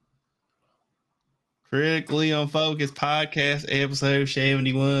Critically Unfocused Podcast, episode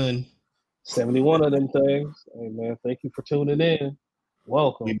 71. 71 of them things. Hey, man, thank you for tuning in.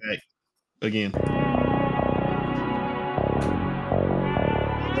 Welcome. We back again.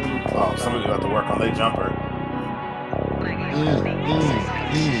 Oh, somebody's about to work on their jumper.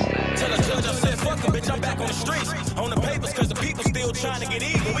 Tell us, said, fuck them, bitch, I'm back on the streets. On the papers, cause the people still trying to get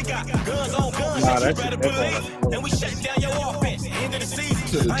even. We got guns on guns, you better believe. And we shut down your offense. End of the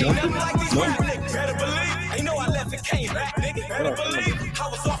season. I ain't nothing like these rap niggas. Better believe. They know I left and came back, nigga. Better believe. I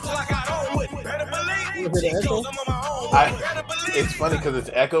was off till I got on with it. Better believe. G-Codes, I'm on my own. Better believe. It's funny because it's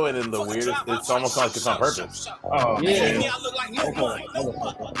echoing in the weirdest. It's almost like it's on purpose. Oh, Yeah. I look like no one.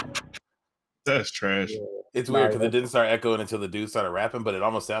 That's trash. It's weird because it didn't start echoing until the dude started rapping, but it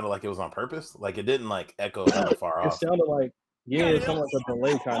almost sounded like it was on purpose. Like it didn't like echo that far It off. sounded like, it sounded like a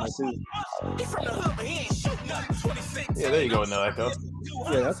delay kind of too. Yeah, there you go, no echo.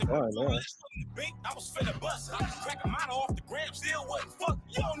 Yeah, that's fine, man. I was finna bust. I was cracking mine off the gram. Still wasn't fuck.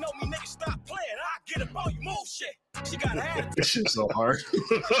 You don't know me, nigga. Stop playing. I get up on you. Move shit. She got half. This shit's so hard.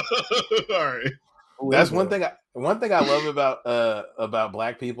 All right. That's one thing. One thing I love about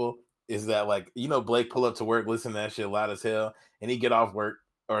black people is that, like, you know, Blake pull up to work, listen to that shit loud as hell, and he get off work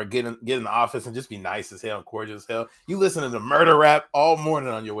or get in the office and just be nice as hell and cordial as hell. You listen to the murder rap all morning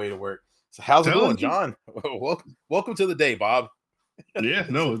on your way to work. So how's it going, John? Welcome to the day, Bob. Yeah,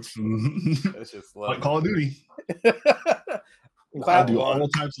 no, it's just like Call of Duty. I do all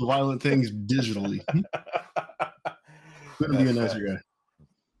types of violent things digitally. Couldn't be a nicer guy.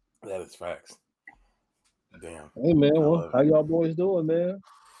 That is facts. Damn. Hey, man, well, how y'all boys doing, man?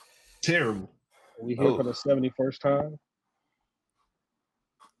 Terrible. We here for the 71st time.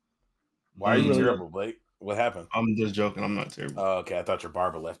 Why are you terrible, Blake? What happened? I'm just joking. I'm not terrible. Oh, okay. I thought your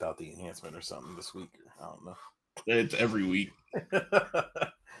barber left out the enhancement or something this week. I don't know. It's every week.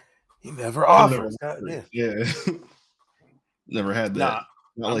 He never offers. Yeah. Never had that. Nah,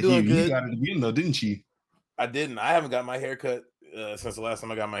 not like you. You got it again, though, didn't you? I didn't. I haven't got my hair cut since the last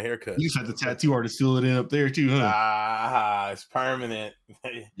time I got my hair cut. You just had the tattoo artist fill it in up there, too, huh? It's permanent.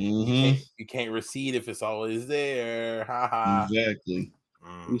 You can't recede if it's always there. Exactly.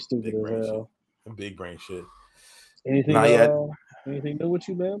 You stupid as hell. Big brain shit. Anything new with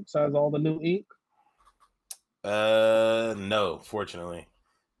you, man? Besides all the new ink? No, fortunately.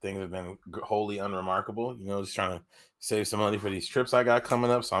 Things have been wholly unremarkable. You know, just trying to save some money for these trips I got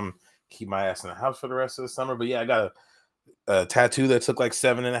coming up. So I'm keep my ass in the house for the rest of the summer. But yeah, I got a tattoo that took like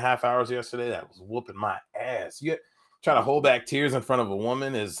 7.5 hours yesterday. That was whooping my ass. You try to hold back tears in front of a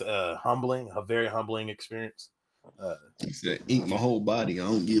woman is humbling, a very humbling experience. He said, ink my whole body. I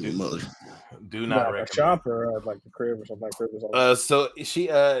don't give a mother. Do not recommend. A shop or like the crib or something like So she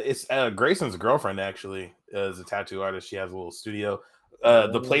it's Grayson's girlfriend actually is a tattoo artist. She has a little studio.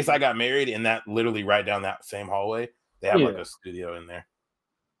 The place I got married in, that literally right down that same hallway, they have like a studio in there.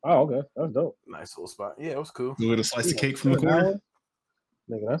 Oh, okay. That's dope. Nice little spot. Yeah, it was cool. You want a slice of cake from the corner?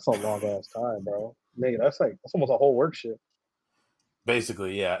 Nigga, that's a long ass time, bro. Nigga, that's almost a whole work shift.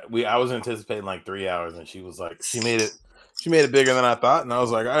 Basically, yeah. I was anticipating like 3 hours, and she was like, she made it bigger than I thought, and I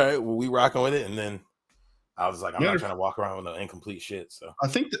was like, all right, well, we rocking with it. And then I was like, I'm not trying to walk around with no incomplete shit. So I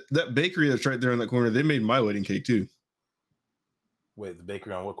think that bakery that's right there in that corner, they made my wedding cake too. Wait, the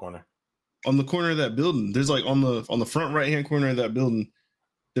bakery on what corner? On the corner of that building. There's like on the front right hand corner of that building,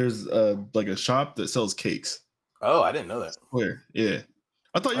 there's like a shop that sells cakes. Oh, I didn't know that. Where? Yeah.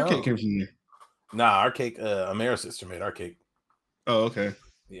 I thought your cake came from there. Nah, our cake, Amara's sister made our cake. Oh, okay.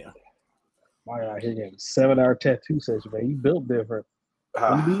 Yeah. My God, here getting 7-hour tattoo session, man. You built different.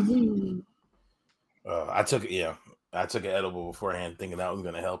 I took an edible beforehand thinking that was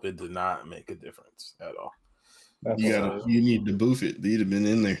gonna help. It did not make a difference at all. You need to boof it. You'd have been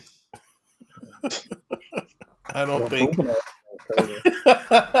in there. I don't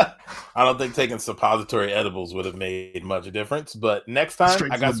think taking suppository edibles would have made much difference, but next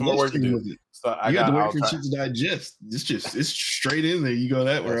time I got some more work to do. So you got to wait for shit to digest. It's straight in there. You go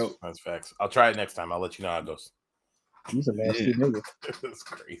that route. That's facts. I'll try it next time. I'll let you know how it goes. He's a nasty nigga. That's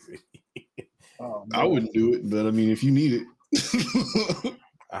crazy. I wouldn't do it, but I mean, if you need it.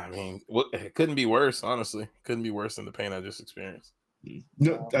 I mean, it couldn't be worse, honestly. Couldn't be worse than the pain I just experienced.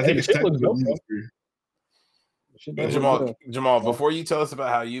 No, I think it's Jamal, before you tell us about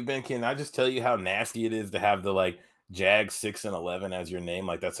how you've been, can I just tell you how nasty it is to have the like Jag 6 and 11 as your name?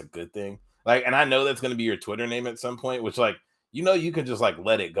 Like, that's a good thing. Like, and I know that's going to be your Twitter name at some point, which, like, you know, you can just like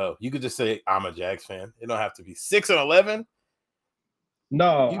let it go. You could just say I'm a Jags fan. It don't have to be 6 and 11.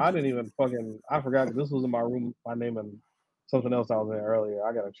 No, I didn't even I forgot this was in my room. My name and something else I was in earlier.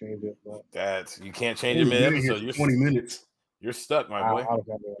 I gotta change it. But you can't change it mid-episode. You're 20 minutes. You're stuck, my I boy.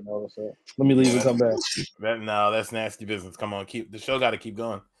 honestly didn't even notice it. Let me leave and come back. That's nasty business. Come on, the show got to keep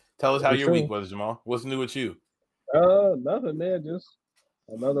going. Tell us how For your sure. week was, Jamal. What's new with you? Nothing, man. Just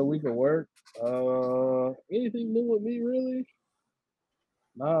another week of work. Anything new with me, really?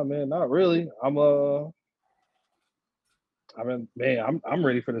 Nah, man, not really. I'm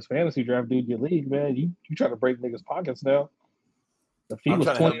ready for this fantasy draft, dude. Your league, man. You try to break niggas' pockets now. The fee I'm was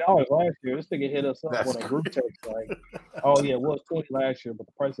trying to $20 last year. This nigga hit us up That's with a group text like, "Oh yeah, it was $20 last year, but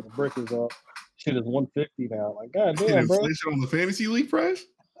the price of the brick is up. Shit is $150 now." Like, god Get damn, bro. inflation on the fantasy league price.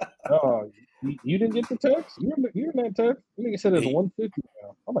 You didn't get the text? You in that text? The nigga said it's He- $150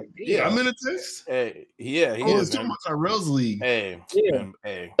 now. I'm like, damn. Yeah. I'm in a text. Hey, yeah, he Oh, is, it's talking man. about Tyrell's league. Hey, Yeah. man,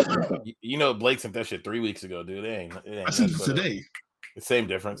 hey, you know Blake sent that shit 3 weeks ago, dude. It ain't I sent it nothing but today. the same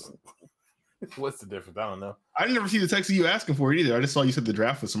difference. What's the difference? I don't know. I didn't ever see the text of you asking for it either. I just saw you said the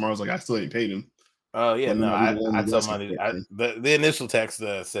draft was tomorrow. I was like, I still ain't paid him. Oh yeah, Let me no, not be the one I who's tell asking money. for it. The initial text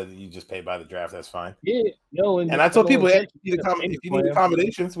said that you just pay by the draft. That's fine. Yeah, yo, And I told people, hey, if payment you need plan.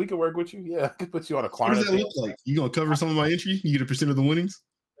 accommodations, we can work with you. Yeah, I could put you on a What does Klarna that deal. look like? You gonna cover some of my entry? You get a percent of the winnings?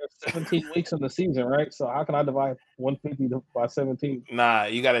 There's 17 weeks in the season, right? So how can I divide 150 by 17? Nah,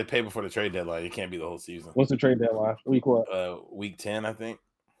 you got to pay before the trade deadline. It can't be the whole season. What's the trade deadline? Week what? Week 10, I think.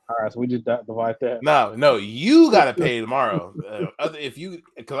 All right, so we just divide that. No, you got to pay tomorrow.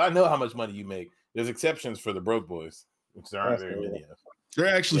 Because I know how much money you make. There's exceptions for the broke boys, which there aren't very many of. There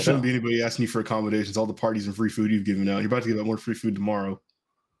actually Yeah. shouldn't be anybody asking you for accommodations. All the parties and free food you've given out. You're about to give out more free food tomorrow.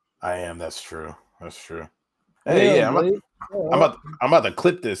 I am. That's true. Hey, yeah, Blake. I'm about to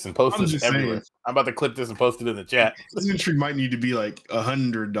clip this and post I'm this just everywhere. saying. I'm about to clip this and post it in the chat. This entry might need to be like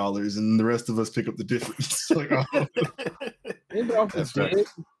 $100, and the rest of us pick up the difference. Like, oh, Maybe off the That's right. dead.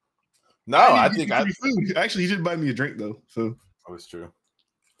 No, I I need think to I. get free food. Actually, he did buy me a drink though. So Oh, it's true.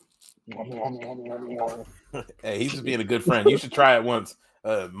 Hey, he's just being a good friend. You should try it once,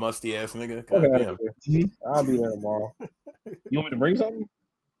 musty ass nigga. God Okay, damn. I'll be there tomorrow. You want me to bring something?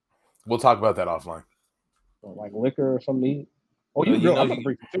 We'll talk about that offline. Like liquor or something to eat? Oh, No, you you good. know I'm about you- to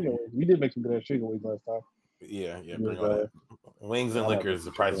bring some chicken wings. You did make some good ass chicken wings last time. Yeah, Yeah, bring all that. Wings and I like liquor is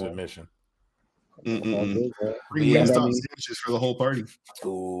the price of admission. bring Yeah, Wingstop that means- sandwiches for the whole party.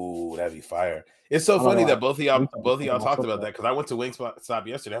 Ooh, that'd be fire. It's so I don't funny know. that both of y'all Wingstop is talked my about that because I went to Wingstop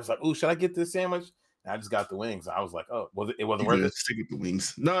yesterday. I was like, "Ooh, should I get this sandwich?" And I just got the wings. I was like, "Oh, it wasn't worth Yeah, it." stick with the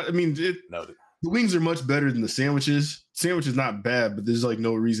wings. No, I mean No, the wings are much better than the sandwiches. Sandwich is not bad, but there's like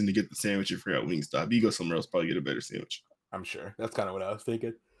no reason to get the sandwich if you're at Wingstop. You go somewhere else, probably get a better sandwich. I'm sure that's kind of what I was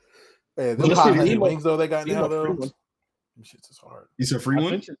thinking. Hey, Well, those hot listen, honey Emo- wings though they got now Emo though. free one. Them shits is hard. You said free I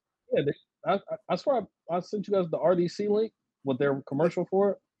one? sent you, yeah, I swear I sent you guys the RDC link with their commercial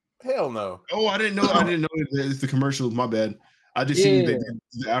for it. Hell no. Oh, I didn't know it's the commercial. My bad. I just seen they did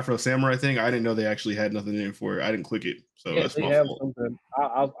the Afro Samurai thing. I didn't know they actually had nothing in it for it. I didn't click it, so Yeah, that's they my have fault. something.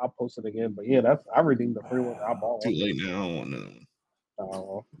 I'll post it again. But yeah, I redeemed the free one. I bought Too one. late now. I don't want another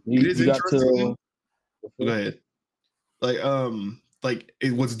one. You, It is you got interesting. to Go ahead. Like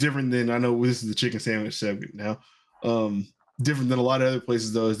it was different than I know this is the chicken sandwich segment now. Different than a lot of other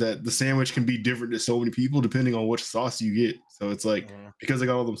places though is that the sandwich can be different to so many people depending on which sauce you get. So it's like because they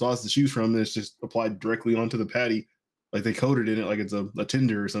got all them sauces to choose from, it's just applied directly onto the patty, like they coated in it like it's a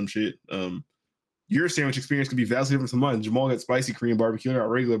tender or some shit. Your sandwich experience could be vastly different from mine. Jamal got spicy Korean barbecue, I got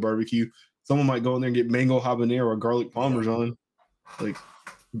regular barbecue. Someone might go in there and get mango habanero or garlic parmesan. Like,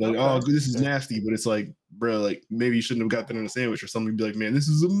 oh, this is nasty, but it's like, bro, like maybe you shouldn't have got that in a sandwich, or somebody be like, man, this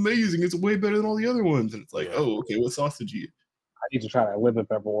is amazing. It's way better than all the other ones. And it's like, oh, okay, what sauce did you get? I need to try that lemon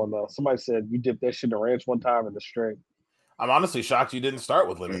pepper one though. Somebody said you dipped that shit in ranch one time in the string. I'm honestly shocked you didn't start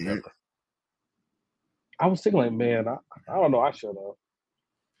with lemon pepper. I was thinking like, man, I don't know. I should have.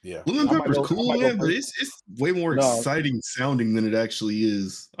 Yeah, lemon I might pepper's go- I cool, might go man, but first. it's way more No. exciting sounding than it actually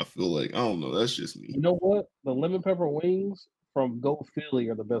is. I feel like I don't know. That's just me. You know what? The lemon pepper wings from Go Philly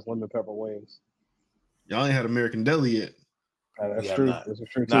are the best lemon pepper wings. Y'all ain't had American Deli yet. That's Yeah, true. nah. That's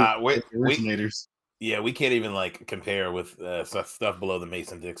true too. Nah, The originators. we can't even like compare with stuff below the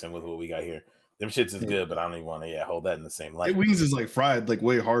Mason Dixon with what we got here. Them shits is good, but I don't even want to hold that in the same light. Hey, wings is like fried like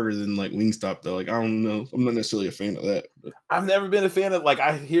way harder than like Wingstop though. Like I don't know. I'm not necessarily a fan of that. But I've never been a fan of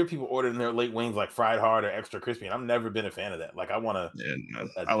I hear people ordering their late wings like fried hard or extra crispy, and I've never been a fan of that. Like I want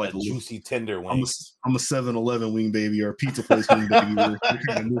I like a juicy tender wing. I'm a 7-Eleven wing baby or a pizza place wing baby. Or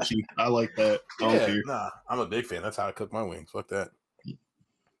kind of mushy. I like that. I don't care. Nah, I'm a big fan. That's how I cook my wings. Fuck that.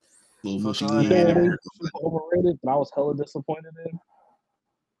 Little mushy Fuck wing. all that. in Super overrated, but I was hella disappointed in.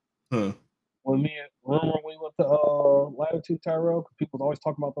 there. Huh. When remember when we went to Latitude Tyrell, because people was always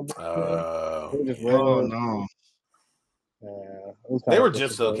talking about them. They were just Oh regular. no. Yeah, it was They kinda were just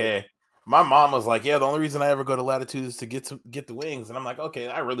disappointing. okay. My mom was like, "Yeah, the only reason I ever go to Latitude is to get the wings," and I'm like, "Okay,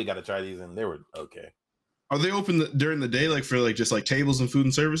 I really got to try these," and they were okay. Are they open during the day, like for like just like tables and food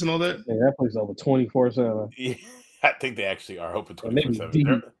and service and all that? Yeah, that place is over 24/7. Yeah, I think they actually are open And they be 24/7. deep.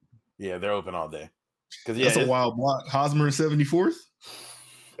 Yeah, they're open all day. Because That's a wild block. Hosmer and 74th.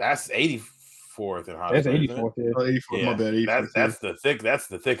 That's 84th and Hosmer. That's 84th. Yeah. Oh, 84th. Yeah, My bad. 84th, that's the thick. That's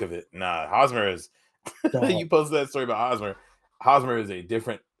the thick of it. Nah, Hosmer is. Dog. You posted that story about Hosmer. Hosmer is a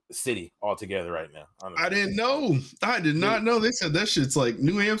different city altogether right now. Honestly. I didn't know. I did not know. They said that shit's like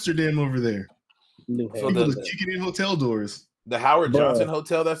New Amsterdam over there. New So People the- just kicking in hotel doors. The Howard Bruh. Johnson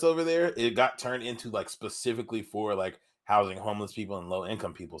Hotel that's over there, it got turned into like specifically for like housing homeless people and low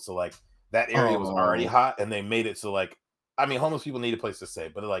income people. So like that area was already Oh. hot, and they made it so like I mean homeless people need a place to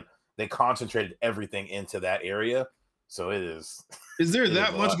stay, but like they concentrated everything into that area. So it is. Is there It that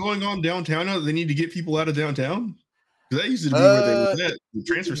is a much lot. going on downtown now that they need to get people out of downtown? Because that used to be where they was at, the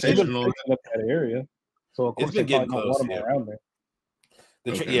transfer They've station been and all that. fixing up that area, so of It's course been they probably getting don't want close, them yeah. around there.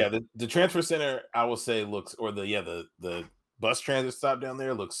 Okay. The transfer center I will say looks, or the bus transit stop down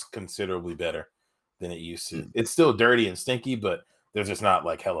there looks considerably better than it used to. It's still dirty and stinky, but there's just not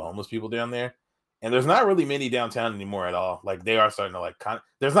like hella homeless people down there. And there's not really many downtown anymore at all. Like they are starting to like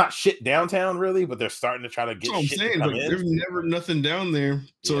there's not shit downtown really, but they're starting to try to That's get what I'm shit to saying. come Like, in. there's never nothing down there.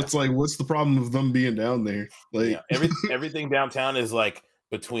 So Yeah. it's like, what's the problem of them being down there? Like, Yeah, everything downtown is like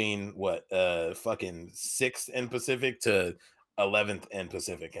between fucking 6th and Pacific to 11th and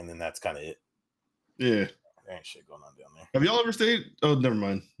Pacific, and then that's kind of it. yeah. There ain't shit going on down there. Have y'all ever stayed? Oh, never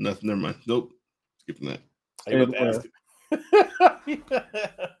mind. Nothing. Never mind. Nope. Skipping that. Are you about to ask?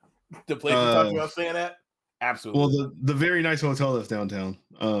 The place you talking about staying at? Absolutely. Well, the very nice hotel that's downtown.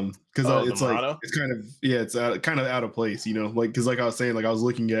 Because Oh, it's the like Murano? it's kind of it's kind of out of place, you know. Like because like I was saying, like I was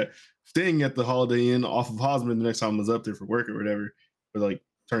looking at staying at the Holiday Inn off of Hosmer the next time I was up there for work or whatever. But like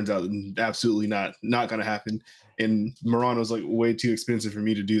turns out absolutely not gonna happen. And Murano's like way too expensive for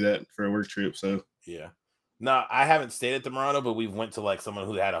me to do that for a work trip. So Yeah. No, I haven't stayed at the Murano, but we went to like someone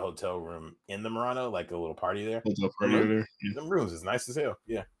who had a hotel room in the Murano, like a little party there. hotel party over there. Yeah. Them rooms is nice as hell.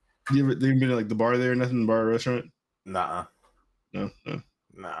 Yeah. You ever been to like the bar there? Nothing, bar or restaurant? Nah. No.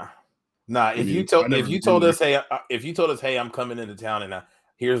 Nah. If mean, you I told never if you been told there. us, hey, I'm coming into town and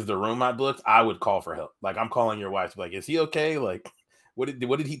here's the room I booked, I would call for help. Like I'm calling your wife, like, is he okay? Like, what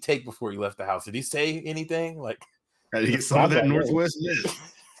did he take before he left the house? Did he say anything? Like, Had to get some of that Northwest mist.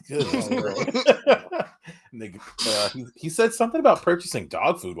 Nigga, he said something about purchasing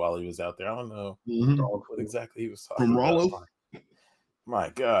dog food while he was out there. I don't know Mhm. what exactly he was talking From about. Rollo? My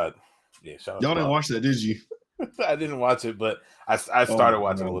God. Yeah, shout out Y'all to didn't Rollo. watch that, did you? I didn't watch it, but I started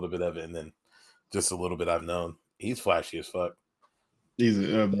watching a no. little bit of it, and then just a little bit I've known. He's flashy as fuck. He's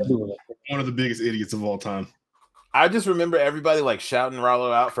one of the biggest idiots of all time. I just remember everybody like shouting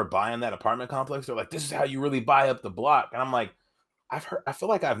Rollo out for buying that apartment complex. They're like, "This is how you really buy up the block," and I'm like, I feel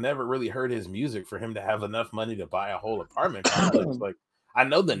like I've never really heard his music for him to have enough money to buy a whole apartment complex. Like, I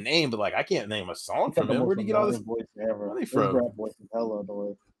know the name, but like, I can't name a song from him. Where'd he get all this voice ever? money His from? rap voice is hella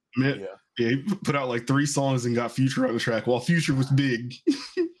annoying. Man, yeah, he put out like 3 songs and got Future on the track while Future was big.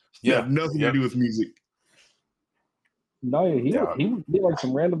 Yeah, had nothing to do with music. No, Yeah. he would be like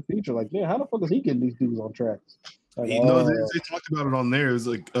some random feature. Like, yeah, how the fuck is he getting these dudes on tracks? Like, No, they talked about it on there. It was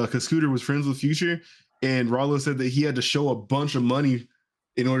like because Scooter was friends with Future, and Rollo said that he had to show a bunch of money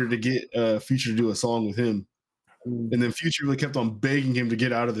in order to get Future to do a song with him. And then Future really kept on begging him to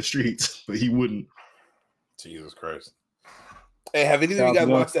get out of the streets, but he wouldn't. Jesus Christ. Hey, have any of you guys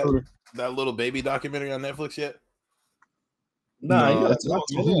watched that little baby documentary on Netflix yet? Nah, that's on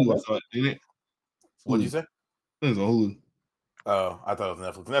Hulu, I thought, didn't it? What'd you say? It was on Hulu. Oh, I thought it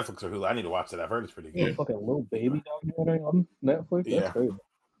was Netflix. Netflix or Hulu. I need to watch it. I've heard it's pretty good. Fucking little baby documentary on Netflix. Yeah. That's crazy.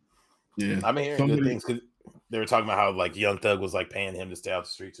 Yeah, I've been hearing good things because they were talking about how like Young Thug was like paying him to stay out the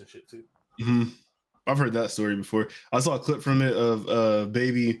streets and shit too. Mm-hmm. I've heard that story before. I saw a clip from it of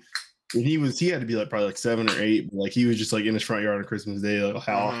Baby, and he had to be like probably like 7 or 8, but like he was just like in his front yard on Christmas Day, like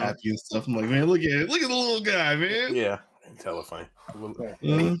how happy and stuff. I'm like, man, look at the little guy, man. Yeah, it's hella funny.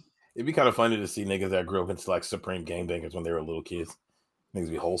 Mhm. It'd be kind of funny to see niggas that grew up into like supreme gangbangers when they were little kids. Niggas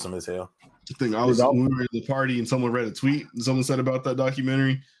be wholesome as hell. The thing when we were at the party and someone read a tweet and someone said about that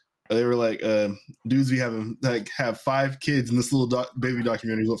documentary. They were like, dudes we have 5 kids in this little baby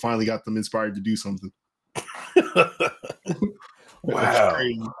documentary is what finally got them inspired to do something. Wow.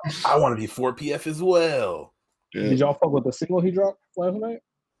 I want to be 4PF as well. Yeah. Did y'all fuck with the single he dropped last night?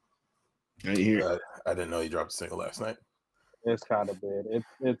 I ain't hear. I didn't know he dropped a single last night. It's kind of bad.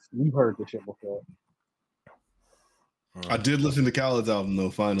 It's we've heard this shit before. I did listen to Khaled's album though.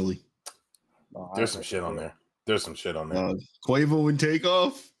 Finally, there's some shit on there. There's some shit on there. Quavo and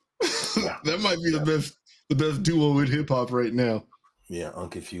Takeoff. That might be the best duo in hip hop right now. Yeah,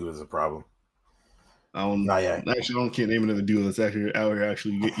 Unconfused is a problem. I don't Not yet. Actually, I can't name another duo that's actually out here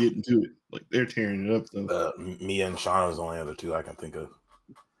actually getting to it. Like they're tearing it up though. Mia and Shauna is the only other two I can think of.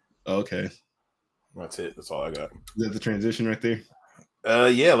 Okay, that's it. That's all I got. Is that the transition right there?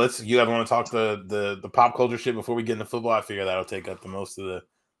 Yeah. You guys want to talk the pop culture shit before we get into football? I figure that'll take up the most of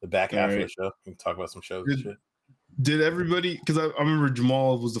the back half of the show. We can talk about some shows and shit. Did everybody? Because I remember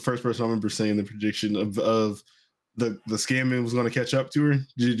Jamal was the first person I remember saying the prediction of the scamming was going to catch up to her.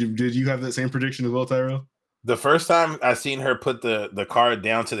 Did you have that same prediction as well, Tyrell? The first time I seen her put the card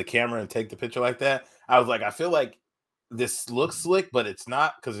down to the camera and take the picture like that, I was like, I feel like this looks slick, but it's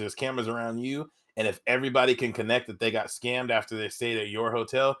not because there's cameras around you. And if everybody can connect that they got scammed after they stayed at your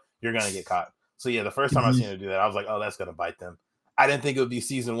hotel, you're going to get caught. So, yeah, the first time I seen her do that, I was like, oh, that's going to bite them. I didn't think it would be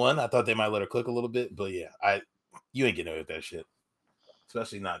season 1. I thought they might let her cook a little bit. But, yeah, you ain't getting away with that shit.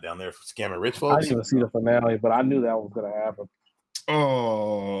 Especially not down there for scamming rich folks. I didn't even see the finale, but I knew that was going to happen.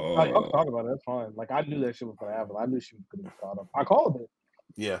 Oh. I'll talk about it. That's fine. Like, I knew that shit was going to happen. I knew she was going to be caught up. I called it.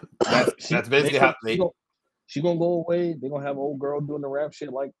 Yeah. That's basically how they... She gonna go away. They're gonna have old girl doing the rap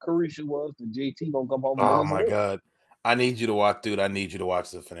shit like Carisha was. The JT gonna come home. Oh my god! I need you to watch, dude. I need you to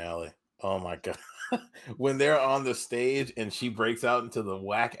watch the finale. Oh my god! When they're on the stage and she breaks out into the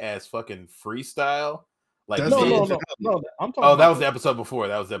whack ass fucking freestyle, like no. I'm talking. Oh, that was the episode before.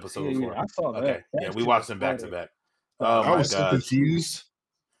 That was the episode before. Yeah, I saw that. Okay, yeah, we watched them back to back. Oh I was so confused.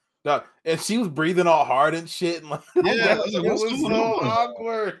 No, and she was breathing all hard and shit. And like, yeah, it was so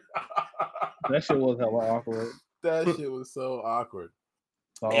awkward. That shit was hella awkward. That shit was so awkward.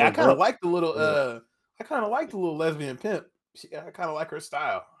 Hey, I kind of like the little. I kind of like the little lesbian pimp. I kind of like her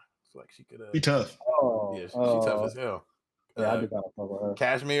style. It's like she could be tough. Yeah, she's tough as hell. Yeah, I do kind of fuck with her.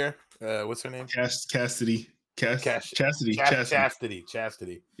 Cashmere. What's her name? Chastity. Chastity.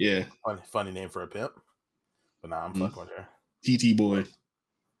 Yeah. Funny name for a pimp. But nah, I'm fucking with her. TT boy.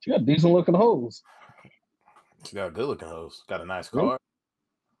 She got decent looking hoes. She got a good looking hoes. Got a nice car.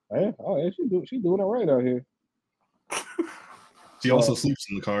 Yeah, she doing it right out here. She also sleeps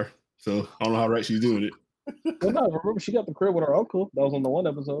in the car, so I don't know how right she's doing it. Well, no, remember she got the crib with her uncle. That was on the one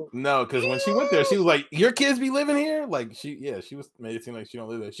episode. No, because when she went there, she was like, "Your kids be living here?" Like she was made it seem like she don't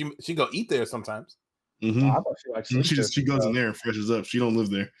live there. She go eat there sometimes. Mm-hmm. I thought she goes in there and freshes up. She don't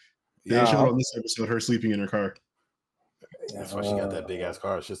live there. They showed on this episode her sleeping in her car. That's why she got that big ass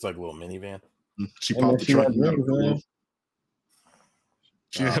car. It's just like a little minivan. She popped the trunk.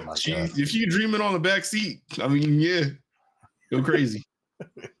 If you dreaming on the back seat, I mean, yeah, go crazy.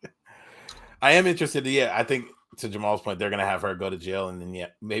 I am interested. Yeah, I think to Jamal's point, they're gonna have her go to jail, and then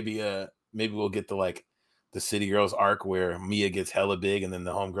maybe we'll get the City Girls arc where Mia gets hella big, and then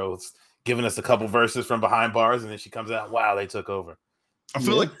the homegirl's giving us a couple verses from behind bars, and then she comes out, wow, they took over. I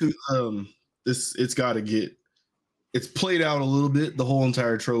feel like it's got to get. It's played out a little bit, the whole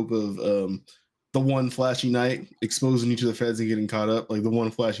entire trope of the one flashy night exposing you to the feds and getting caught up, like the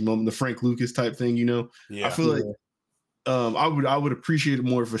one flashy moment, the Frank Lucas type thing, you know? Yeah. I feel like I would appreciate it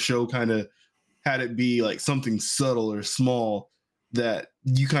more if a show kind of had it be like something subtle or small that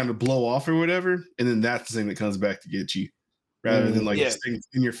you kind of blow off or whatever, and then that's the thing that comes back to get you, rather than like staying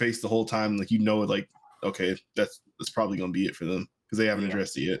in your face the whole time, like like, okay, that's probably gonna be it for them because they haven't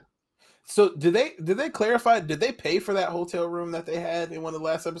addressed it yet. So did they clarify? Did they pay for that hotel room that they had in one of the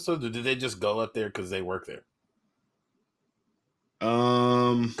last episodes, or did they just go up there because they work there?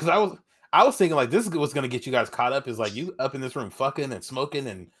 Because I was thinking like this is what's gonna get you guys caught up is like you up in this room fucking and smoking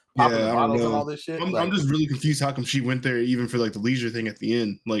and popping the bottles and all this shit. I'm just really confused. How come she went there even for like the leisure thing at the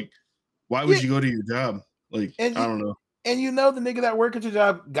end? Like, why would you go to your job? Like, I don't know. And the nigga that work at your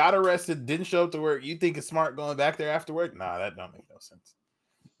job got arrested, didn't show up to work. You think it's smart going back there after work? Nah, that don't make no sense.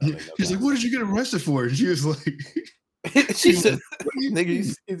 He's like, what did you get arrested for? And she was like, she said, nigga,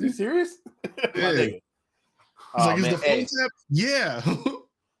 is you serious? Yeah. He's like, is the phone tap? Yeah.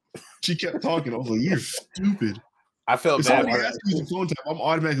 She kept talking. I was like, you're stupid. I felt if bad. Somebody asks me the phone tap, I'm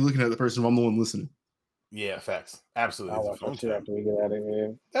automatically looking at the person if I'm the one listening. Yeah, facts. Absolutely. I'll watch that shit after we get out of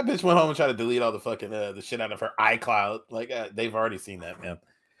here. That bitch went home and tried to delete all the fucking the shit out of her iCloud. Like they've already seen that, man.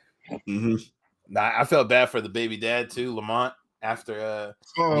 Mm-hmm. Nah, I felt bad for the baby dad too, Lamont. After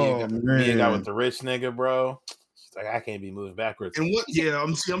Mia got with the rich nigga, bro. She's like, I can't be moving backwards. And what? Yeah,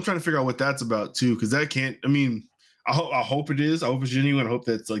 I'm trying to figure out what that's about too, because that can't. I mean, I hope it is. I hope it's genuine. I hope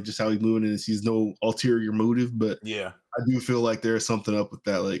that's like just how he's moving and he's no ulterior motive. But yeah, I do feel like there's something up with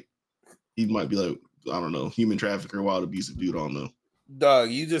that. Like he might be like, I don't know, human trafficker, wild abusive dude. I don't know. Dog,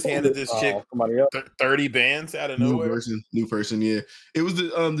 you just handed this chick 30 bands out of nowhere. New person. Yeah, it was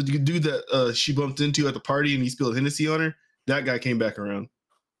the dude that she bumped into at the party and he spilled Hennessy on her. That guy came back around.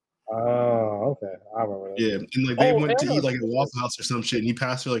 Oh, okay. I remember that. Yeah, and like they went to Emma. eat like at a Waffle House or some shit, and he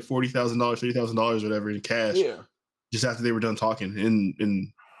passed her like $40,000, $30,000, whatever in cash. Yeah. Just after they were done talking, and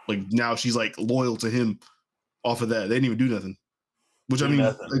like now she's like loyal to him off of that. They didn't even do nothing, which I mean,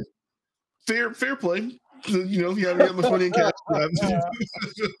 like, fair play. You know, if you have that much money in cash,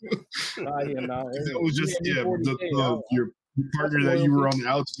 it was just your partner that you were on the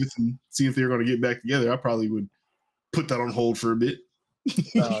outs with and see if they were going to get back together. I probably would put that on hold for a bit. You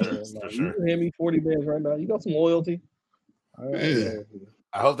can hand me 40 bands right now. You got some loyalty. Yeah.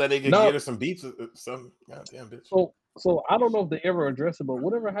 I hope that they can get her some beats. Some goddamn bitch. So I don't know if they ever addressed it, but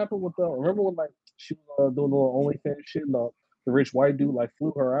whatever happened with remember when like she was doing a little OnlyFans shit and the rich white dude like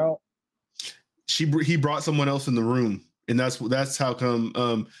flew her out? He brought someone else in the room, and that's how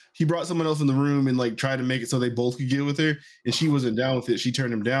come he brought someone else in the room and like tried to make it so they both could get with her, and she wasn't down with it. She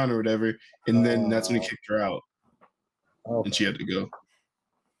turned him down or whatever, and then that's when he kicked her out, and she had to go.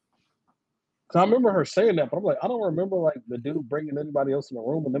 Cause I remember her saying that, but I'm like, I don't remember like the dude bringing anybody else in the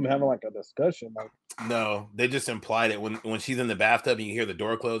room and them having like a discussion. Like, no, they just implied it when she's in the bathtub and you hear the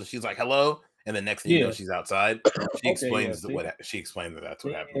door close and she's like, "Hello," and the next thing you know, she's outside. She explains she explained that that's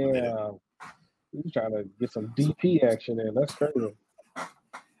what happened. Yeah, he's trying to get some DP action in. That's crazy.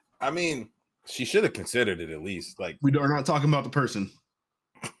 I mean, she should have considered it at least. Like, we are not talking about the person.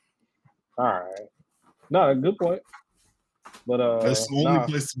 All right, no, good point. But that's the only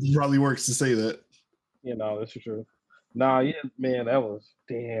place that probably works to say that. You know, that's true. Yeah, man, that was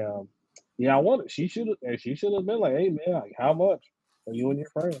damn. Yeah, I wanted. She should have been like, "Hey, man, like, how much for you and your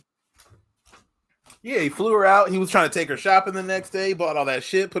friend?" Yeah, he flew her out. He was trying to take her shopping the next day. Bought all that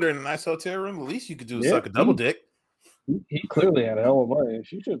shit. Put her in a nice hotel room. The least you could do is suck a double dick. He clearly had a hell of money.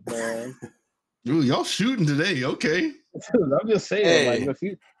 She should, man. Ooh, y'all shooting today? Okay. I'm just saying, like,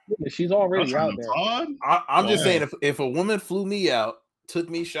 she's already out there. I'm just saying, if a woman flew me out, took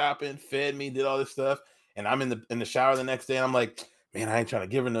me shopping, fed me, did all this stuff, and I'm in the shower the next day, and I'm like, man, I ain't trying to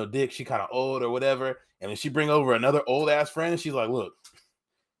give her no dick. She kind of old or whatever. And then she bring over another old ass friend, and she's like, look,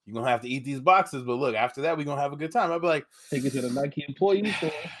 you're gonna have to eat these boxes, but look, after that, we're gonna have a good time. I'd be like, take it to the Nike employee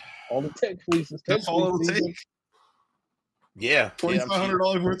store. All the tech fleeces. That's all it'll take. Yeah,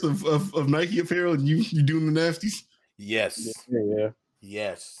 $2,500 worth of Nike apparel, and you doing the nasties? Yes. Yeah.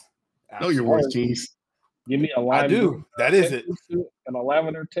 Yes. Know your worth, Kings. Give me a lavender. I do. That is it. And a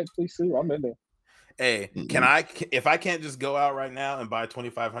lavender tech fleece suit. I'm in there. Hey, if I can't just go out right now and buy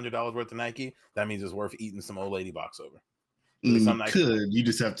 $2,500 worth of Nike, that means it's worth eating some old lady box over. You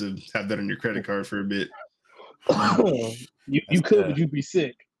just have to have that on your credit card for a bit. you could, but you'd be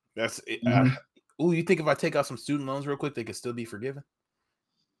sick. That's it. You think if I take out some student loans real quick, they could still be forgiven?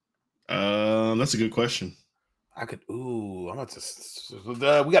 That's a good question. I could. I'm about to.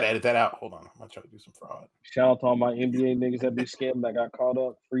 We got to edit that out. Hold on. I'm gonna try to do some fraud. Shout out to all my NBA niggas that be scammed that got caught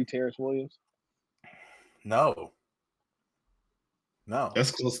up. Free Terrence Williams. No.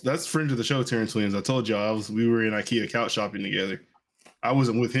 That's close. That's friend of the show, Terrence Williams. I told y'all we were in IKEA couch shopping together. I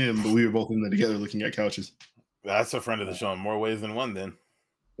wasn't with him, but we were both in there together looking at couches. That's a friend of the show in more ways than one. Then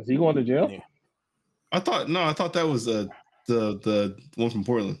is he going to jail? Yeah. I thought that was the one from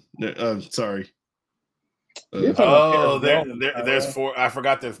Portland. Sorry. There's four. I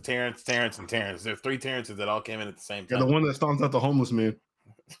forgot there's Terrence, and Terrence. There's three Terrences that all came in at the same time. Yeah, the one that stomped out the homeless man.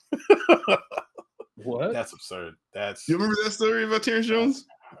 What? That's absurd. You remember that story about Terrence Jones?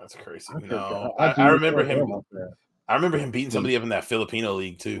 That's crazy. No, I remember him. I remember him beating somebody up in that Filipino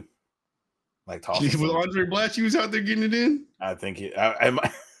league too. Like with Andre Blatch, he was out there getting it in. I think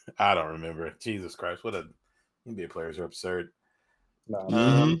I don't remember. Jesus Christ, what NBA players are absurd.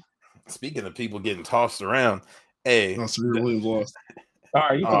 Speaking of people getting tossed around, hey, Serena Williams lost. All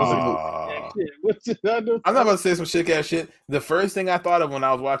right, I'm not about to say some shit ass shit. The first thing I thought of when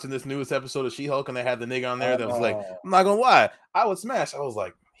I was watching this newest episode of She-Hulk and they had the nigga on there that was like, I'm not gonna lie, I would smash. I was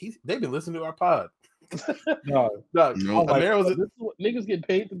like, they've been listening to our pod. Amara was niggas get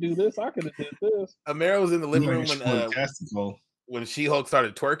paid to do this. I could have did this. Amara was in the living room when She-Hulk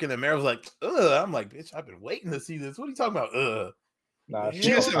started twerking, and Amara was like, ugh. I'm like, bitch, I've been waiting to see this. What are you talking about? Ugh. She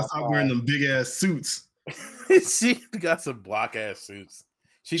gotta stop wearing them big ass suits. She got some block ass suits.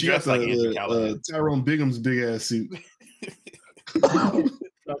 She dressed like Tyrone Bigum's big ass suit.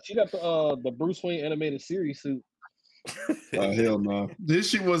 She got the Bruce Wayne animated series suit. Hell no. This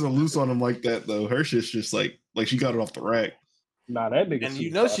shit wasn't loose on him like that though. Her shit's just like she got it off the rack. Nah, that nigga. And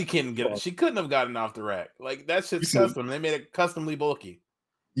you know she couldn't get it. She couldn't have gotten off the rack. Like that shit's custom. They made it customly bulky.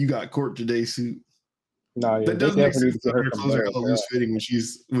 You got Court Today suit. Nah, yeah, that does make sense. Her clothes are loose fitting when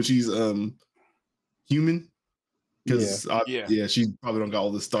she's human. Because she probably don't got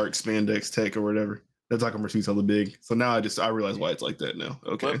all the Stark spandex tech or whatever. that Takamura suit's hella big. So now I realize why it's like that now.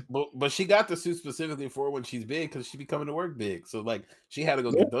 Okay. But she got the suit specifically for when she's big because she be coming to work big. So like she had to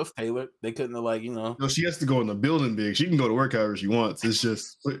go get those tailored. They couldn't have like, No, she has to go in the building big. She can go to work however she wants. It's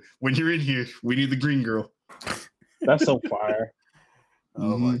just when you're in here, we need the green girl. That's so fire.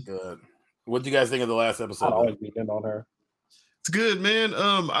 Oh my god. What do you guys think of the last episode? I'd always be in on her. It's good, man.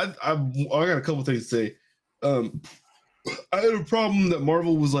 I got a couple things to say. I had a problem that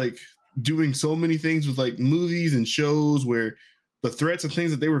Marvel was like doing so many things with like movies and shows where the threats and things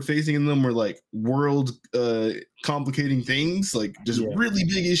that they were facing in them were like world complicating things, like just really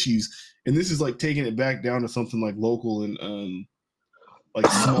big issues. And this is like taking it back down to something like local and like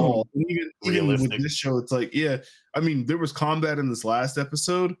small. And even with this show, it's like, I mean, there was combat in this last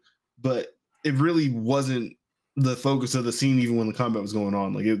episode, but it really wasn't the focus of the scene even when the combat was going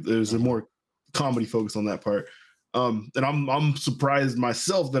on. Like there was a more comedy focus on that part. And I'm surprised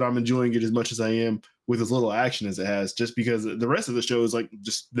myself that I'm enjoying it as much as I am with as little action as it has, just because the rest of the show is like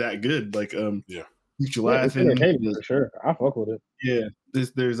just that good. Like keeps you laughing. For sure. I fuck with it. Yeah,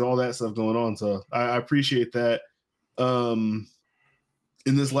 there's all that stuff going on. So I appreciate that. In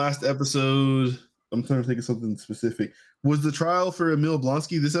this last episode, I'm trying to think of something specific. Was the trial for Emil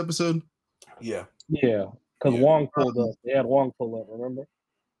Blonsky this episode? Yeah. Yeah. Because Wong pulled up. They had Wong pull up, remember?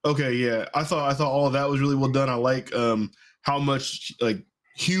 Okay, yeah. I thought all of that was really well done. I like how much like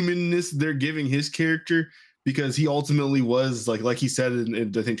humanness they're giving his character, because he ultimately was like he said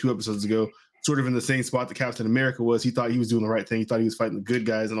in I think 2 episodes ago, sort of in the same spot that Captain America was. He thought he was doing the right thing. He thought he was fighting the good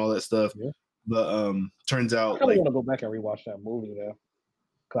guys and all that stuff. Yeah. But turns out I kind of want to go back and rewatch that movie now,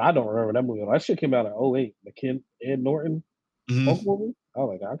 because I don't remember that movie. That shit came out in 2008. The Ed Norton movie. I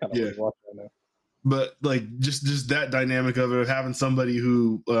was like, I kind of want to watch that now. But like just that dynamic of it, having somebody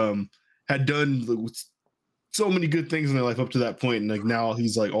who had done so many good things in their life up to that point, and like now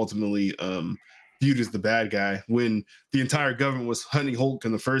he's like ultimately viewed as the bad guy when the entire government was hunting Hulk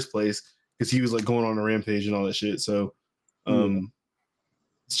in the first place because he was like going on a rampage and all that shit. So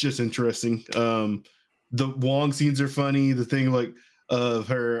it's just interesting. The Wong scenes are funny. The thing like of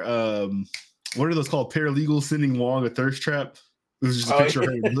her what are those called? Paralegals sending Wong a thirst trap. It was just a picture of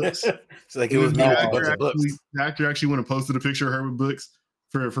her with books. It's like it was the actor actually went and posted a picture of her with books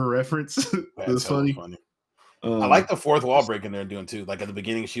for reference. It was funny. I like the fourth wall breaking they're doing too. Like at the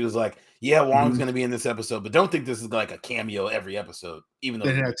beginning, she was like, "Yeah, Wong's going to be in this episode, but don't think this is like a cameo every episode." Even though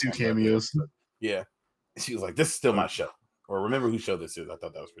they had 2 cameos. Yeah, she was like, "This is still my show." Or remember whose show this is. I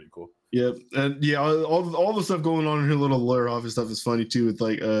thought that was pretty cool. Yep, and all the stuff going on in her little lawyer office stuff is funny too. With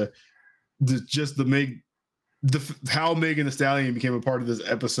like how Megan Thee Stallion became a part of this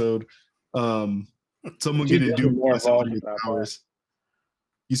episode. Someone getting duped by somebody with powers.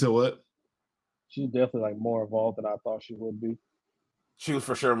 You said what? She's definitely like more involved than I thought she would be. She was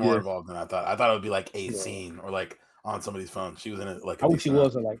for sure more involved than I thought. I thought it would be like a scene or like on somebody's phone. She was in it like. I wish she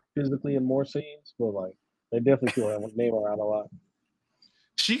wasn't like physically in more scenes, but like they definitely threw her name around a lot.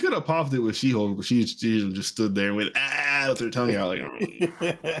 She could have popped it with She-Hulk, but she just stood there and went with her tongue out like.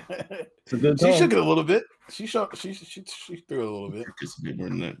 It's a good tongue. She shook it a little bit. She threw it a little bit. It's a bit more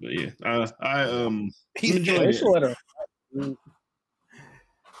than that, but yeah. I enjoyed it.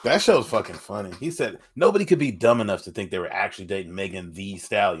 That show's fucking funny. He said nobody could be dumb enough to think they were actually dating Megan Thee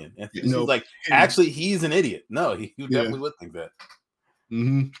Stallion. And she's like, actually, he's an idiot. No, he definitely would think that.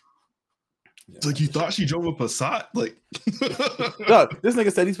 Mm-hmm. It's like you thought she drove a Passat, like. No, this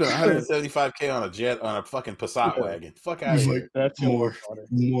nigga said he spent $175K on a jet on a fucking Passat wagon. Fuck out of here. Like, that's more.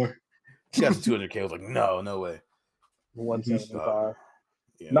 He got to 200K. I was like, no way. 175.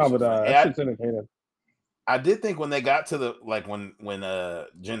 No, but that's entertaining. I did think when they got to the like when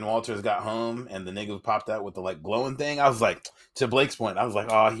Jen Walters got home and the nigga popped out with the like glowing thing, I was like, to Blake's point, I was like,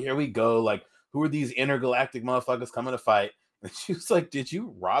 oh, here we go. Like, who are these intergalactic motherfuckers coming to fight? And she was like, did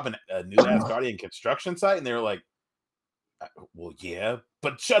you rob a new Asgardian construction site? And they were like, well, yeah,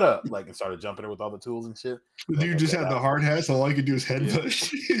 but shut up. Like, and started jumping her with all the tools and shit. The dude just had the hard hat, so all he could do is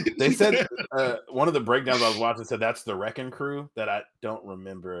headbutt. Yeah. They said one of the breakdowns I was watching said that's the Wrecking Crew that I don't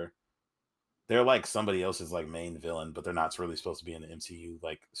remember. They're like somebody else's like main villain, but they're not really supposed to be in the MCU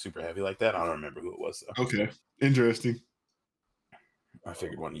like super heavy like that. I don't remember who it was though. Okay, interesting. I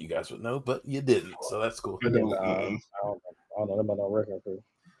figured one of you guys would know, but you didn't, so that's cool. I don't know about no Wrecking Crew.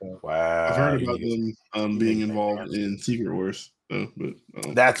 So. Wow, I've heard about them being involved in Secret Wars, but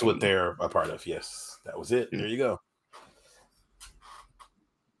that's what they're a part of. Yes, that was it. Yeah. There you go.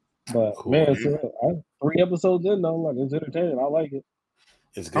 But cool, man, so 3 episodes in though, like it's entertaining. I like it.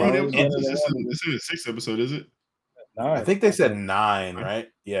 It's good. How many episodes is this? This is the 6th episode, is it? 9. I think they said 9, right?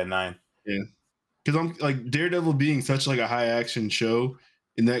 Yeah, 9. Yeah, because I'm like Daredevil being such like a high action show.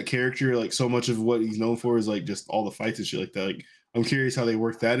 in that character, like so much of what he's known for is like just all the fights and shit like that. Like I'm curious how they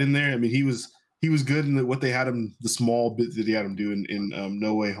worked that in there. I mean, he was good in what they had him, the small bit that he had him do in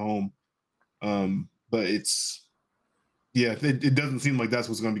No Way Home. But it's it doesn't seem like that's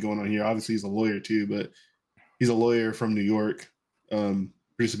what's going to be going on here. Obviously, he's a lawyer too, but he's a lawyer from New York,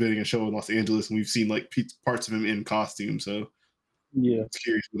 participating in a show in Los Angeles, and we've seen like parts of him in costume. So yeah, it's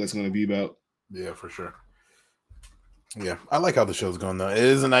curious what that's going to be about. Yeah, for sure. Yeah, I like how the show's going though. It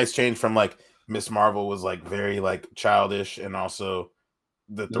is a nice change from like Miss Marvel was like very like childish, and also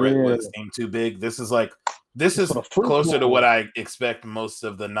the threat was seemed too big. This is closer to what I expect most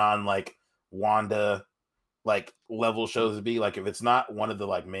of the non like Wanda like level shows to be. Like if it's not one of the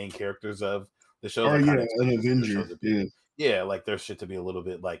like main characters of the show, an Avenger. Yeah, like there's shit to be a little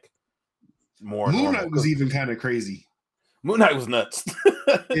bit like more. Moon Knight was even kind of crazy. Moon Knight was nuts.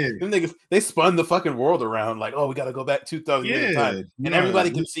 Yeah. Them niggas, they spun the fucking world around like, oh, we got to go back 2,000 years time, and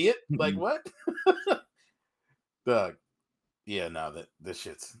everybody can see it. Like what? Doug. Yeah, no, that this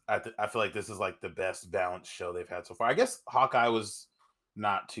shit's. I feel like this is like the best balanced show they've had so far. I guess Hawkeye was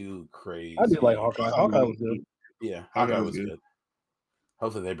not too crazy. I did like Hawkeye. Hawkeye was good. Yeah, Hawkeye was good.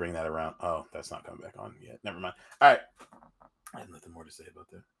 Hopefully they bring that around. Oh, that's not coming back on yet. Never mind. All right, I have nothing more to say about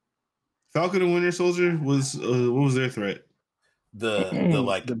that. Falcon and Winter Soldier was what was their threat?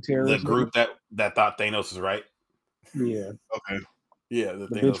 The group that thought Thanos was right. Yeah. Okay. Yeah, the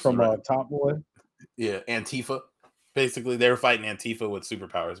bitch from Top Boy. Yeah, Antifa. Basically, they were fighting Antifa with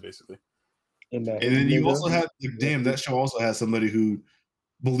superpowers, basically. And then you also had that show also has somebody who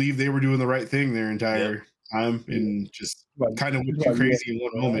believed they were doing the right thing their entire time and just kind of went too crazy in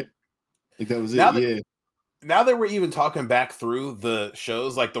one moment. Like that was it. Now that we're even talking back through the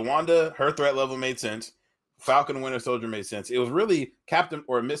shows, like the Wanda, her threat level made sense. Falcon and Winter Soldier made sense. It was really Captain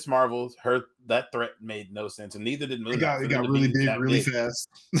or Miss Marvel's. That threat made no sense, and neither did Moon Knight. It got really big, really fast.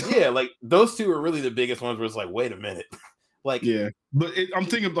 Yeah, like those two are really the biggest ones. Where it's like, wait a minute, like but I'm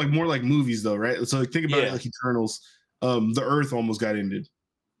thinking of like more like movies though, right? So like think about it like Eternals. The Earth almost got ended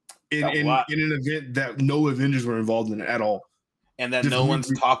in an event that no Avengers were involved in at all, and that no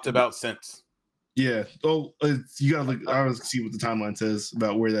one's talked about since. Yeah. Oh, you gotta look. I was see what the timeline says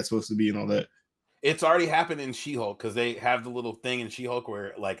about where that's supposed to be and all that. It's already happened in She-Hulk because they have the little thing in She-Hulk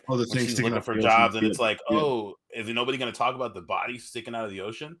where like the thing she's looking for jobs and it's like, is nobody going to talk about the body sticking out of the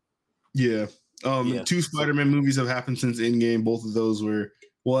ocean? Yeah. Two Spider-Man movies have happened since Endgame. Both of those were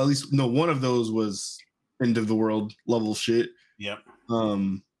at least one of those was end of the world level shit. Yep.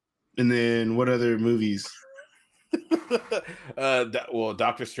 And then what other movies?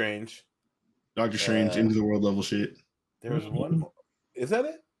 Doctor Strange. Doctor Strange, end of the world level shit. There was one more. Is that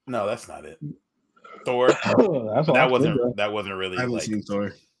it? No, that's not it. Thor. that wasn't really. I haven't seen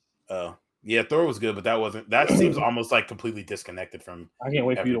Thor. Oh, yeah, Thor was good, but that wasn't. That seems almost like completely disconnected from. I can't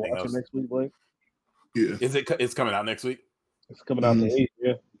wait for you to watch it next week, Blake. Yeah, it's coming out next week? It's coming out the 8th.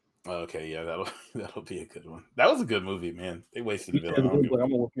 Yeah. Okay, yeah, that'll be a good one. That was a good movie, man. They wasted a villain. I'm gonna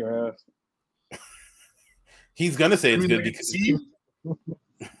whoop your ass. He's gonna say it's good because. Say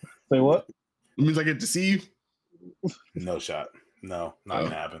what? It means I get to see you. No shot. No, not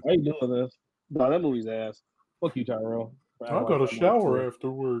gonna happen. Why are you doing this? No, that movie's ass. Fuck you, Tyrell. I got a shower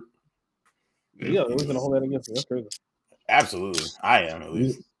after work. Yeah, we're gonna hold that against you. That's crazy. Absolutely, I am at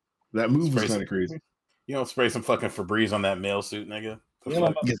least. That move was kind of crazy. You don't spray some fucking Febreze on that male suit, nigga. Yeah, I'm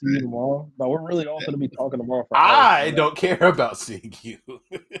about to see you tomorrow. But we're really all gonna be talking tomorrow. I don't care about seeing you.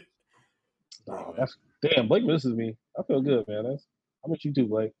 Oh, that's damn. Blake misses me. I feel good, man. I miss you too,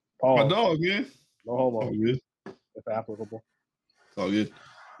 Blake. Paul. My dog, man. No homo. All good. If applicable. It's all good.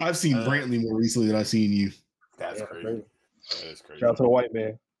 I've seen Brantley more recently than I've seen you. That's crazy. That is crazy. Shout out to the white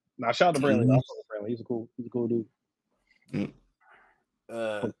man. Nah, shout out to Brantley. Brantley. He's a cool dude.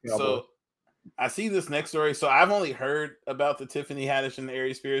 So I see this next story. So I've only heard about the Tiffany Haddish and the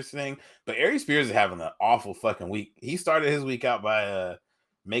Aries Spears thing, but Aries Spears is having an awful fucking week. He started his week out by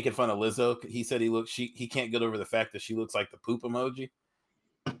making fun of Lizzo. He said he can't get over the fact that she looks like the poop emoji.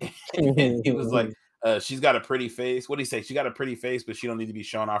 He was like, she's got a pretty face. What did he say? She got a pretty face, but she don't need to be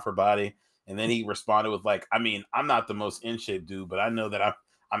showing off her body. And then he responded with like, I mean, I'm not the most in shape dude, but I know that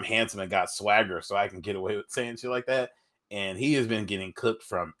I'm handsome and got swagger, so I can get away with saying shit like that. And he has been getting cooked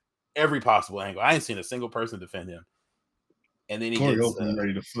from every possible angle. I ain't seen a single person defend him. And then he gets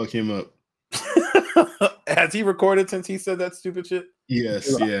ready to fuck him up. Has he recorded since he said that stupid shit?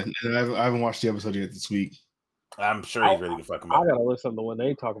 Yes, yeah. And I haven't watched the episode yet this week. I'm sure he's ready to fuck him up. I gotta listen to when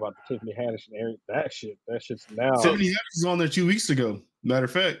they talk about the Tiffany Haddish and Aries. That shit's now. Tiffany Haddish was on there 2 weeks ago. Matter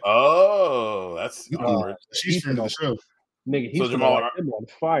of fact. Oh, that's she's friend of the show. Nigga, he's So gonna Jamal, light them on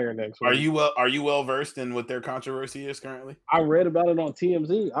fire next are week. you well versed in what their controversy is currently? I read about it on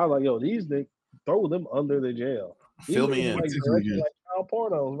TMZ. I was like, yo, these niggas throw them under the jail. These Fill me niggas in. like directing like child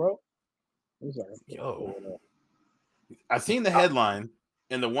pornos, bro. He's like, Yo, I seen the headline,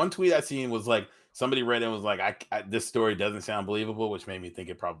 and the one tweet I seen was like somebody read it and was like, I this story doesn't sound believable, which made me think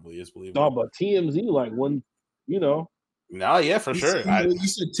it probably is believable. no, but TMZ like when No, yeah, for sure. You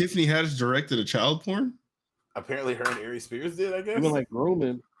said Tiffany Haddish directed a child porn? Apparently her and Aries Spears did, I guess. even like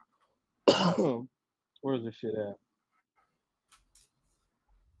grooming. Where's this shit at?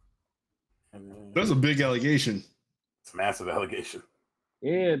 That's a big allegation. It's a massive allegation.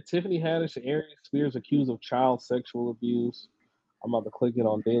 Yeah, Tiffany Haddish and Aries Spears accused of child sexual abuse. I'm about to click it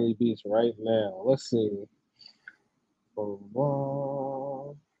on Daily Beast right now. Let's see.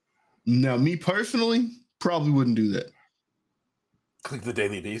 Now, me personally, probably wouldn't do that. Click the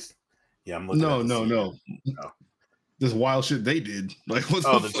Daily Beast. Yeah, I'm looking. No. This wild shit they did. Like, what's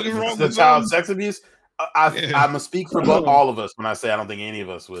the fuck is wrong the with child them? sex abuse? I'm gonna speak for all of us when I say I don't think any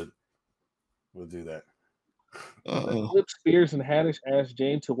of us would do that. The clip Spears and Haddish asked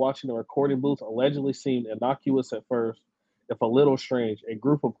Jane to watch in the recording booth allegedly seemed innocuous at first, if a little strange. A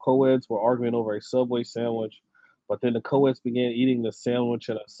group of co-eds were arguing over a Subway sandwich, but then the co-eds began eating the sandwich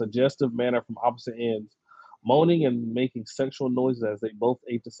in a suggestive manner from opposite ends, moaning and making sexual noises as they both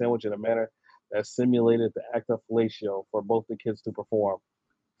ate the sandwich in a manner that simulated the act of fellatio for both the kids to perform,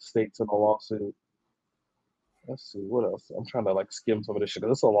 states in the lawsuit. Let's see, what else? I'm trying to like skim some of this shit.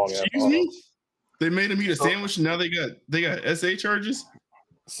 It's a long ass. Excuse me? They made him eat a sandwich and now they got SA charges?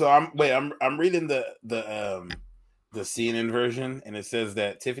 So I'm reading the CNN version, and it says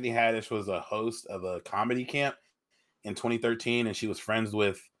that Tiffany Haddish was a host of a comedy camp in 2013, and she was friends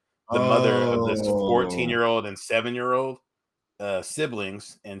with the mother of this 14-year-old and 7-year-old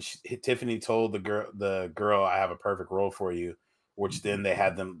siblings. And Tiffany told the girl, "I have a perfect role for you," which then they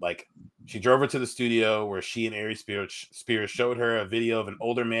had them like. She drove her to the studio where she and Aries Spears showed her a video of an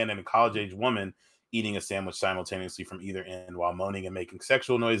older man and a college-age woman eating a sandwich simultaneously from either end while moaning and making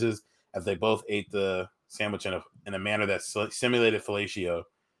sexual noises as they both ate the sandwich in a manner that simulated fellatio.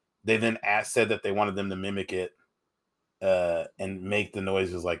 They then said that they wanted them to mimic it and make the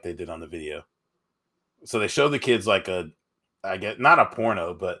noises like they did on the video. So they showed the kids like I guess not a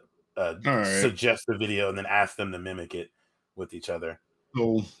porno, but suggestive video, and then asked them to mimic it with each other.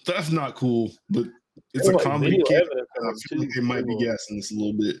 So that's not cool, but it's a comedy camp. I feel like they might be guessing this a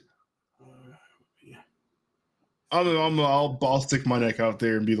little bit. I'll stick my neck out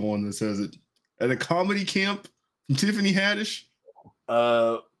there and be the one that says it. At a comedy camp from Tiffany Haddish?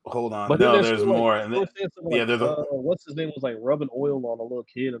 Hold on. But no, there's more. Like, what's his name was like rubbing oil on a little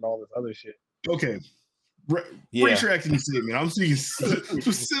kid and all this other shit. Okay. Racial acting statement. I'm speaking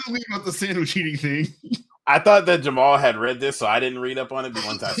specifically about the sandwich eating thing. I thought that Jamal had read this, so I didn't read up on it. But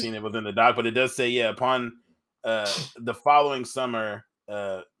once I seen it within the doc, but it does say, upon the following summer,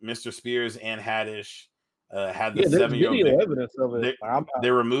 Mr. Spears and Haddish had the 7-year-old evidence of it.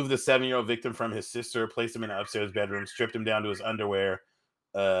 They removed the 7-year-old victim from his sister, placed him in an upstairs bedroom, stripped him down to his underwear,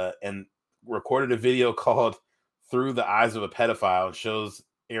 and recorded a video called "Through the Eyes of a Pedophile," and shows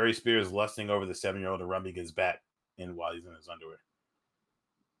Aries Spears lusting over the 7-year-old and rubbing his back while he's in his underwear.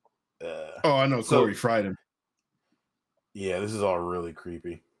 I know. Corey fried him. Yeah, this is all really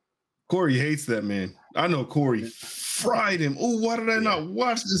creepy. Corey hates that man. I know Corey fried him. Oh, why did I not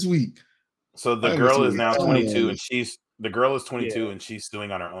watch this week? So the girl is now 22, and and she's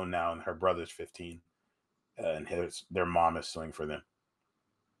suing on her own now, and her brother's 15, and their mom is suing for them.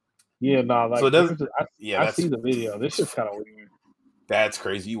 Yeah, so it doesn't. I see the video. This is kind of weird. That's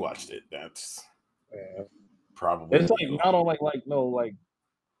crazy. You watched it. That's probably. It's like not on like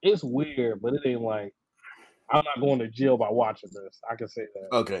it's weird, but it ain't like I'm not going to jail by watching this. I can say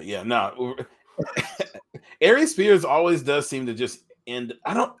that. Okay, yeah, no. Aries Spears always does seem to just end.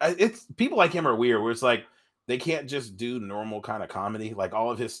 It's people like him are weird. Where it's like they can't just do normal kind of comedy. Like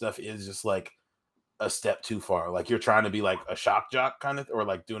all of his stuff is just like a step too far. Like you're trying to be like a shock jock kind of, or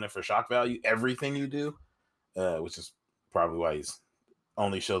like doing it for shock value. Everything you do, which is probably why he's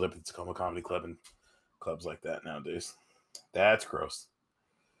only shows up at the Tacoma Comedy Club and clubs like that nowadays. That's gross.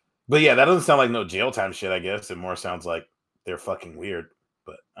 But yeah, that doesn't sound like no jail time shit, I guess. It more sounds like they're fucking weird.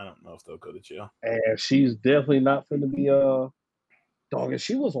 But I don't know if they'll go to jail. And she's definitely not going to be dog. And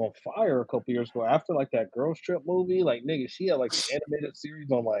she was on fire a couple years ago after like that Girls Trip movie. Like nigga, she had like an animated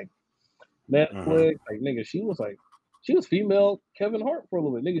series on like Netflix. Like nigga, she was female Kevin Hart for a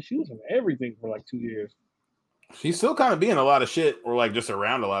little bit. Nigga, she was in everything for like 2 years. She's still kind of being a lot of shit, or like just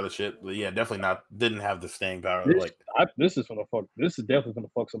around a lot of shit. But yeah, definitely didn't have the staying power. This is definitely gonna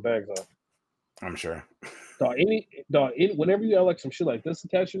fuck some bags up. I'm sure. Whenever you have like some shit like this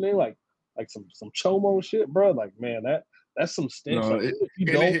attached to your name, like some chomo shit, bro. Like, man, that's some stench. No, like,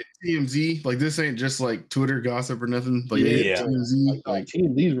 it don't hit TMZ. Like, this ain't just like Twitter gossip or nothing. Like, Yeah. TMZ. Like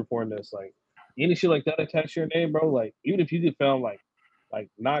TMZ's reporting this. Like, any shit like that attached to your name, bro. Like, even if you get found like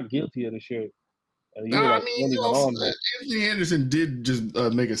not guilty of the shit, and you were like, Anthony Anderson did just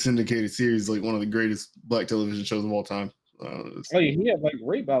make a syndicated series, like one of the greatest black television shows of all time. Oh yeah, he had like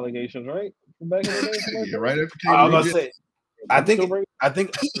rape allegations, right? From back in the day. Yeah, right after I was gonna say, I Still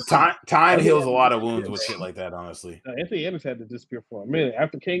think time heals a lot of wounds with shit like that. Honestly, Anthony Anderson had to disappear for a minute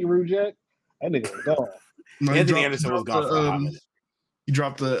after Kangaroo Jack. That nigga was gone. No, Anthony Anderson was gone for a hot minute. He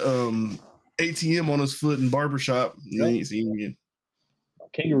dropped the ATM on his foot in barbershop. And then you see him again.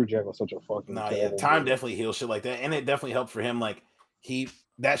 Kangaroo Jack was such a fucking. Time definitely heals shit like that, and it definitely helped for him. Like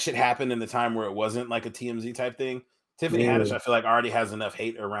that shit happened in the time where it wasn't like a TMZ type thing. Tiffany Haddish, I feel like already has enough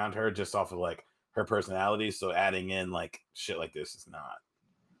hate around her just off of like her personality. So adding in like shit like this is not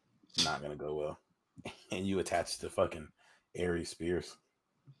gonna go well. And you attached to fucking Aries Spears.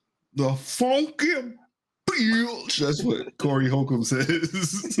 The funky bitch. That's what Corey Holcomb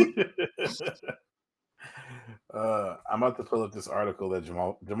says. I'm about to pull up this article that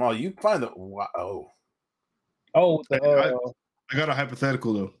Jamal, you find the I got a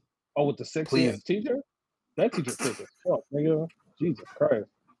hypothetical though. Oh, with the sexiest teacher? That teacher thick as fuck, nigga. Jesus Christ.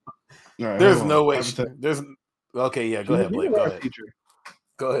 Right, there's no way. Okay, yeah, go ahead, Blake. Go ahead. Teacher.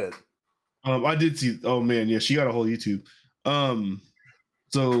 Go ahead. I did see. Oh man, yeah, she got a whole YouTube.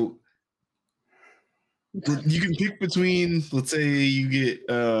 So you can pick between. Let's say you get.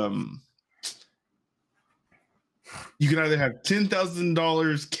 You can either have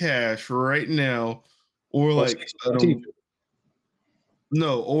 $10,000 cash right now, or like or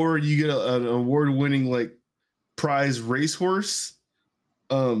you get an award-winning like prize racehorse.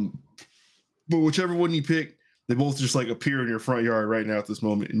 But whichever one you pick, they both just like appear in your front yard right now at this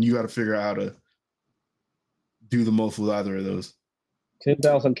moment, and you got to figure out how to do the most with either of those.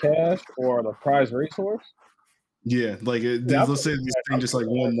 10,000 cash or the prize racehorse? Yeah, like let's say this thing just like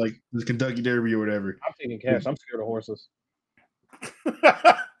won like the Kentucky Derby or whatever. I'm taking cash. I'm scared of horses.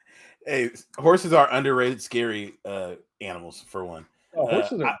 Hey, horses are underrated, scary animals for one. Oh,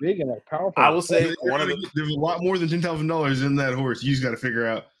 horses are big and like powerful. I will say there's a lot more than $10,000 in that horse. You just got to figure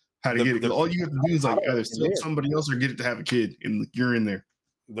out how to get it. All you have to do is like either sell somebody else or get it to have a kid, and you're in there.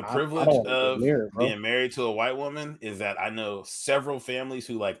 The privilege of being married to a white woman is that I know several families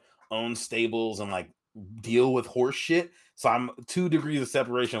who like own stables and like deal with horse shit. So I'm 2 degrees of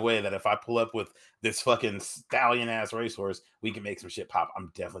separation away that if I pull up with this fucking stallion ass racehorse, we can make some shit pop.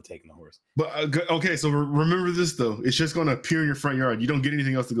 I'm definitely taking the horse. But okay, so remember this though. It's just going to appear in your front yard. You don't get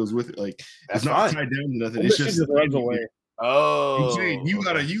anything else that goes with it. Like it's not tied down to nothing. It's just runs away. Oh, you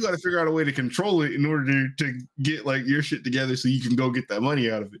gotta figure out a way to control it in order to get like your shit together so you can go get that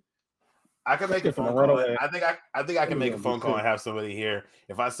money out of it. I can make a phone call. I think I can make a phone call and have somebody here.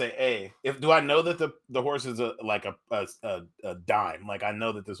 If I say, "Hey, do I know that the horse is a dime? Like I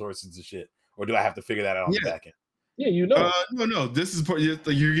know that this horse is a shit, or do I have to figure that out on the back end?" Yeah, you know. No. This is part.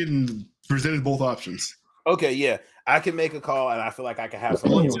 You're getting presented both options. Okay, yeah, I can make a call, and I feel like I can have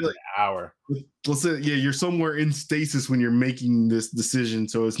somebody within an hour. Let's say, you're somewhere in stasis when you're making this decision,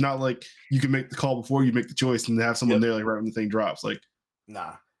 so it's not like you can make the call before you make the choice and have someone there like right when the thing drops. Like,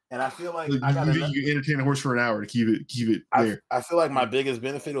 nah. And I feel like you can entertain a horse for an hour to keep it there. I feel like my biggest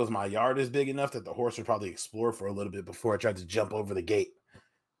benefit was my yard is big enough that the horse would probably explore for a little bit before I tried to jump over the gate.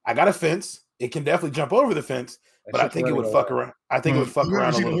 I got a fence. It can definitely jump over the fence, but I think it would fuck around. I think it would fuck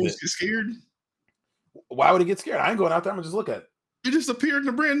around a little bit. Get scared? Why would it get scared? I ain't going out there. I'm gonna just look at it. You just appeared in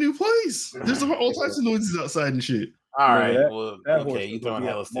a brand new place. There's all types of noises outside and shit. All right. Okay. You throwing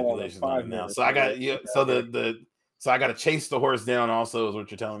hella stipulations on it now. So I got you. So I got to chase the horse down. Also, is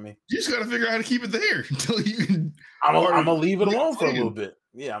what you're telling me. You just got to figure out how to keep it there until you can. I'm gonna leave it alone for a little bit.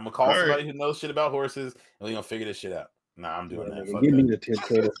 Yeah, I'm gonna call somebody who knows shit about horses, and we're gonna figure this shit out. Nah, I'm doing that. Give me the 10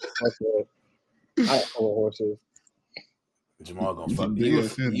 tails. I follow horses. Jamal gonna fuck you.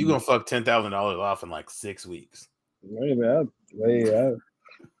 Gonna fuck $10,000 off in like 6 weeks. Maybe I'm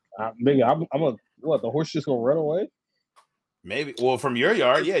what? The horse just gonna run away? Maybe. Well, from your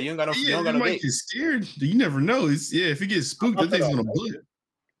yard, yeah. You ain't got no. You don't got no gate. Get scared. You never know. If he gets spooked, that thing's gonna bullet.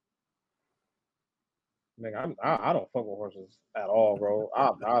 Nigga, I don't fuck with horses at all, bro.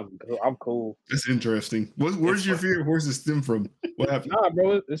 I'm cool. That's interesting. Where's your fear of horses stem from? What happened? Nah,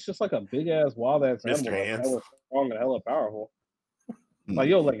 bro, it's just like a big ass wild ass animal, hella strong and hella powerful.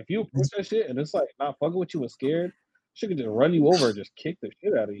 Like if you approach that shit and it's like not fucking with you and scared, she could just run you over and just kick the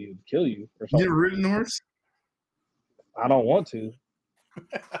shit out of you and kill you or something. You ever ridden a horse? I don't want to.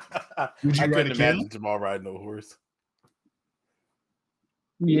 Would you I ride couldn't a camel? imagine Jamal riding a horse.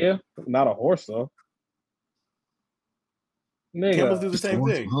 Yeah, not a horse though. Camels do Nigga, the same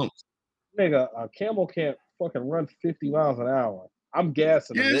thing. nigga, a camel can't fucking run 50 miles an hour. I'm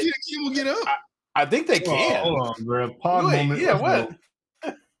gassing Yeah, them. see the camel get up. I think they can. Hold on, bro. Pod Wait, moment. yeah, Let's what?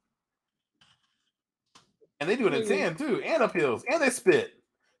 go. And they do it in sand too, and up hills, and they spit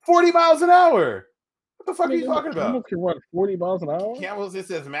 40 miles an hour. What the fuck are you talking about? Camels can run 40 miles an hour? Camels, it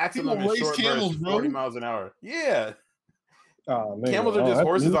says maximum People in race short camels, bursts, bro. 40 miles an hour. Yeah. Oh, nigga. Camels are just that's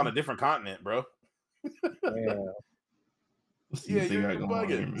horses new. on a different continent, bro. Yeah. Let's see Yeah, what they you're got going on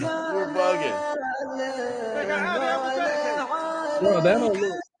here, bugging. man. You're bugging. Bro, that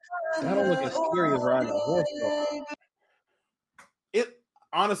don't look as scary as riding a horse, though.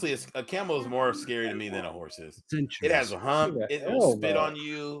 Honestly, a camel is more scary to me than a horse is. Centuries. It has a hump. Who the It will hell, spit man? on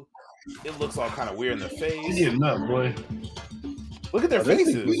you. It looks all kind of weird in the He's face. getting up, boy. Look at their Oh, this thing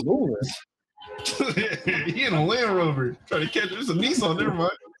faces. is moving. He in a Land Rover trying to catch. There's a Nissan there, man.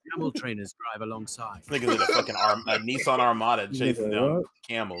 Camel trainers drive alongside. Niggas in a fucking a Nissan Armada chasing Nigga, down what?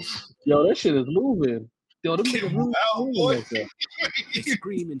 camels. Yo, that shit is moving. Yo, them niggas Camel out, moving boy. like that. They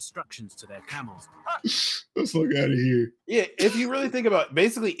scream instructions to their camels. Let's fuck out of here. Yeah, if you really think about it,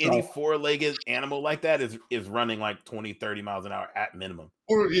 basically any Oh. four-legged animal like that is running like 20, 30 miles an hour at minimum.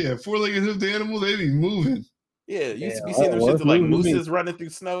 Or yeah, four-legged hoofed animal, they be moving. Yeah, you used to be Yeah, seeing them well, shits it's of like moving to me. mooses running through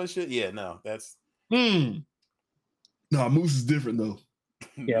snow and shit. Yeah, no, that's Nah, moose is different though.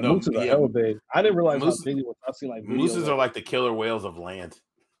 Yeah, no, mooses are yeah, hella big. I didn't realize Moose- how big it was. I seen like videos mooses of are it. like the killer whales of land.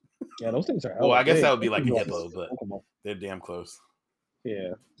 Yeah, those things are hella Well, I guess big. that would be Those like a things are hippo, but Pokemon. they're damn close.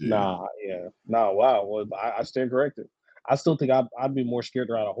 Yeah. Yeah. Nah, yeah. Nah, wow. Well, I stand corrected. I still think I'd be more scared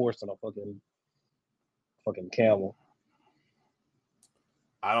to ride a horse than a fucking camel.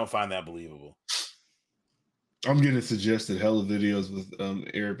 I don't find that believable. I'm getting suggested hella videos with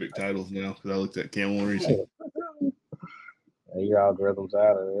Arabic titles now because I looked at camel racing. And your algorithm's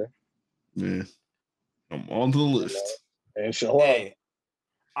out of there. Yeah, I'm on the list. And show up. Hey,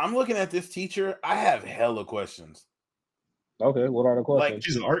 I'm looking at this teacher. I have hella questions. Okay, what are the questions?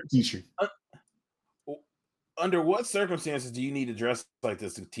 She's an art teacher. Under what circumstances do you need to dress like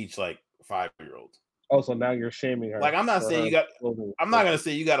this to teach like 5-year-olds? Oh, so now you're shaming her. Like, I'm not for saying her you got. clothing. I'm not gonna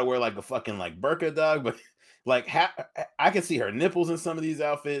say you got to wear like a fucking like burqa, dog, but like I can see her nipples in some of these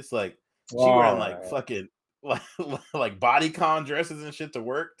outfits. Like she wearing like Alright. fucking like bodycon dresses and shit to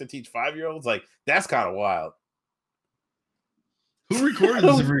work to teach 5-year-olds. Like that's kind of wild. Who recorded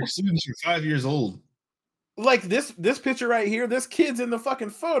this? If her students are 5 years old. Like this picture right here. This kid's in the fucking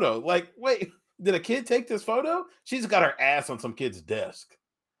photo. Like, wait, did a kid take this photo? She's got her ass on some kid's desk.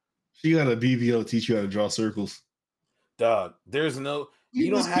 She got a BBL to teach you how to draw circles. Dog, there's no.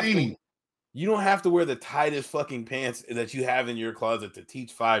 You don't have to. You don't have to wear the tightest fucking pants that you have in your closet to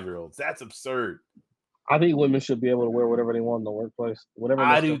teach 5-year-olds. That's absurd. I think women should be able to wear whatever they want in the workplace. Whatever.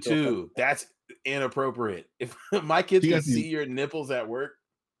 I makes do them feel too. That's inappropriate. If my kids You can got these- see your nipples at work,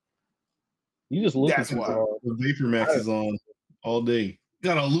 You just look That's at why. people. The Vapor Max is on all day.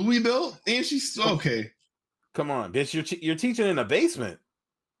 Got a Louis belt, and she's okay. come on, bitch. You're teaching in a basement.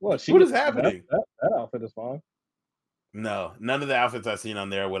 What? What is happening? That outfit is fine. No, none of the outfits I've seen on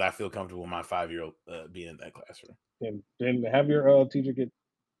there would I feel comfortable with my 5-year-old being in that classroom. And then have your teacher get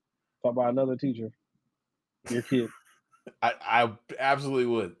taught by another teacher. Your kid. I absolutely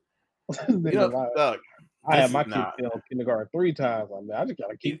would. Nigga, You know, dog, I had this my is- kid nah. fail kindergarten 3 times. I mean, I just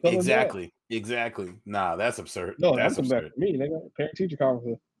gotta keep coming back. Exactly. Nah, that's absurd. No, that's that's back absurd. for me, nigga. Parent teacher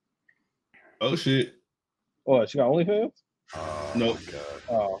conference. Oh shit! What? She got OnlyFans? Oh, Nope. my God.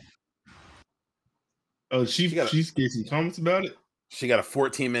 Oh, Oh, she She got a- gave some comments about it. She got a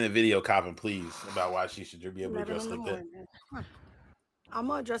 14-minute video copping, please, about why she should be able to 11 dress in the like that. morning. Huh. I'm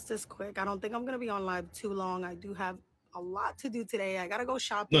gonna address this quick. I don't think I'm gonna be on live too long. I do have a lot to do today. I gotta go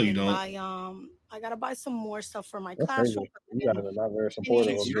shopping. No, you and don't. buy I gotta buy some more stuff for my that's crazy. classroom. You got to not very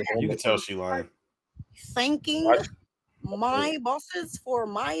supportive of this. You can tell she lying. Thanking Right. my bosses for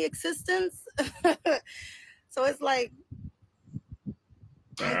my existence. So it's like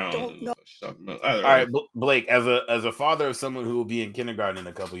I don't know. what she's talking about. Either All right, way. Blake, as a father of someone who will be in kindergarten in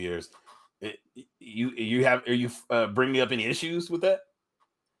a couple years, are you bringing up any issues with that?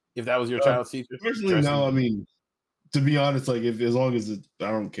 If that was your child's teacher, Personally, dressing- no. I mean, to be honest, like if as long as I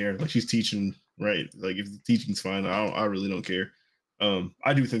don't care. Like she's teaching, right? Like if the teaching's fine, I really don't care.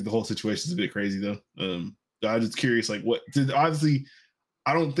 I do think the whole situation is a bit crazy though. I'm just curious, like what did obviously.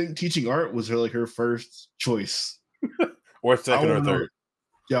 I don't think teaching art was her first choice. or second I or wanna know- third.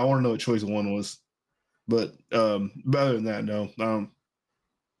 Yeah, I want to know what choice 1 was. But other than that, no.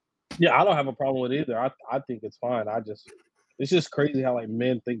 Yeah, I don't have a problem with either. I think it's fine. It's just crazy how like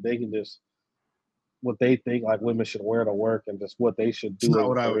men think they can just what they think like women should wear to work and just what they should do. It's not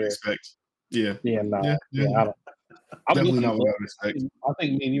what I would expect. Yeah. Yeah, nah. Yeah. I don't. I'm Definitely with you, not what I bro. would expect. I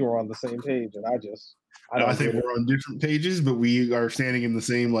think me and you are on the same page, and I I think we're on different pages, but we are standing in the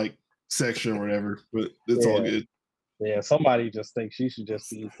same like section or whatever. But it's all good. Yeah, somebody just thinks she should just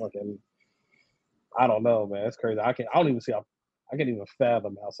be fucking. I don't know, man. It's crazy. I don't even see how. I can't even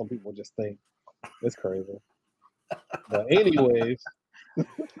fathom how some people just think. It's crazy. But anyways,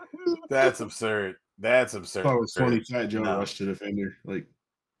 that's absurd. That's absurd. I thought it was funny. Fat Joe rushed to defend her. Like,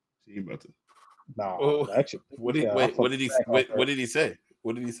 he about to. Nah. What did he say? What did he say?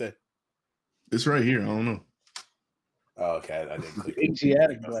 What did he say? It's right here. I don't know. Oh, okay. I didn't click.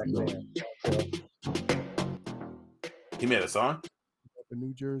 Asiatic black man. He made a song. A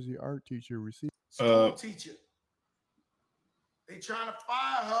New Jersey art teacher received. Teacher. They trying to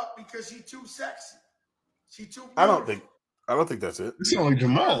fire her because she too sexy. She too beautiful. I don't think that's it. It's like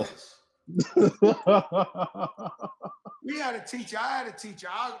Jamal. We had a teacher. I had a teacher.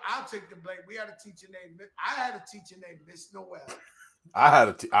 I'll take the blame. We had a teacher named. I had a teacher named Miss Noel. I had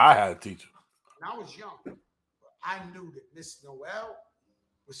a teacher. When I was young, but I knew that Miss Noel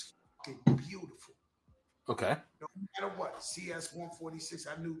was fucking beautiful. Okay. No matter what, CS 146,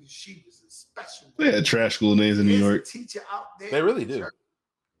 I knew that she was a special. They had trash school names in New York. A teacher out there. They really do.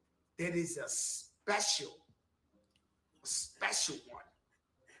 That is a special one.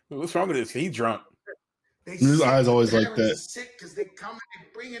 What's wrong with this? He drunk. His eyes always like that. Sick because they come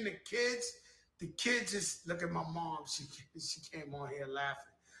and bringing the kids. The kids just look at my mom. She came on here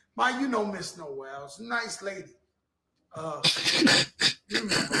laughing. You know Miss Noel. She's a nice lady. You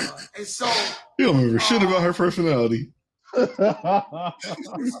remember her. And so you don't remember shit about her personality. I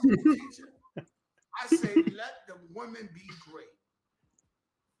say let the women be great.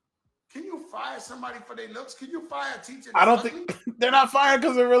 Can you fire somebody for their looks? Can you fire a teacher? I don't think they're not fired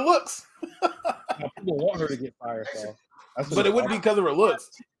because of her looks. People want her to get fired, though. But it wouldn't be because of her looks.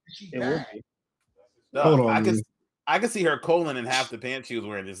 It would be. No, hold on, I could see her colon in half the pants she was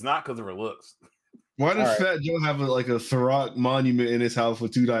wearing. It's not because of her looks. Why does Fat Joe have a Ciroc monument in his house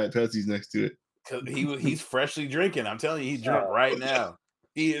with 2 Diet Pepsis next to it? Because he's freshly drinking. I'm telling you, he's drunk right now.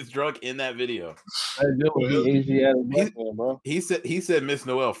 He is drunk in that video. Asiatic black man, bro. He said Miss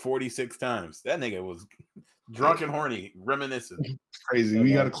Noel 46 times. That nigga was drunk and horny, reminiscing. Crazy.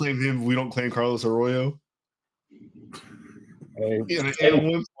 We got to claim him. We don't claim Carlos Arroyo. Hey,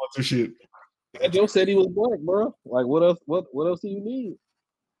 one sponsorship. Joe said he was black, bro. Like, what else? What else do you need?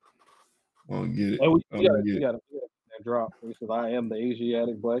 I don't get it. Hey, we got to that drop. He says, "I am the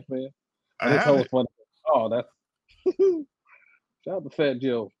Asiatic black man." I have it. Funny. Oh, that's shout out to Fat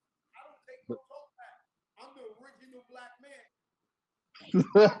Joe. I don't take no back. I'm the original black man.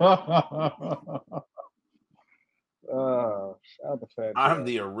 Shout out to Fat Joe. I'm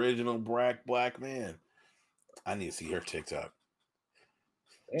the original black man. I need to see her TikTok.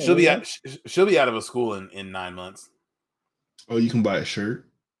 Damn, she'll be out of a school in 9 months. Oh, you can buy a shirt.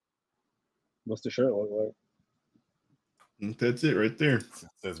 What's the shirt look like? That's it right there. It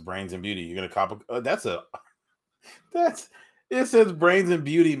says Brains and Beauty. You're gonna cop it says Brains and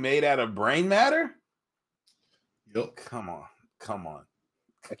Beauty made out of brain matter. Yep. Come on.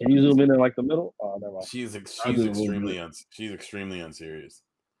 Can you zoom in like the middle? Oh, never mind. She's extremely unserious.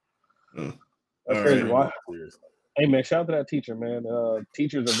 That's crazy. Why? Hey man, shout out to that teacher, man.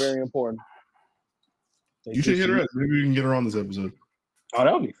 Teachers are very important. You should hit her up. Maybe we can get her on this episode. Oh,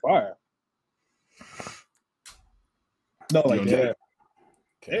 that would be fire. No, like that.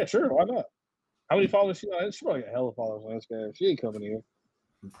 Okay. Yeah, sure. Why not? How many followers she got? She probably got hella followers on Instagram. She ain't coming here.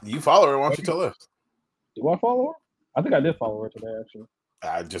 You follow her? Why don't you tell us? Do I follow her? I think I did follow her today, actually.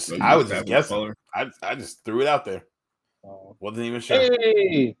 I was just guessing. I just threw it out there. Wasn't even sure.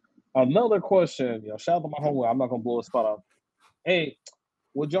 Hey, another question. Shout out to my homeboy. I'm not gonna blow a spot up. Hey,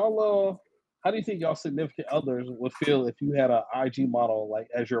 would y'all how do you think y'all significant others would feel if you had an IG model like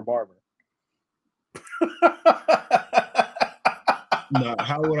as your barber? No,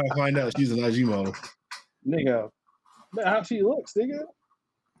 how would I find out she's an IG model? Nigga, how she looks, nigga.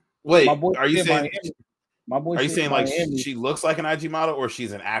 Wait, are you saying like Miami. she looks like an IG model or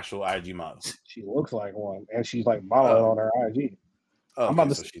she's an actual IG model? She looks like one, and she's like modeling on her IG. Okay, I'm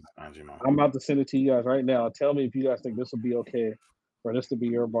about to send it to you guys right now. Tell me if you guys think this would be okay for this to be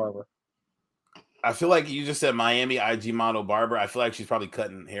your barber. I feel like you just said Miami IG model barber. I feel like she's probably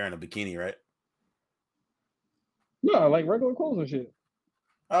cutting hair in a bikini, right? No, like regular clothes and shit.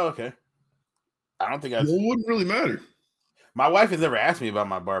 Oh, okay. I don't think it wouldn't really matter. My wife has never asked me about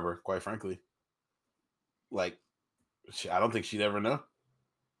my barber, quite frankly. Like, I don't think she'd ever know.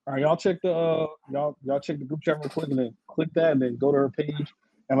 All right, y'all check the y'all check the group chat real quick and then click that and then go to her page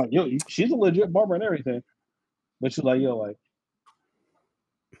and like yo, she's a legit barber and everything. But she's like, yo, like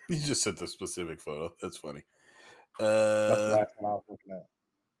You just sent the specific photo. That's funny. that's the last one I was looking at.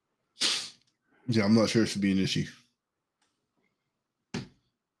 Yeah, I'm not sure it should be an issue.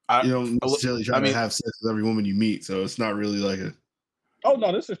 You don't necessarily try to have sex with every woman you meet, so it's not really like a. Oh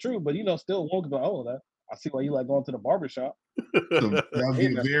no, this is true, but still won't go. Oh, that I see why you like going to the barbershop. So that would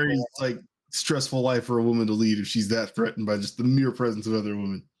be a very like stressful life for a woman to lead if she's that threatened by just the mere presence of other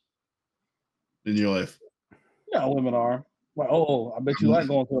women in your life. Yeah, women are. Like, I bet you like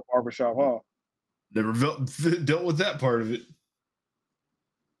going to a barbershop, huh? Never dealt with that part of it.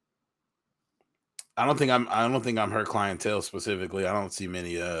 I don't think I'm her clientele specifically. I don't see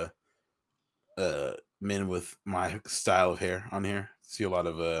many men with my style of hair on here. See a lot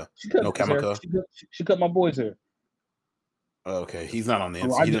of No Chemical. She cut my boy's hair. Okay, he's not on the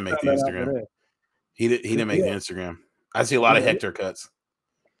Instagram. He didn't make the Instagram. He didn't make the Instagram. I see a lot of Hector cuts.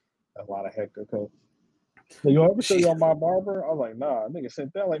 A lot of Hector cuts. So you ever show you on my barber? I was like, nah, nigga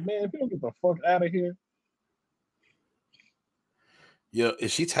sent that. Like, man, if you don't get the fuck out of here. Yeah,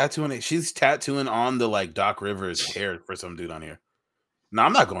 is she tattooing it? She's tattooing on the like Doc Rivers hair for some dude on here. No,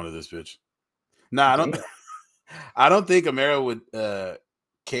 I'm not going to this bitch. No, I don't. I don't think Amara would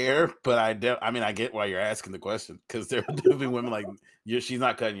care, but I get why you're asking the question because there are definitely women like she's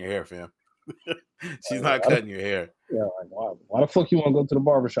not cutting your hair, fam. She's not cutting your hair. Yeah, like why the fuck you want to go to the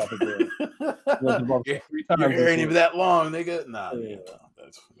barbershop again? Your hair ain't even that long, nigga. Nah, yeah. No,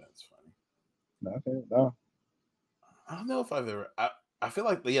 that's funny. Okay, no. I don't know if I've ever. I feel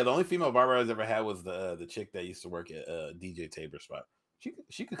like the only female barber I've ever had was the chick that used to work at DJ Tabor's spot.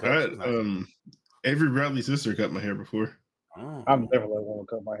 She could cut. Avery Bradley's sister cut my hair before. Oh. I've never let one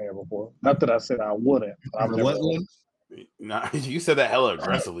cut my hair before. Not that I said I wouldn't. I've never let one. Nah, you said that hella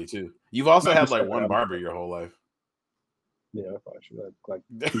aggressively too. You've also had like one barber your whole life. Yeah, I probably should like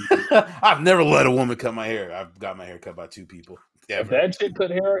I've never let a woman cut my hair. I've got my hair cut by two people. If that chick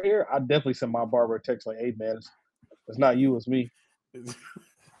cut hair here, I definitely send my barber a text like, "Hey man, it's not you, it's me."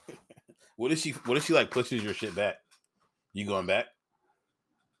 What if she like pushes your shit back? You going back?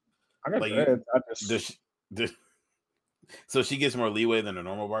 I got like so she gets more leeway than a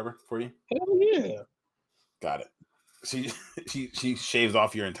normal barber for you? Hell yeah. Got it. She shaves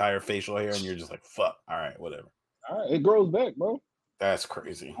off your entire facial hair and you're just like, fuck. All right, whatever. All right, it grows back, bro. That's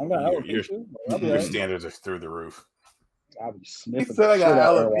crazy. Your standards are through the roof. I'll be sniffing. He said I got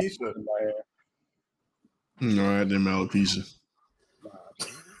alopecia. No, I didn't have alopecia.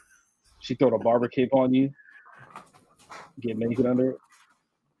 She throw the barber cape on you. Get naked under it.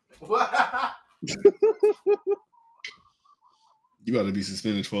 What? You got to be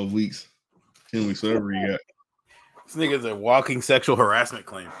suspended 12 weeks, 10 weeks, whatever you got. This nigga's a walking sexual harassment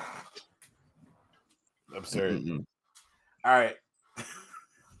claim. Absurd. Mm-hmm. All right.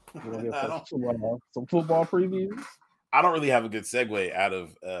 Some football previews. I don't really have a good segue out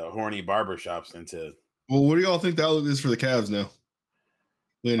of horny barbershops into. Well, what do y'all think the outlook is for the Cavs now?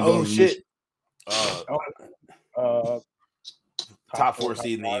 Oh shit! Top 4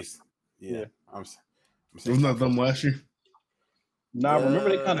 seed in the East. Yeah. Wasn't that them last year? Nah, remember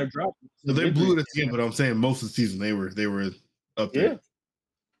they kind of dropped. So they blew it at the end, but I'm saying most of the season they were up there.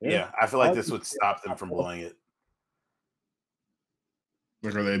 Yeah, I feel like this would stop them from blowing it.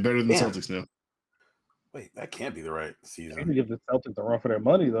 Like, are they better than the Celtics now? Wait, that can't be the right season. Maybe give the Celtics a run for their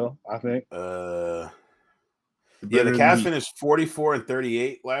money, though. I think. Yeah, the Cavs finished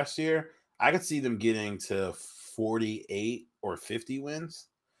 44-38 last year. I could see them getting to 48 or 50 wins.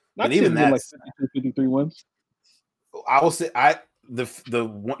 Not even that, like 52, 53 wins. I will say the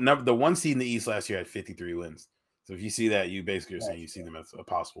one seed in the East last year had 53 wins. So if you see that, you basically are saying you see them as a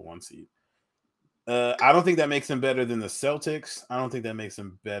possible 1 seed. I don't think that makes them better than the Celtics. I don't think that makes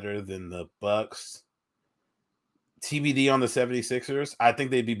them better than the Bucks. TBD on the 76ers. I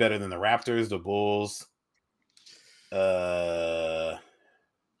think they'd be better than the Raptors, the Bulls.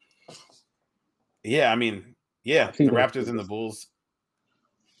 Yeah, I mean, yeah, the Raptors and the Bulls.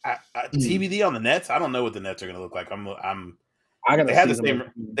 TBD on the Nets. I don't know what the Nets are going to look like. They had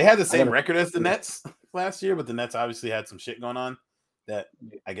the same record as the Nets last year, but the Nets obviously had some shit going on that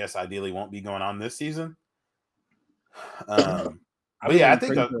I guess ideally won't be going on this season. But yeah, I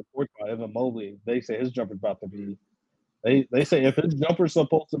think Evan Mobley. They say his jumper's about to be. They say if his jumper's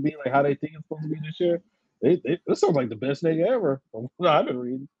supposed to be like how they think it's supposed to be this year, this sounds like the best nigga ever. No, I've been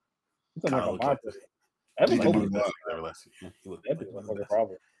reading. Evan Mobley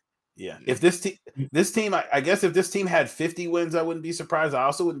problem. Yeah, if this team, I guess if this team had 50 wins, I wouldn't be surprised. I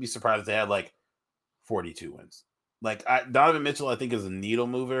also wouldn't be surprised if they had like 42 wins. Like Donovan Mitchell, I think is a needle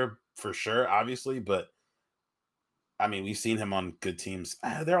mover for sure, obviously, but I mean, we've seen him on good teams.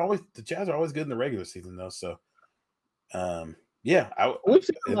 The Jazz are always good in the regular season though. So, yeah, we've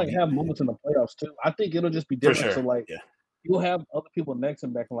seen him like have moments in the playoffs too. I think it'll just be for different. sure. So like, yeah, you'll have other people next to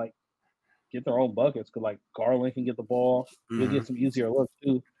him that can like get their own buckets. Cause like Garland can get the ball. He'll get some easier looks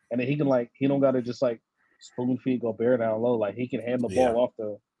too, and then he can like he don't got to just like spoon feed Gobert down low. Like he can hand the ball off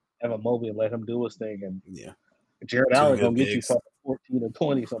to Evan Mobley and let him do his thing. And Jared Allen gonna get you fucking 14 or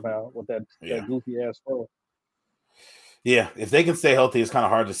 20 somehow with that goofy ass throw. Yeah, if they can stay healthy, it's kind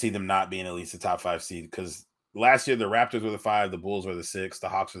of hard to see them not being at least a top 5 seed because last year the Raptors were the 5, the Bulls were the 6, the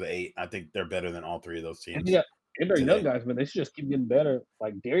Hawks were the 8. I think they're better than all 3 of those teams. Yeah, and they're young guys, man. They should just keep getting better.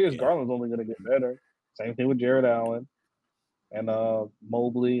 Like Darius Garland's only going to get better. Same thing with Jared Allen and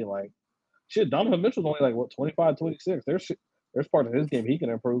Mobley. Like shit, Donovan Mitchell's only like what 25, 26. There's part of his game he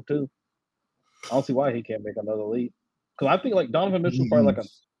can improve too. I don't see why he can't make another leap. Because I think like Donovan Mitchell's probably like a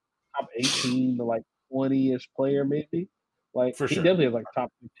top 18 to like 20-ish player, maybe. Like for he sure. definitely has like top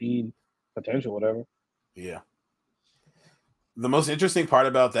 15 potential, whatever. Yeah. The most interesting part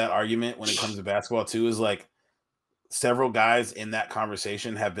about that argument when it comes to basketball too is like several guys in that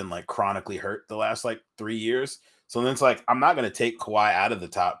conversation have been like chronically hurt the last like 3 years. So then it's like I'm not going to take Kawhi out of the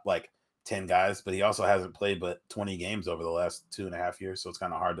top like 10 guys, but he also hasn't played but 20 games over the last 2.5 years. So it's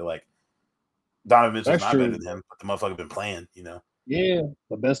kind of hard to like Donovan Mitchell's not better than him, but the motherfucker been playing, you know. Yeah,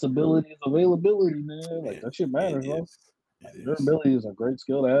 the best ability is availability, man. Like that shit matters, bro. Durability is a great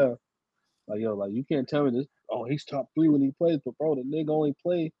skill to have. Like yo, like you can't tell me this. Oh, he's top 3 when he plays, but bro, the nigga only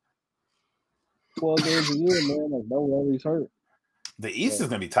play 12 games a year, man. Like no one always hurt. The East is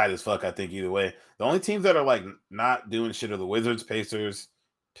gonna be tight as fuck. I think either way. The only teams that are like not doing shit are the Wizards, Pacers,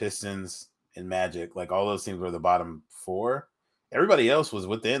 Pistons, and Magic. Like all those teams were the bottom 4. Everybody else was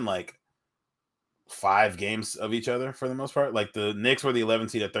within like 5 games of each other for the most part. Like the Knicks were the 11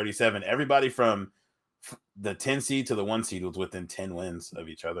 seed at 37. Everybody from the 10 seed to the 1 seed was within 10 wins of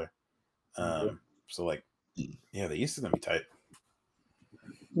each other. So like, yeah, the East is gonna be tight.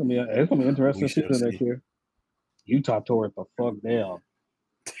 It's gonna be interesting season next year. Utah tore it the fuck down.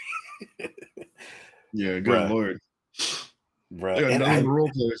 Yeah, good lord, bro. They got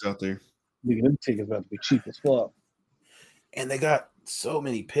role players out there. Nigga, them tickets about to be cheap as fuck. And they got so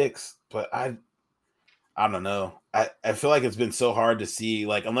many picks, but I don't know. I feel like it's been so hard to see,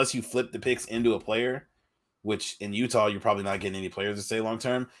 like, unless you flip the picks into a player, which in Utah, you're probably not getting any players to stay long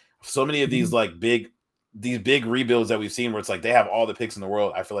term. So many of these like big rebuilds that we've seen where it's like they have all the picks in the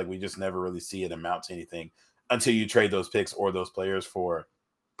world. I feel like we just never really see it amount to anything until you trade those picks or those players for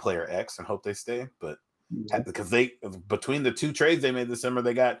player X and hope they stay. But because between the 2 trades they made this summer,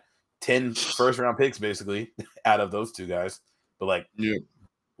 they got 10 first round picks basically out of those 2 guys. But like,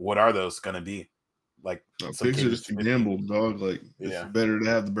 what are those going to be? Like picks are just a gamble, dog. Like it's better to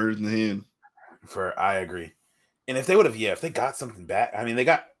have the bird in the hand. I agree. And if they would have, if they got something back, I mean, they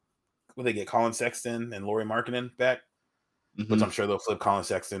got, will they get Colin Sexton and Lauri Markkanen back? Which I'm sure they'll flip Colin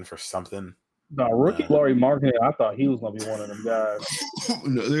Sexton for something. No, rookie Lauri Markkanen, I thought he was gonna be one of them guys.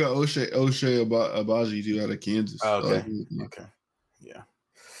 No, they got O'Shea Abaji too out of Kansas. Oh, okay. Okay.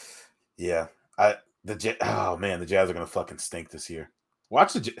 Yeah. The Jazz are gonna fucking stink this year.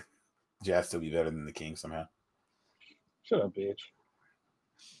 Watch the Jazz still be better than the Kings somehow. Shut up, bitch.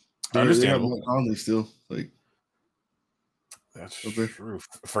 Understandable. They have Conley still like. That's true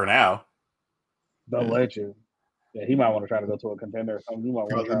for now. The legend. Yeah, he might want to try to go to a contender or something. He might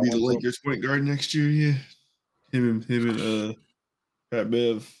probably be the Lakers point guard next year. Yeah, him and Pat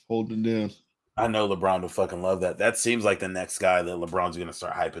Bev holding down. I know LeBron would fucking love that. That seems like the next guy that LeBron's gonna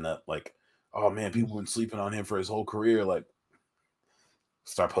start hyping up. Like, oh man, people been sleeping on him for his whole career. Like,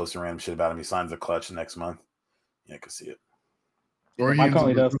 start posting random shit about him. He signs a clutch next month. Yeah, I can see it. Or he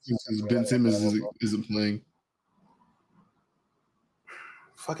does Ben Simmons isn't playing.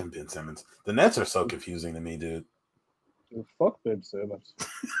 Fucking Ben Simmons. The Nets are so confusing to me, dude. Fuck Ben Simmons.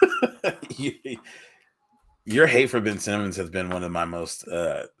 Your hate for Ben Simmons has been one of my most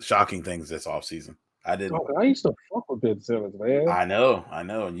shocking things this offseason. I used to fuck with Ben Simmons, man. I know.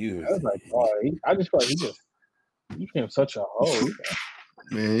 And you. I was like, I just feel like he became such a hoe.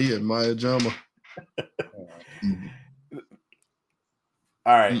 Man, he had Maya Jama.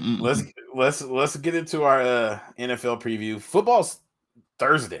 All right, let's get into our NFL preview. Football's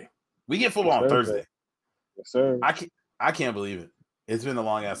Thursday. We get football on Thursday. Yes, sir. I can't believe it. It's been a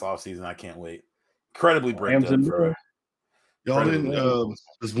long ass off season. I can't wait. Incredibly bricked up for y'all didn't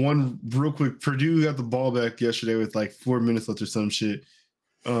there's one real quick. Purdue got the ball back yesterday with like 4 minutes left or some shit.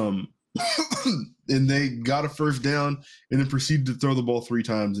 And they got a first down and then proceeded to throw the ball 3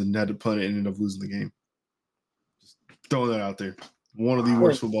 times and had to punt it and ended up losing the game. Just throwing that out there. One of the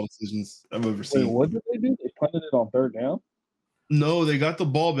worst football decisions I've ever Wait, seen. what did they do? They punted it on third down? No, they got the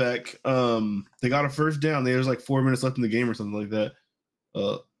ball back. They got a first down. There was like 4 minutes left in the game or something like that.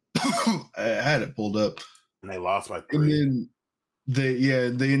 I had it pulled up. And they lost by 3. And then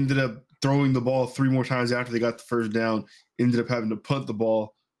they ended up throwing the ball 3 more times after they got the first down. Ended up having to punt the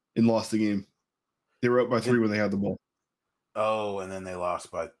ball and lost the game. They were up by 3 when they had the ball. Oh, and then they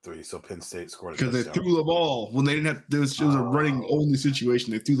lost by 3. So Penn State scored because they threw the ball when they didn't have. It was a running only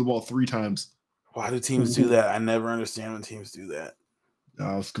situation. They threw the ball 3 times. Why do teams do that? I never understand when teams do that.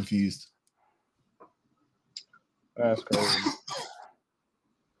 I was confused. That's crazy.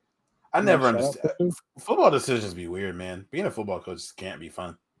 I never understand. Football decisions be weird, man. Being a football coach can't be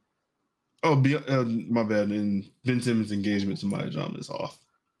fun. Oh, my bad. And Ben Simmons' engagement to Maya Jama is off,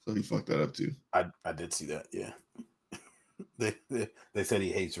 so he fucked that up too. I did see that. Yeah, they said he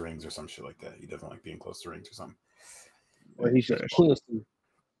hates rings or some shit like that. He doesn't like being close to rings or something. Or he's just pussy.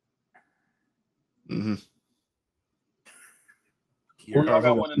 Mm-hmm. Who y'all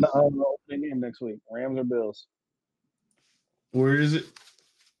got winning the opening game next week? Rams or Bills? Where is it?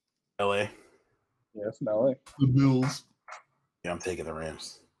 LA. Yeah, it's in LA. The Bills. Yeah, I'm taking the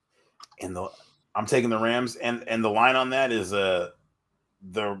Rams. I'm taking the Rams, and the line on that is the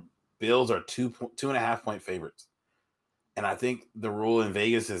Bills are 2.5 point favorites. And I think the rule in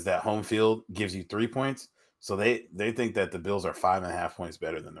Vegas is that home field gives you 3 points. So they think that the Bills are 5.5 points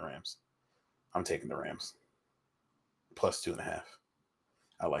better than the Rams. I'm taking the Rams. Plus 2.5.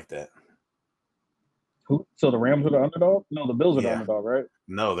 I like that. So the Rams are the underdog? No, the Bills are the underdog, right?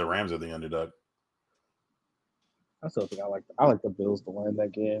 No, the Rams are the underdog. I still think I like the Bills to win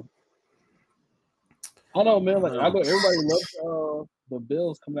that game. I don't know, man. Like everybody loves the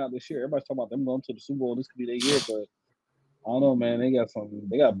Bills coming out this year. Everybody's talking about them going to the Super Bowl. This could be their year, but I don't know, man.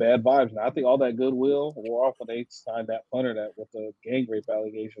 They got bad vibes now. I think all that goodwill wore off when they signed that punter with the gang rape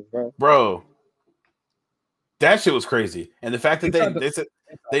allegations, bro. Bro, that shit was crazy. And the fact that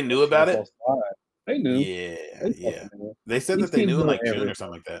they knew about it. They knew. Yeah. They said that they knew in like June or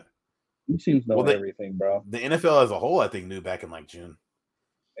something like that. These teams know everything, bro. The NFL as a whole, I think, knew back in like June.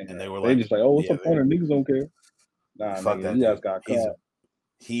 And they were like, just like, oh, what's the punter? Niggas don't care. Nah, fuck nigga, that. you guys got caught.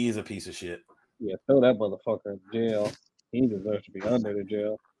 He's a piece of shit. Yeah, throw that motherfucker in jail. He deserves to be under the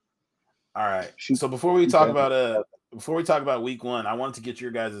jail. All right. So before we talk about week 1, I wanted to get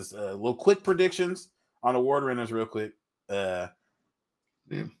your guys' little quick predictions on award winners real quick. And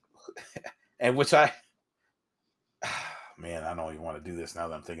which I don't even want to do this now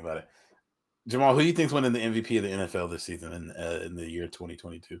that I'm thinking about it. Jamal, who do you think's winning the MVP of the NFL this season in the year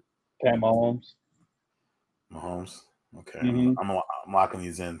 2022? Pat Mahomes. Mahomes. Okay. Mm-hmm. I'm locking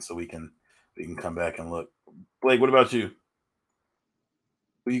these in so we can come back and look. Blake, what about you?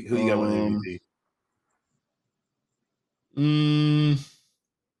 Who you got winning MVP?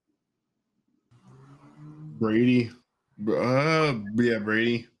 Brady. Yeah,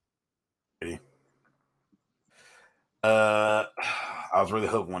 Brady. I was really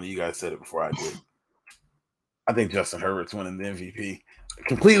hoping one of you guys said it before I did. I think Justin Herbert's winning the MVP.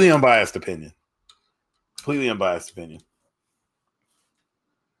 Completely unbiased opinion.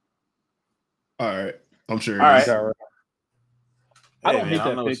 All right. I'm sure. All right. I don't hate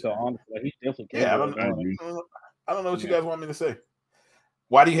that pick, though, honestly. He's definitely capable. I don't know what you guys want me to say.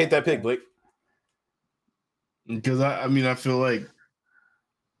 Why do you hate that pick, Blake? Because, I feel like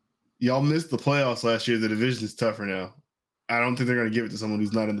y'all missed the playoffs last year. The division is tougher now. I don't think they're going to give it to someone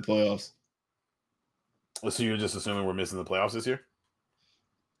who's not in the playoffs. So you're just assuming we're missing the playoffs this year?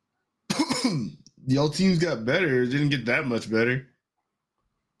 Y'all teams got better. It didn't get that much better.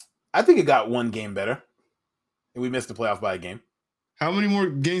 I think it got one game better. And we missed the playoffs by a game. How many more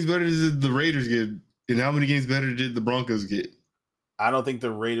games better did the Raiders get? And how many games better did the Broncos get? I don't think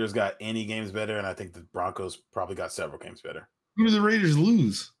the Raiders got any games better, and I think the Broncos probably got several games better. Who did the Raiders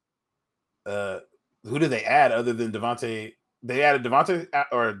lose? Who did they add other than Devontae? They added Devontae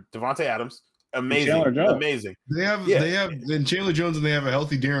Adams. Amazing. They have then Chandler Jones, and they have a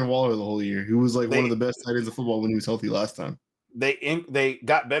healthy Darren Waller the whole year, who was like one of the best tight ends of football when he was healthy last time. They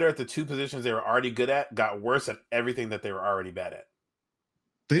got better at the 2 positions they were already good at, got worse at everything that they were already bad at.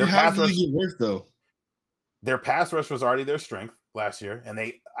 They didn't have to get worse though. Their pass rush was already their strength last year, and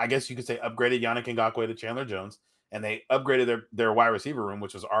they, I guess you could say, upgraded Yannick Ngakoue to Chandler Jones, and they upgraded their wide receiver room,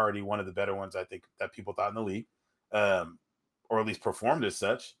 which was already one of the better ones I think that people thought in the league, or at least performed as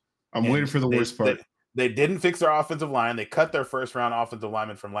such. I'm waiting for the worst part. They didn't fix their offensive line. They cut their first round offensive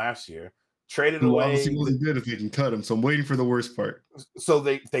lineman from last year, traded away. Obviously wasn't good if they can cut him, so I'm waiting for the worst part. So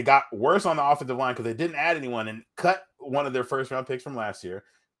they got worse on the offensive line because they didn't add anyone and cut one of their first round picks from last year,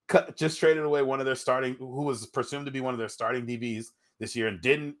 just traded away one of their starting, who was presumed to be one of their starting DBs this year, and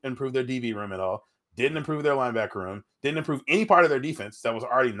didn't improve their DB room at all. Didn't improve their linebacker room. Didn't improve any part of their defense that was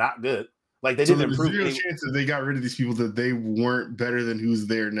already not good. Like they didn't improve. There's zero chance that they got rid of these people that they weren't better than who's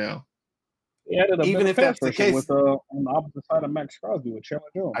there now. Even if that's the case, with on the opposite side of Max Crosby with Chandler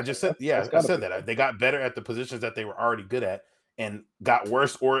Jones. I just said, I said that they got better at the positions that they were already good at, and got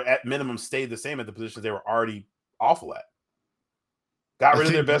worse, or at minimum stayed the same at the positions they were already awful at. Got rid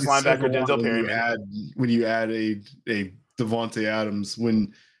of their best linebacker, Denzel Perryman. When you add a Devontae Adams,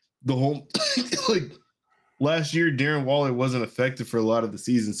 when the whole like last year, Darren Waller wasn't effective for a lot of the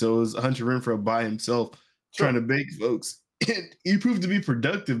season, so it was Hunter Renfrow by himself trying to bake folks. And he proved to be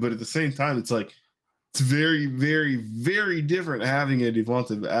productive, but at the same time, it's like it's very, very, very different having a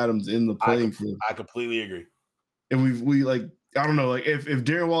Devontae Adams in the playing field. I completely agree. And we like, I don't know, like if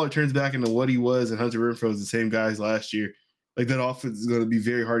Darren Waller turns back into what he was and Hunter Renfrow is the same guys last year, like that offense is going to be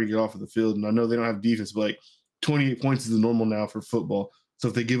very hard to get off of the field. And I know they don't have defense, but like 28 points is the normal now for football. So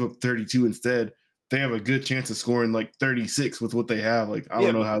if they give up 32 instead, they have a good chance of scoring like 36 with what they have. Like I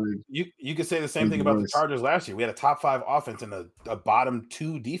don't know how they. You could say the same thing about the Chargers last year. We had a top 5 offense and a bottom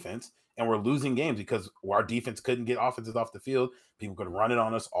 2 defense, and we're losing games because our defense couldn't get offenses off the field. People could run it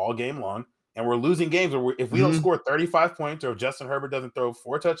on us all game long, and we're losing games. If we don't score 35 points, or if Justin Herbert doesn't throw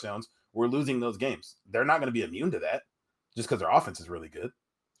 4 touchdowns, we're losing those games. They're not going to be immune to that just because their offense is really good.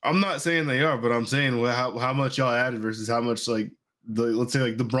 I'm not saying they are, but I'm saying how much y'all added versus how much like. Let's say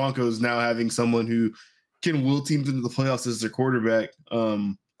like the Broncos now having someone who can will teams into the playoffs as their quarterback.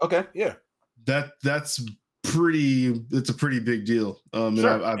 Okay, yeah, that's a pretty big deal. And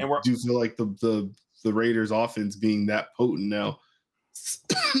I do feel like the Raiders offense being that potent now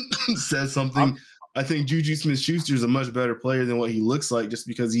says something. I think Juju Smith-Schuster is a much better player than what he looks like just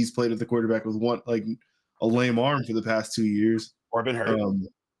because he's played at the quarterback with a lame arm for the past 2 years or been hurt.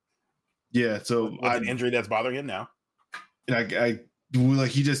 Yeah, so with an injury that's bothering him now. I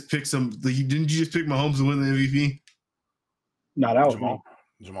like he just picked some. Didn't you just pick Mahomes to win the MVP? No, that was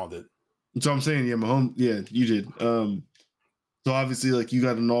Jamal did. So I'm saying, yeah, Mahomes. Yeah, you did. So obviously, like you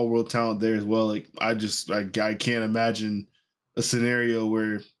got an all-world talent there as well. Like I can't imagine a scenario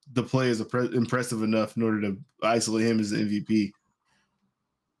where the play is impressive enough in order to isolate him as the MVP.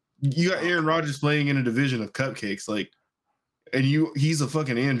 You got Aaron Rodgers playing in a division of cupcakes, like, and he's a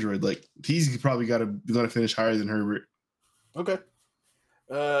fucking android. Like he's probably gonna finish higher than Herbert. Okay.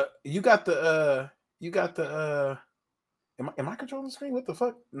 You got the am I controlling the screen? What the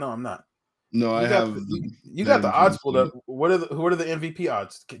fuck? No, I'm not. No, I have you got the odds pulled up. What are the MVP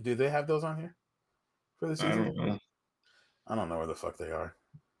odds? Do they have those on here for the season? I don't know. I don't know where the fuck they are.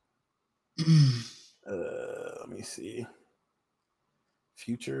 Let me see.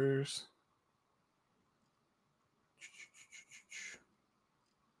 Futures.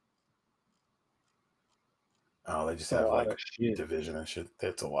 Oh, they just have like division and shit.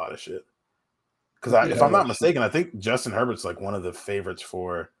 That's a lot of shit. Because if I'm not mistaken, I think Justin Herbert's like one of the favorites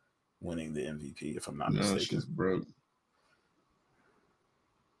for winning the MVP. If I'm not mistaken, it's just broke.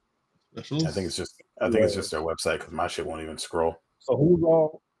 Specials? I think it's just their website because my shit won't even scroll. So who's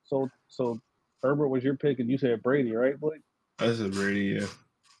all? So Herbert was your pick, and you said Brady, right, Blake? I said Brady,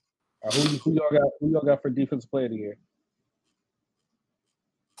 yeah. Who y'all got for defensive player of the year?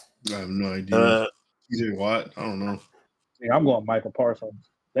 I have no idea. TJ Watt? I don't know. Yeah, I'm going Michael Parsons.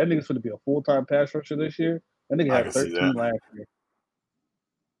 That nigga's going to be a full-time pass rusher this year. That nigga had 13 last year.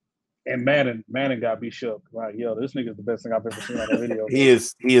 And Madden got me shook. Like, yo, this nigga's the best thing I've ever seen on a video. He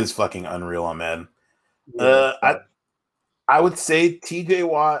is fucking unreal on Madden. Yeah, I would say TJ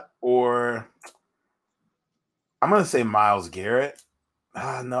Watt, or I'm going to say Myles Garrett.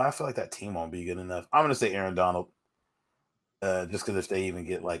 No, I feel like that team won't be good enough. I'm going to say Aaron Donald. Just because if they even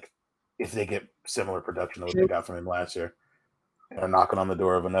get if they get similar production to what they got from him last year, they're knocking on the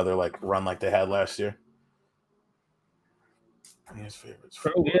door of another run like they had last year. His favorites.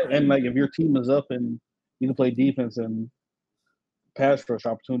 Yeah, and if your team is up and you can play defense and pass rush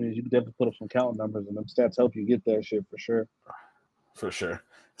opportunities, you can definitely put up some count numbers, and them stats help you get that shit for sure. For sure.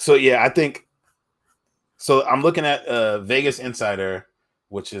 So yeah, I think. So I'm looking at Vegas Insider,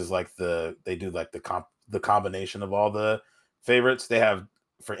 which is they do the combination of all the favorites. They have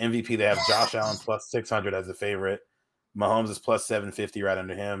for MVP, they have Josh Allen plus 600 as a favorite. Mahomes is plus 750 right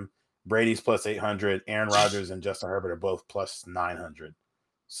under him. Brady's plus 800. Aaron Rodgers and Justin Herbert are both plus 900.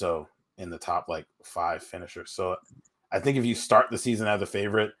 So in the top 5 finishers. So I think if you start the season as a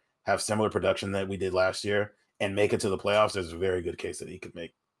favorite, have similar production that we did last year, and make it to the playoffs, there's a very good case that he could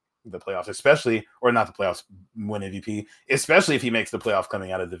make the playoffs, especially, or not the playoffs, win MVP, especially if he makes the playoff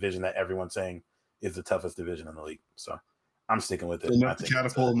coming out of the division that everyone's saying is the toughest division in the league. So I'm sticking with it. Enough to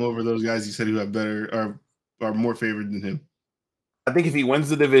catapult him over those guys you said who have better are more favored than him. I think if he wins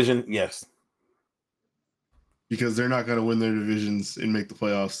the division, yes. Because they're not going to win their divisions and make the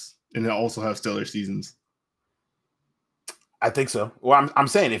playoffs, and they also have stellar seasons. I think so. Well, I'm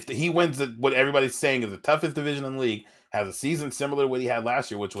saying if he wins what everybody's saying is the toughest division in the league, has a season similar to what he had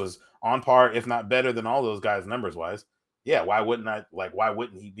last year, which was on par, if not better than all those guys numbers wise. Yeah, why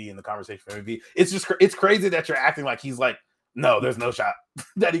wouldn't he be in the conversation for MVP? It's crazy that you're acting like he's like, no, there's no shot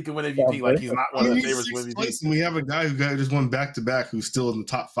that he can win MVP. Like he's not one of the favorites to win MVP. And we have a guy who just won back to back who's still in the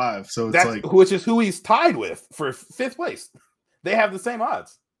top 5. So it's which is who he's tied with for 5th place. They have the same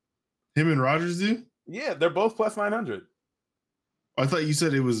odds. Him and Rodgers do? Yeah, they're both plus 900. I thought you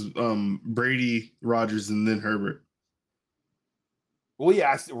said it was Brady, Rodgers, and then Herbert. Well,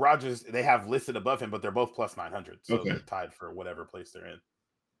 yeah, Rodgers, they have listed above him, but they're both plus 900. So they're tied for whatever place they're in.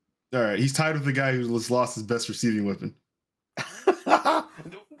 All right. He's tied with the guy who lost his best receiving weapon. What?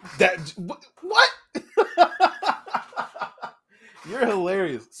 You're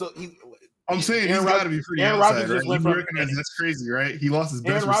hilarious. So I'm saying he's got to be pretty outside, right? You recognize that's crazy, right? He lost his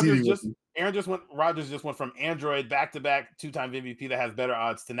best receiving weapon. Rodgers just went from Android back-to-back 2-time MVP that has better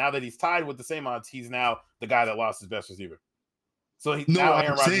odds to now that he's tied with the same odds, he's now the guy that lost his best receiver. So now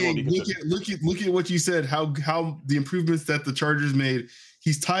Aaron Rodgers will be considered. Look at what you said. How the improvements that the Chargers made.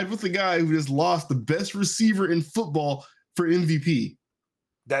 He's tied with the guy who just lost the best receiver in football for MVP.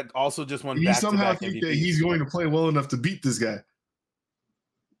 That also just won. You somehow think that he's going to play well enough to beat this guy.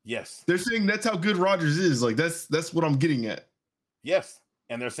 Yes, they're saying that's how good Rodgers is. Like that's what I'm getting at. Yes,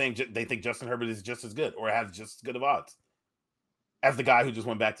 and they're saying they think Justin Herbert is just as good or has just as good of odds as the guy who just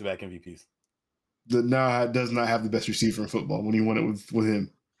won back-to-back MVPs. Does not have the best receiver in football when he won it with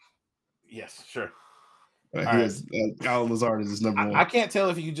him. Yes, sure. Has Allen Lazard is his number one. I can't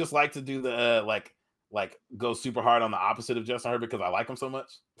tell if you just like to do the like go super hard on the opposite of Justin Herbert because I like him so much,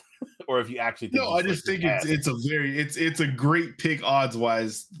 or if you actually think I just think it's a great pick odds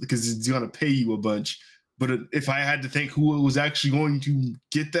wise because it's gonna pay you a bunch. But if I had to think who was actually going to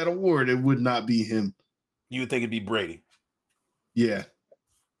get that award, it would not be him. You would think it'd be Brady. Yeah.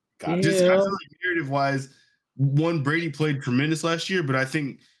 Just I feel like narrative wise, Brady played tremendous last year, but I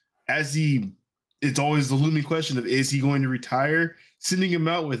think it's always the looming question of is he going to retire? Sending him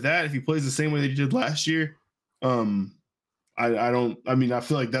out with that, if he plays the same way that he did last year, I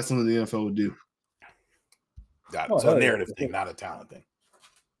feel like that's something the NFL would do. Got it. It's a narrative thing, not a talent thing.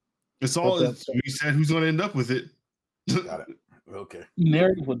 It's all we said who's going to end up with it. Got it. Okay.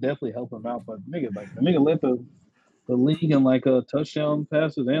 Narrative would definitely help him out, but the nigga led the league in like touchdown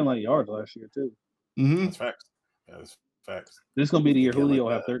passes and like yards last year too. Mm-hmm. That's facts. That's facts. This is gonna be the year Julio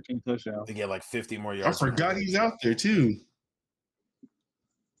have 13 touchdowns. They get like 50 more yards. I forgot he's out there too.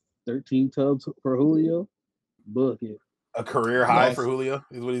 13 tubs for Julio. Book it. A career high for Julio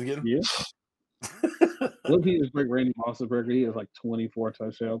is what he's getting. Yeah. Look, he just break Randy Moss's record. He has like 24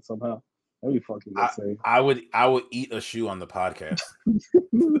 touchdowns somehow. That'd be fucking insane. I would eat a shoe on the podcast.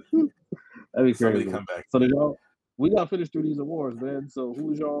 That'd be crazy. Come back. So we got to finish through these awards, man. So who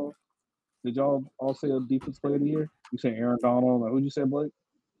was y'all? Did y'all all say a defense player of the year? You say Aaron Donald. Who'd you say, Blake?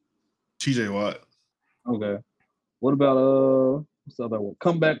 TJ Watt. Okay. What about what's the other one?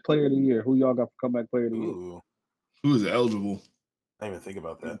 Comeback player of the year. Who y'all got for comeback player of the year? Who is eligible? I didn't even think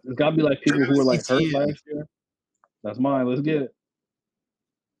about that. It's gotta be like people who were like hurt last year. That's mine. Let's get it.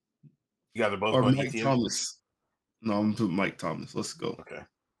 You guys are both going Mike Thomas. No, I'm putting Mike Thomas. Let's go. Okay.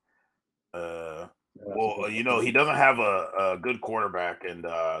 Well, he doesn't have a good quarterback, and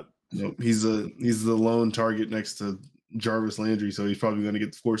nope, he's the lone target next to Jarvis Landry, so he's probably going to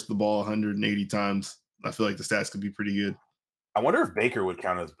get forced the ball 180 times. I feel like the stats could be pretty good. I wonder if Baker would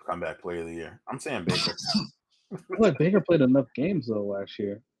count as comeback player of the year. I'm saying Baker. But Baker played enough games though last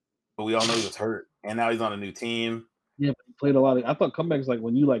year. But we all know he was hurt, and now he's on a new team. Yeah, but he played a lot of. I thought comebacks like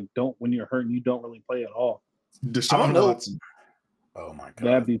when you're hurt and you don't really play at all. Deshaun Watson. Oh my god,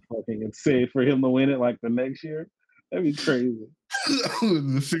 that'd be fucking insane for him to win it like the next year. That'd be crazy.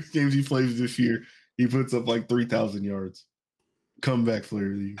 The 6 games he plays this year, he puts up like 3,000 yards. Comeback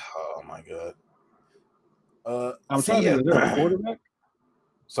player of the year. Oh my god. I'm trying to think, is there a quarterback?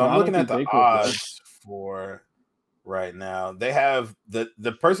 So I'm looking at the odds for right now. They have the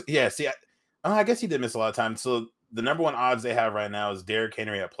person. Yeah, see, I guess he did miss a lot of time. So the number one odds they have right now is Derrick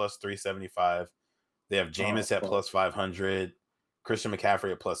Henry at plus 375. They have Jameis at plus 500. Christian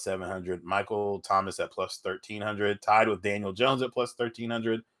McCaffrey at plus 700. Michael Thomas at plus 1,300. Tied with Daniel Jones at plus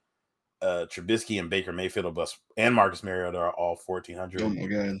 1,300. Trubisky and Baker Mayfield and Marcus Mariota are all 1,400. Oh my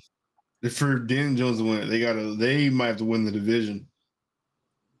god! For Daniel Jones to win, they might have to win the division.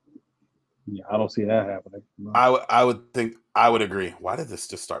 Yeah, I don't see that happening. No. I would agree. Why did this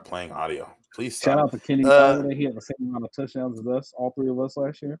just start playing audio? Please stop. Shout out to Kenny Galladay. He had the same amount of touchdowns as us, all three of us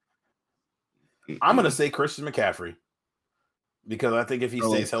last year. I'm gonna say Christian McCaffrey because I think if he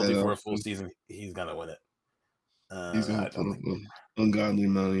stays healthy for a full season, he's gonna win it. He's gonna put up an ungodly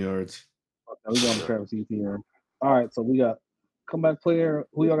amount of yards. Okay, we got Travis Etienne. All right, so we got comeback player.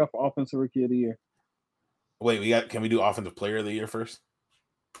 Who y'all got for offensive rookie of the year? Wait, can we do offensive player of the year first?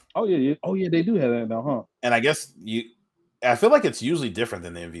 Oh yeah. Oh yeah, they do have that now, huh? And I guess I feel like it's usually different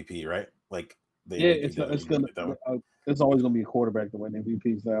than the MVP, right? Like it's always gonna be a quarterback to win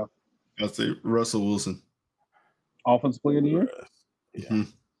MVPs now. I'll say Russell Wilson. Offensive player of the year? Yeah. Mm-hmm.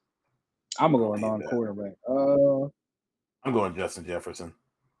 I'm gonna go a non-quarterback. I'm going Justin Jefferson.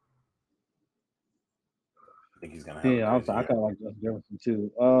 I think he's gonna have I kind of like Justin Jefferson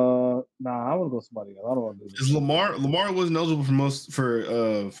too. I want to go somebody else. I don't want to do this. Is Lamar wasn't eligible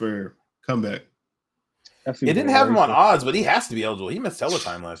for comeback. It didn't have him on odds, but he has to be eligible. He missed hella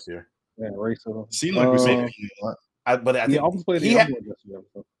time last year. Yeah, racism. Seemed like we said I think offensive player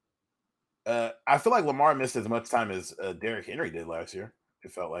I feel like Lamar missed as much time as Derrick Henry did last year.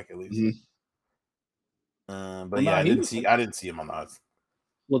 It felt like at least. But I didn't see him on the odds.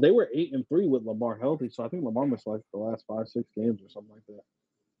 Well, they were 8-3 with Lamar healthy, so I think Lamar missed like the last 5-6 games or something like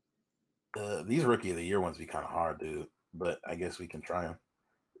that. These rookie of the year ones be kind of hard, dude. But I guess we can try them.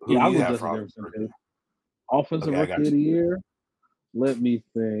 I'll go Justin Jefferson. Offensive rookie of the year. Let me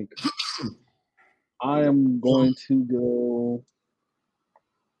think. I am going to go.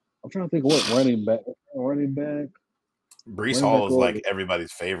 I'm trying to think of what running back. Breece Hall is like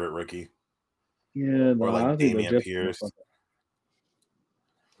everybody's favorite rookie. Yeah, or like Dameon Pierce.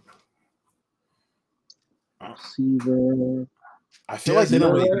 Receiver. I feel like they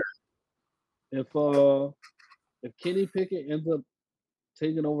don't really. If Kenny Pickett ends up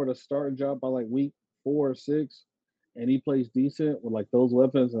taking over the starting job by like week 4 or 6, and he plays decent with like those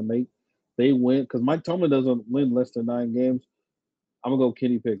weapons, and they win because Mike Tomlin doesn't win less than 9 games, I'm gonna go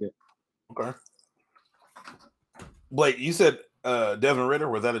Kenny Pickett. Okay. Blake, you said Desmond Ridder.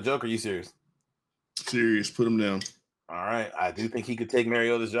 Was that a joke? Or are you serious? Serious. Put him down. All right. I do think he could take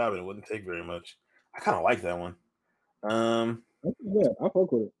Mariota's job, and it wouldn't take very much. I kind of like that one. Yeah, I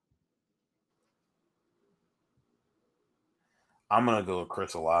fuck with it. I'm gonna go with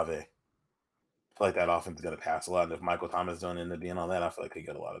Chris Olave. I feel like that offense is gonna pass a lot, and if Michael Thomas don't end up being on that, I feel like he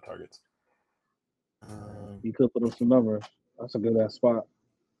get a lot of targets. He could put up some numbers. That's a good ass spot.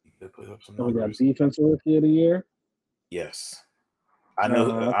 He could put up some numbers. We got defensive rookie of the year. Yes, I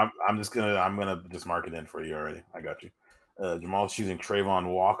know. I'm gonna just mark it in for you already. I got you. Jamal's choosing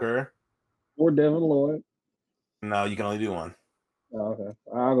Trayvon Walker or Devin Lloyd. No, you can only do one. Oh, okay,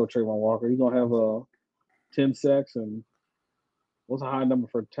 I'll go Trayvon Walker. He's gonna have 10 sacks and what's a high number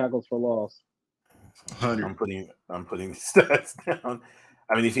for tackles for loss? 100. I'm putting stats down.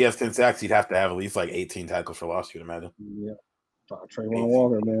 I mean, if he has 10 sacks, he'd have to have at least like 18 tackles for loss. You'd imagine. Yeah, Trayvon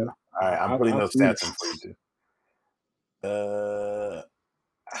Walker, man. All right, I'm putting those stats in for you too.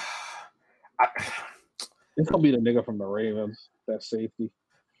 It's gonna be the nigga from the Ravens. That safety.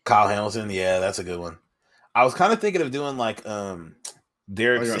 Kyle Hamilton, yeah, that's a good one. I was kind of thinking of doing like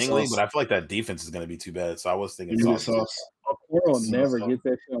Derek Stingley, but I feel like that defense is going to be too bad. So I was thinking Sauce. Will never get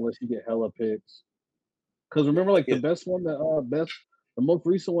that shit unless you get hella picks. Because remember, like the best one, the most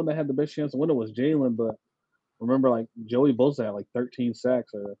recent one that had the best chance to win it was Jalen. But remember, like Joey Bosa had like 13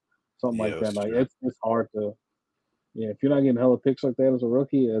 sacks or something like that. Like it's hard to. Yeah, if you're not getting hella picks like that as a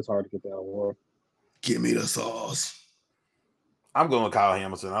rookie, it's hard to get that award. Give me the sauce. I'm going with Kyle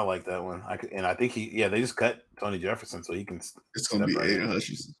Hamilton. I like that one. I think they just cut Tony Jefferson, so he can. It's going to be Aiden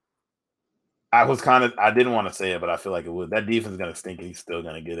Hutchinson. I didn't want to say it, but I feel like it would. That defense is going to stink, and he's still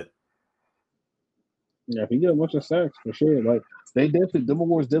going to get it. Yeah, if he get a bunch of sacks, for sure. Like, the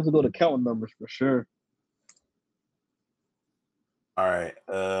awards definitely go to counting numbers, for sure. All right.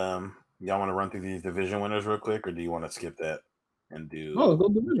 Y'all want to run through these division winners real quick, or do you want to skip that and do? Oh, let's go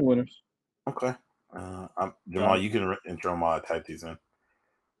division winners. Okay. Jamal, you can intro them while I type these in.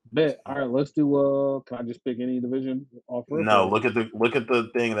 Bet. All right, let's do. Can I just pick any division off? No, look at the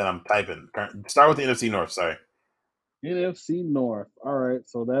thing that I'm typing. Start with the NFC North. Sorry. NFC North. All right,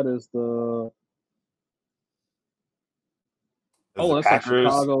 so that is the. That's Packers,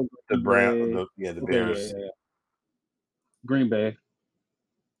 like Chicago, the Bears. Yeah. Green Bay.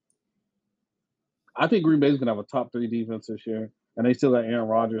 I think Green Bay's gonna have a top 3 defense this year, and they still got Aaron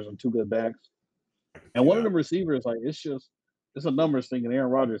Rodgers and 2 good backs. And one of them receivers, like it's a numbers thing, and Aaron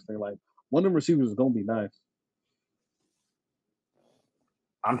Rodgers thing. Like one of them receivers is gonna be nice.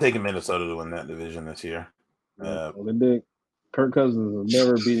 I'm taking Minnesota to win that division this year. Kirk Cousins is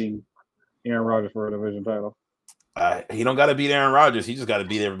never beating Aaron Rodgers for a division title. He don't got to beat Aaron Rodgers. He just got to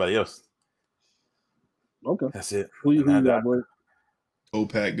beat everybody else. Okay. That's it. Who you got, Blake? Go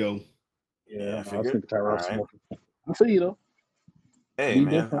Pack, go. Yeah, I figured. think Tyrell All right. smoking. I see you though. Hey, You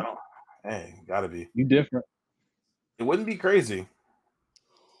man. different. Gotta be. You different. It wouldn't be crazy.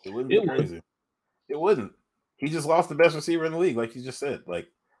 It wouldn't be crazy. It wouldn't. He just lost the best receiver in the league, like you just said. Like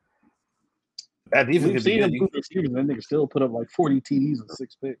that defense could be good. Receivers, that nigga still put up like 40 TDs and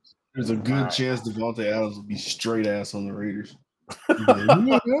 6 picks. There's a good chance Devontae Adams will be straight ass on the Raiders.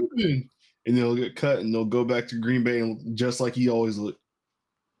 And they'll get cut and they'll go back to Green Bay and just like he always looked.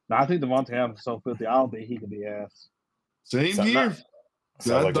 No, I think Devontae Adams is so filthy. I don't think he can be ass. Same here.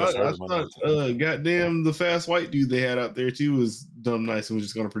 I thought goddamn the fast white dude they had out there too was dumb nice and was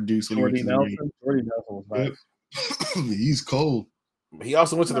just going to produce. Jordy Nelson was nice. He's cold. But he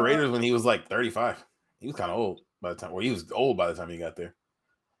also went to the Raiders when he was like 35. He was kind of old by the time. Well, he was old by the time he got there.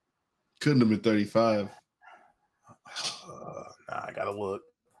 Couldn't have been 35. I gotta look.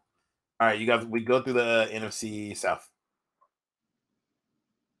 All right, you guys. We go through the NFC South.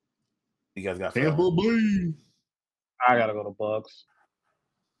 You guys got Tampa Bay. I gotta go to Bucks.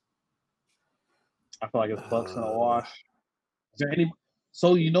 I feel like it's Bucks in a wash. Is there any?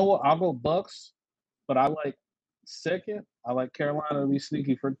 So you know what? I'll go Bucks, but I like second. I like Carolina to be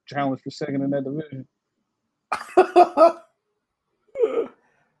sneaky for challenge for second in that division.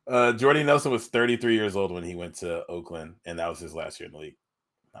 Jordy Nelson was 33 years old when he went to Oakland, and that was his last year in the league.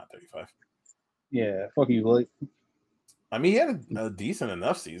 Not 35. Yeah, fuck you, Blake. I mean, he had a decent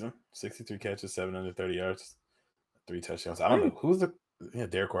enough season. 63 catches, 730 yards, 3 touchdowns. I don't know who's the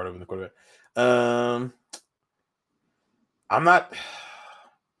Derek Carter in the quarterback. I'm not.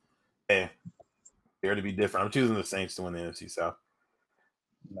 Hey, dare to be different. I'm choosing the Saints to win the NFC South.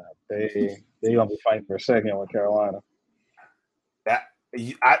 Nah, they gonna be fighting for a second with Carolina.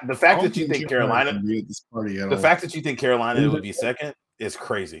 The fact that you think Carolina, the fact that you think Carolina would be second is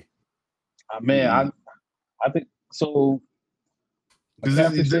crazy. Man, I think so. Does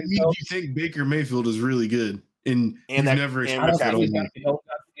that mean you think Baker Mayfield is really good? And that, never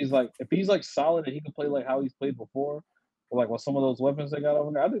he's like, if he's like solid and he can play like how he's played before, or like with some of those weapons they got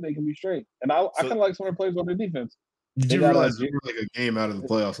over there, I think they can be straight. And I kind of like some of the players on their defense. You do realize they were like a game out of the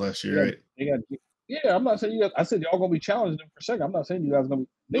playoffs last year, right? Yeah, I'm not saying you guys. I said y'all gonna be challenging them for a second. I'm not saying you guys gonna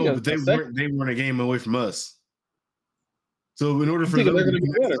be. No, but they weren't a game away from us. So in order for them to be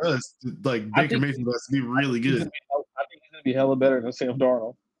better, us, like Baker Mayfield has to be really good. I think he's gonna be hella better than Sam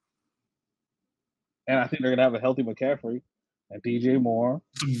Darnold. And I think they're gonna have a healthy McCaffrey and DJ Moore.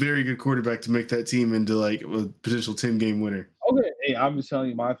 It's a very good quarterback to make that team into like a potential 10-game winner. Okay, hey, I'm just telling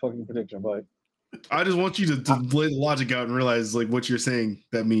you my fucking prediction, but I just want you to lay the logic out and realize like what you're saying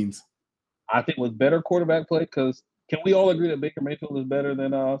that means. I think with better quarterback play, because can we all agree that Baker Mayfield is better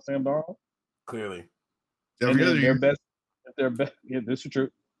than Sam Darnold? Clearly. Every other year. They're best. Yeah, this is true.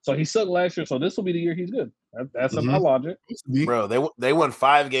 So he sucked last year, so this will be the year he's good. That's my logic. Bro, they won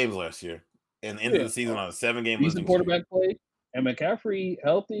 5 games last year and ended the season on a 7-game losing streak. Quarterback play and McCaffrey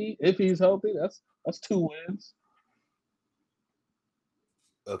healthy. If he's healthy, that's 2 wins.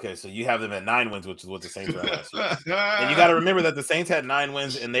 Okay, so you have them at 9 wins, which is what the Saints were last year. And you got to remember that the Saints had 9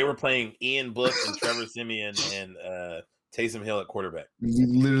 wins, and they were playing Ian Book and Trevor Siemian and Taysom Hill at quarterback. We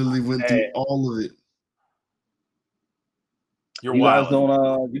literally went through all of it. You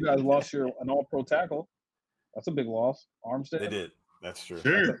guys lost an all-pro tackle. That's a big loss. Armstead. They did. That's true.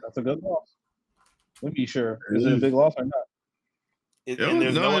 Sure. That's a good loss. Let me be sure. Is it a big loss or not? It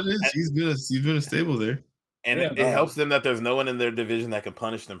is. He's been a stable there. And it helps them that there's no one in their division that can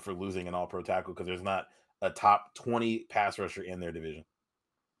punish them for losing an all-pro tackle because there's not a top 20 pass rusher in their division.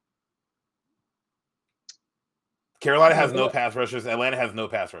 Carolina has no pass rushers. Atlanta has no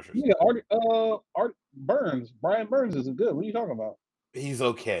pass rushers. Yeah, Brian Burns isn't good. What are you talking about? He's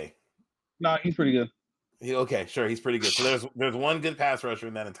okay. Nah, he's pretty good. He's pretty good. So there's one good pass rusher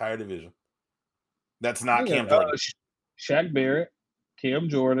in that entire division. That's not Cam Jordan. Shaq Barrett, Cam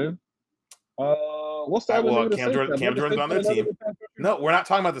Jordan. What's the other Cam Jordan's on their team. No, we're not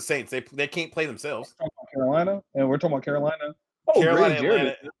talking about the Saints. They can't play themselves. We're talking about Carolina, and we're talking about Carolina. Carolina,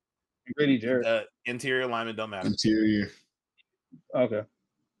 Atlanta. Grady Jarrett. Interior linemen don't matter. Interior. Okay.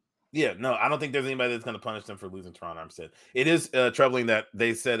 Yeah, no, I don't think there's anybody that's going to punish them for losing Teron Armstead. It is troubling that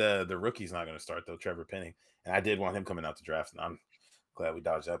they said the rookie's not going to start, though, Trevor Penning. And I did want him coming out to draft, and I'm glad we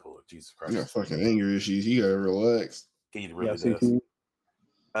dodged that bullet. Jesus Christ. You got fucking anger issues. You got to relax. He really does.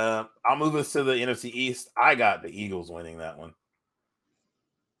 I'll move us to the NFC East. I got the Eagles winning that one.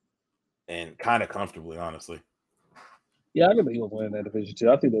 And kind of comfortably, honestly. Yeah, I got the Eagles winning that division, too.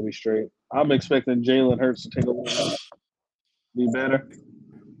 I think they'll be straight. I'm expecting Jalen Hurts to take a little be better.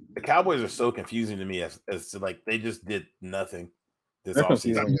 The Cowboys are so confusing to me as to like they just did nothing this They're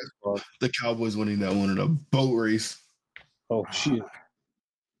offseason. confusing as fuck. The Cowboys winning that one in a boat race. Oh shit.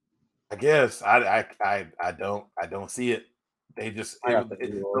 I guess I don't see it. They just I got the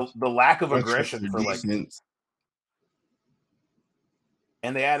Eagles. the lack of I trust aggression their for like, defense.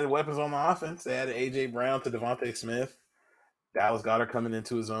 and they added weapons on the offense. They added AJ Brown to Devontae Smith. Dallas Goedert coming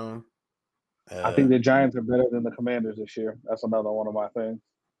into his own. I think the Giants are better than the Commanders this year. That's another one of my things.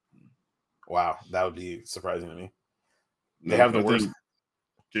 Wow, that would be surprising to me. They No, have the I worst. think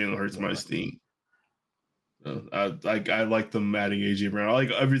Jalen Hurts my steam. I like them adding AJ Brown. I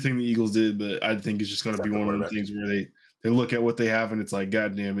like everything the Eagles did, but I think it's just going to be one of those things where they look at what they have and it's like,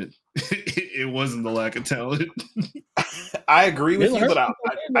 God damn it, it wasn't the lack of talent. I agree with Jalen you, but Hurts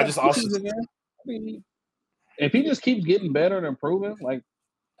I just also I mean, if he just keeps getting better and improving, like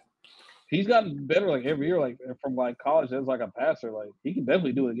he's gotten better like every year, like from like college as like a passer, like he can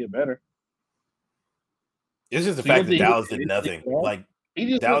definitely do it and get better. it's just the So you fact don't that think Dallas he- did nothing. Yeah. Like He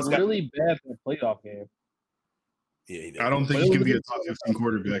just Dallas looked got- really bad in the playoff game. yeah, he did. I don't think But he it can was be a a top 15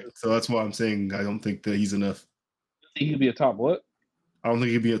 quarterback. So that's why I'm saying I don't think that he's enough. He could be a top what? I don't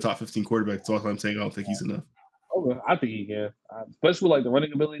think he'd be a top 15 quarterback. So that's why I'm saying I don't think he's enough. Okay, I think he can, especially with like the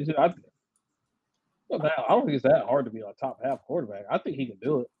running ability too. I don't think it's that hard to be a top half quarterback. I think he can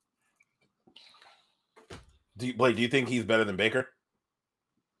do it. Blake, do you think he's better than Baker?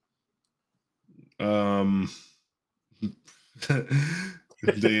 Damn,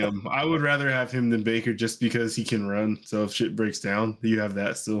 I would rather have him than Baker just because he can run. So if shit breaks down, you have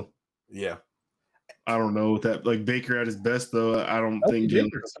that still. Yeah. I don't know that like Baker at his best though. I don't think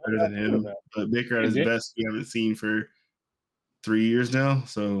Jalen Hurts is better than him. But Baker at his best, we haven't seen for 3 years now.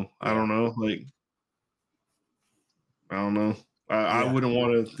 So I don't know. Like I don't know. I wouldn't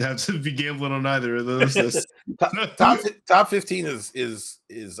want to have to be gambling on either of those. top 15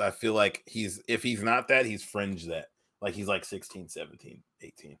 is I feel like if he's not that, he's fringe that. Like he's like 16, 17,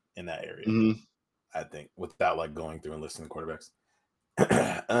 18 in that area. Mm-hmm. I think without like going through and listing quarterbacks.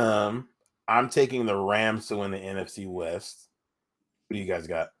 I'm taking the Rams to win the NFC West. What do you guys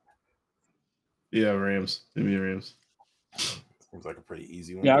got? Yeah, Rams. Give me the Rams. Seems like a pretty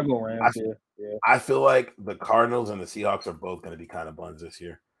easy one. Yeah, I'll go Rams. Yeah. I feel like the Cardinals and the Seahawks are both going to be kind of buns this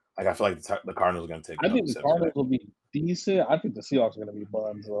year. Like I feel like the Cardinals are going to take. I think the Cardinals will be decent. I think the Seahawks are going to be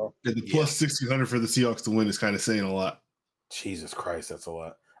buns though. And the plus 1600 for the Seahawks to win is kind of saying a lot. Jesus Christ, that's a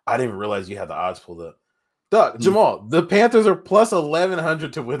lot. I didn't even realize you had the odds pulled up. Jamal, the Panthers are plus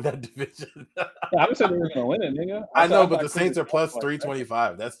 1100 to win that division. I would say they were going to win it, nigga. I know, but the Saints are plus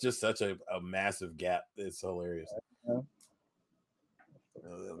 325. That's just such a massive gap. It's hilarious. Yeah.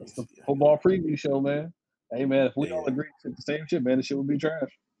 It's the football preview show, man. Hey, man, if we all agree to the same shit, man, the shit would be trash.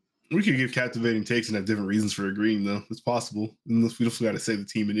 We could give captivating takes and have different reasons for agreeing, though. It's possible. Unless we just got to say the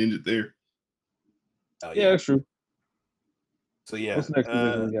team and end it there. Oh, yeah, that's true. So, yeah. What's next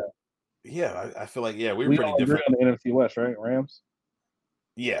division we got? Yeah, I feel like, we were we pretty all different. Agree on the NFC West, right? Rams?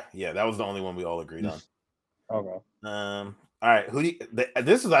 Yeah, that was the only one we all agreed on. Okay. All right,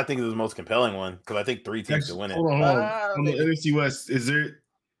 this is, I think, is the most compelling one because I think 3 teams to win it. Hold on. On the NFC West,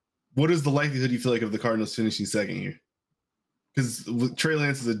 what is the likelihood you feel like of the Cardinals finishing second here? Because Trey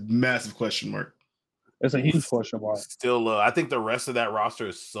Lance is a massive question mark. It's a huge question mark. Still low. I think the rest of that roster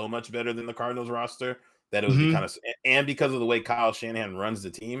is so much better than the Cardinals roster that it would be kind of, and because of the way Kyle Shanahan runs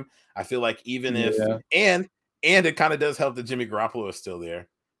the team, I feel like even if and it kind of does help that Jimmy Garoppolo is still there,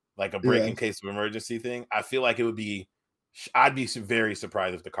 like a break in case of emergency thing. I feel like I'd be very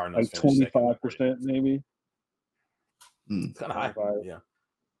surprised if the Cardinals like 25% maybe. It's kind of high.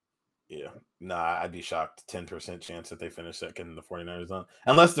 Yeah. Nah, I'd be shocked. 10% chance that they finish second in the 49ers on.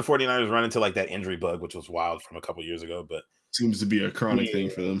 Unless the 49ers run into like that injury bug, which was wild from a couple years ago, but seems to be a chronic thing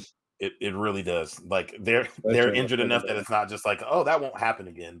for them. It really does. Like they're injured enough that it's not just like, oh, that won't happen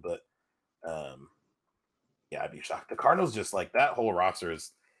again. But I'd be shocked. The Cardinals just like that whole roster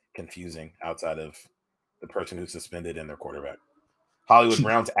is confusing outside of the person who's suspended and their quarterback. Hollywood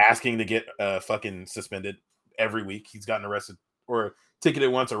Brown's asking to get fucking suspended every week. He's gotten arrested or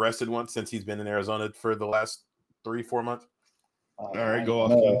ticketed once, arrested once since he's been in Arizona for the last 3-4 months. All right, go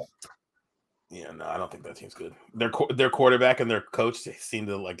off. Yeah, no, I don't think that team's good. Their quarterback and their coach seem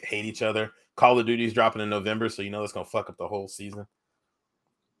to like hate each other. Call of Duty's dropping in November, so that's gonna fuck up the whole season.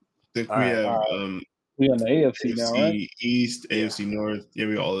 I think have we on the AFC now, right? East, AFC North. Yeah,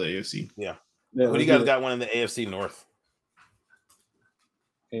 we all the AFC. Yeah. Who do you guys got one in the AFC North?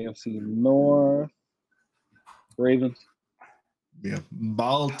 AFC North. Ravens. Yeah.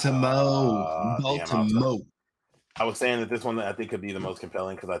 Baltimore. I was saying that this one I think could be the most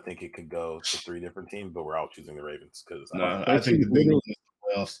compelling because I think it could go to 3 different teams, but we're all choosing the Ravens because I think the Bengals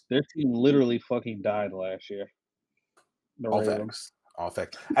playoffs. Their team literally fucking died last year. The All Ravens. facts. All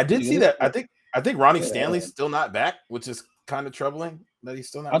facts. I did see that. I think Ronnie Stanley's still not back, which is kind of troubling that he's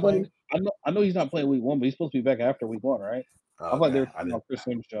still not playing. I know he's not playing week 1, but he's supposed to be back after week 1, right? I thought they were talking about Chris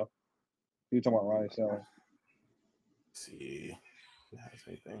Sims, Joe. You were talking about Ronnie Stanley. See if it has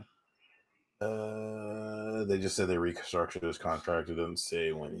anything. They just said they restructured his contract. It doesn't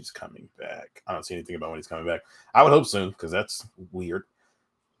say when he's coming back. I don't see anything about when he's coming back. I would hope soon because that's weird.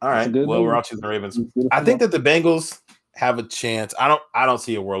 All right. Well, we're all choosing the Ravens. I think that the Bengals have a chance. I don't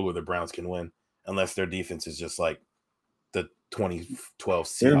see a world where the Browns can win unless their defense is just like the 2012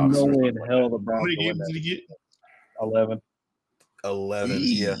 Seahawks. There's no way in hell the Browns How many can win games that. did he get? 11.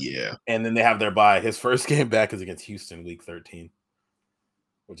 Yeah. And then they have their bye. His first game back is against Houston, week 13,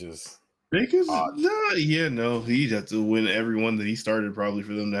 which is Because he'd have to win every one that he started probably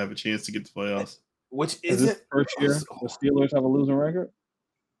for them to have a chance to get to playoffs. Which Is isn't this first year the Steelers have a losing record?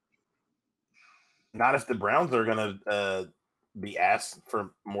 Not if the Browns are gonna be asked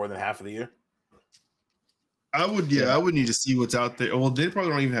for more than half of the year. I would need to see what's out there. Well, they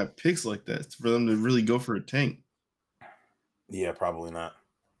probably don't even have picks like that for them to really go for a tank. Yeah, probably not.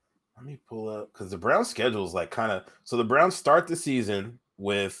 Let me pull up because the Browns schedule is like kind of so. The Browns start the season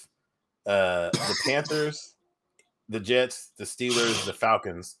with the Panthers, the Jets, the Steelers, the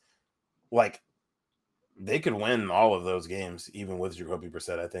Falcons. Like they could win all of those games, even with Jacoby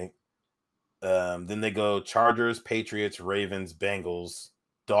Brissett, I think. Then they go Chargers, Patriots, Ravens, Bengals,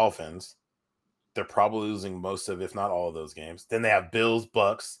 Dolphins. They're probably losing most of, if not all of those games. Then they have Bills,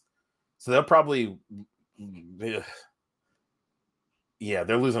 Bucks. So they'll probably, they're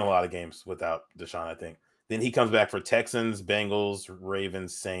losing a lot of games without Deshaun, I think. Then he comes back for Texans, Bengals,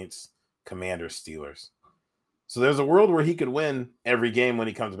 Ravens, Saints, Commanders, Steelers. So there's a world where he could win every game when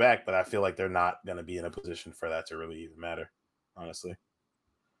he comes back, but I feel like they're not going to be in a position for that to really even matter, honestly.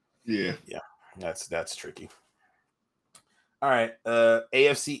 Yeah. Yeah, that's tricky. All right,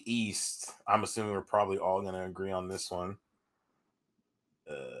 AFC East. I'm assuming we're probably all going to agree on this one.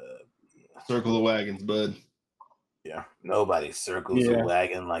 Circle the wagons, bud. Yeah, nobody circles the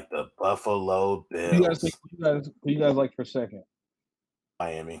wagon like the Buffalo Bills. Who you guys like for second?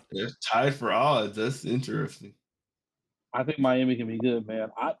 Miami. They're tied for odds. That's interesting. I think Miami can be good,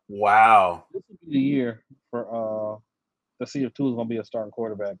 man. Wow. This will be the year for to see if Tua's gonna be a starting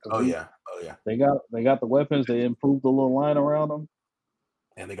quarterback. Oh yeah. They got the weapons. They improved the little line around them,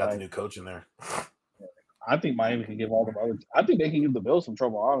 and they got the new coach in there. I think Miami can give all them other. I think they can give the Bills some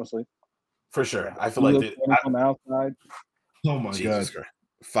trouble, honestly. For sure, I feel like on the outside. Oh my God!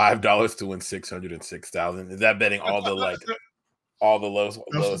 $5 to win 606,000. Is that betting all the lowest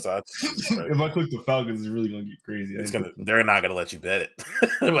odds? If I click the Falcons, it's really gonna get crazy. They're not gonna let you bet it.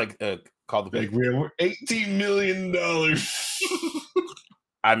 Call the pick. We're $18 million.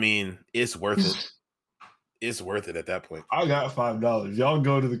 I mean, it's worth it. It's worth it at that point. I got $5. Y'all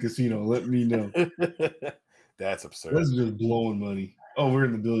go to the casino. Let me know. That's absurd. That's just blowing money. Oh, we're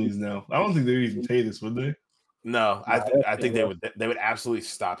in the billions now. I don't think they would even pay this, would they? No, I think they would. They would absolutely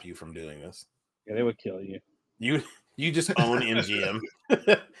stop you from doing this. Yeah, they would kill you. You just own MGM.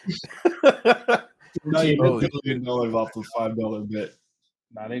 $1 billion off the $5 bet.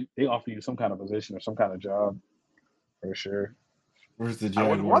 Nah, they offer you some kind of position or some kind of job for sure. Where's the job? I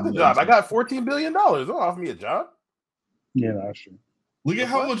wouldn't want the job. I got $14 billion. Don't offer me a job. Yeah, that's true. Look at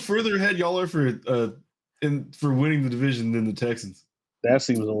how much further ahead y'all are for winning the division than the Texans. That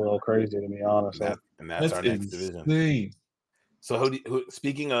seems a little crazy to be honest. That's our next division. So who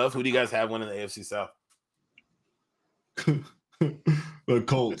speaking of, who do you guys have winning the AFC South? The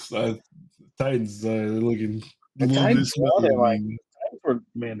Colts. Titans looking. The Titans,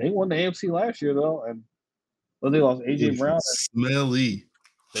 they won the AFC last year though, and they lost AJ Brown. Smelly.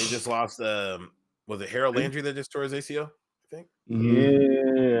 They just lost. Was it Harold Landry that just tore his ACL? I think.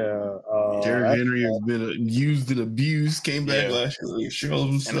 Yeah. Derrick Henry has been used and abused. Came back last year. Showed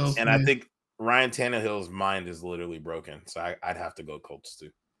himself. And I think Ryan Tannehill's mind is literally broken. So I'd have to go Colts too.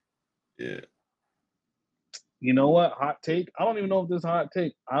 Yeah. You know what? Hot take. I don't even know if this is a hot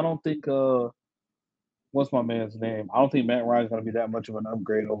take. I don't think what's my man's name? I don't think Matt Ryan's going to be that much of an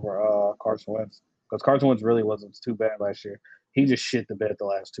upgrade over Carson Wentz, because Carson Wentz really wasn't too bad last year. He just shit the bed the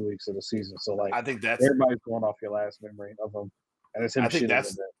last 2 weeks of the season. So I think that's everybody's going off your last memory of him, and it's him. I think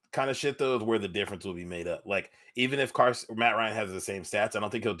that's kind of shit though, is where the difference will be made up. Like even if Matt Ryan has the same stats, I don't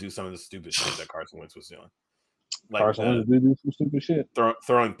think he'll do some of the stupid shit that Carson Wentz was doing. Like Carson Wentz did do some stupid shit,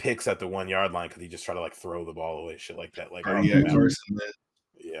 throwing picks at the 1 yard line because he just tried to throw the ball away, shit like that. Like Carson,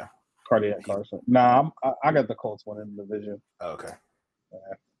 yeah. Cardiac Carson. Nah, I got the Colts winning the division. Okay.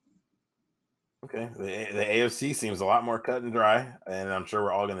 Okay, the AFC seems a lot more cut and dry, and I'm sure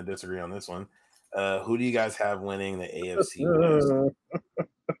we're all going to disagree on this one. Who do you guys have winning the AFC West?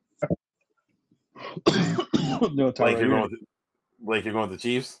 No, Blake, you're you're going with the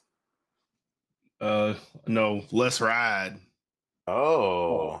Chiefs. No, let's ride.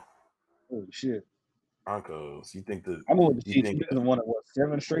 Oh, holy shit! Broncos. You think that? I'm going with the You Chiefs. think He hasn't won it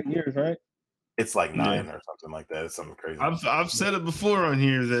 7 straight years, right? it's like 9 Yeah. or something like that? It's something crazy. I've said it before on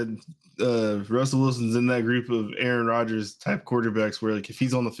here that Russell Wilson's in that group of Aaron Rodgers type quarterbacks where like if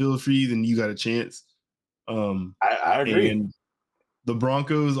he's on the field for you, then you got a chance. I agree. And the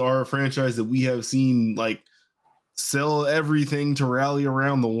Broncos are a franchise that we have seen like sell everything to rally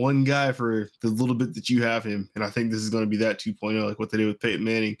around the one guy for the little bit that you have him. And I think this is going to be that 2.0, like what they did with Peyton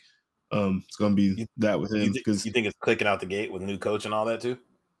Manning. It's going to be that with him because you think it's clicking out the gate with new coach and all that too.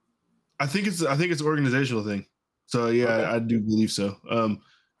 I think it's an organizational thing. So yeah, okay. I do believe so.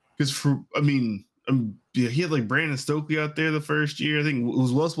 Because he had like Brandon Stokely out there the first year. I think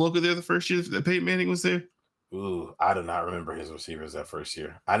was Wes Welker there the first year that Peyton Manning was there. Ooh, I do not remember his receivers that first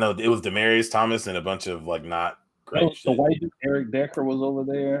year. I know it was Demaryius Thomas and a bunch of like not great shit. The white dude, Eric Decker was over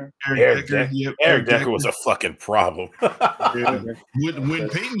there. Eric Decker was a fucking problem. When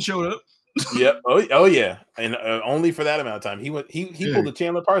Peyton showed up. Yep. Oh yeah. And only for that amount of time. He pulled the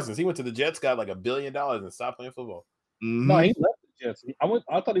Chandler Parsons. He went to the Jets, got like $1 billion, and stopped playing football. Mm-hmm. No, he left the Jets.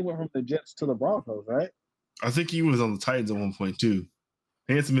 I thought he went from the Jets to the Broncos, right? I think he was on the Titans at one point too.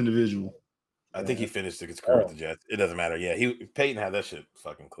 Handsome individual. I think he finished his career with the Jets. It doesn't matter. Yeah, Peyton had that shit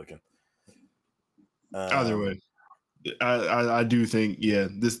fucking clicking. Either way, I do think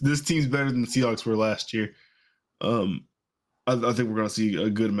this team's better than the Seahawks were last year. I think we're going to see a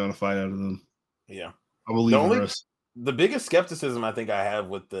good amount of fight out of them. Yeah. I believe in us. The biggest skepticism I think I have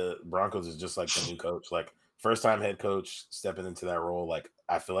with the Broncos is just like the new coach. Like first-time head coach stepping into that role. Like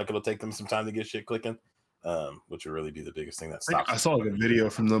I feel like it'll take them some time to get shit clicking, which would really be the biggest thing that stops. I saw like a video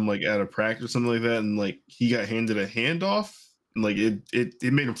from them like at a practice or something like that, and like he got handed a handoff. And like it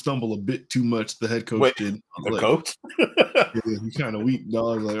made him stumble a bit too much. The head coach did. The coach? He's kind of weak,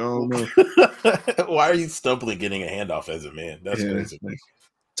 dog. Like, oh no. Why are you stumbling getting a handoff as a man? That's crazy. Like,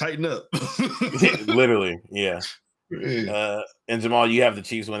 tighten up. Literally, yeah. And Jamal, you have the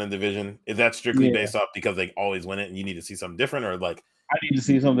Chiefs winning division. Is that strictly based off because they always win it and you need to see something different, or like I need to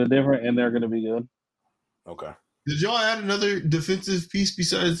see something different and they're gonna be good. Okay. Did y'all add another defensive piece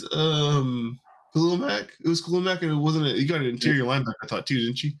besides Khalil Mack? It was Khalil Mack, and it wasn't. You got an interior linebacker, I thought too,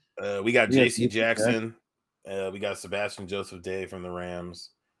 didn't you? We got J.C. Jackson. We got Sebastian Joseph Day from the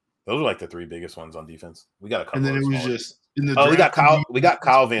Rams. Those are like the 3 biggest ones on defense. We got a couple. And then it was just in the. We got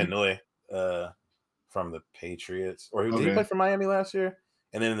Kyle Van Noy from the Patriots, or did he play for Miami last year?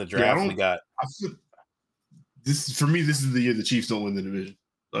 And then in the draft, we got. This for me. This is the year the Chiefs don't win the division.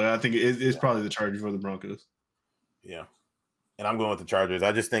 I think it's probably the Chargers or the Broncos. Yeah. And I'm going with the Chargers.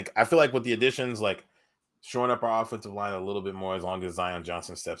 I feel like with the additions, like shoring up our offensive line a little bit more, as long as Zion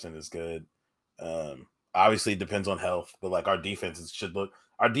Johnson steps in, is good. Obviously, it depends on health, but like our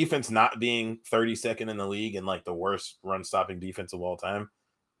defense not being 32nd in the league and like the worst run stopping defense of all time,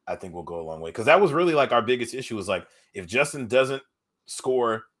 I think will go a long way. Because that was really like our biggest issue was like if Justin doesn't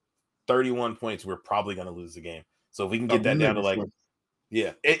score 31 points, we're probably going to lose the game. So if we can get that down to like,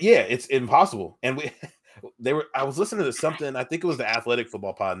 it's impossible. And I was listening to something, I think it was the Athletic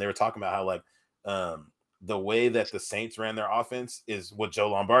Football Pod, and they were talking about how like the way that the Saints ran their offense is what Joe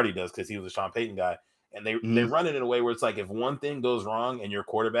Lombardi does because he was a Sean Payton guy, and they run it in a way where it's like if one thing goes wrong and your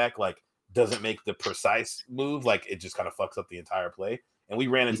quarterback like doesn't make the precise move, like it just kind of fucks up the entire play. And we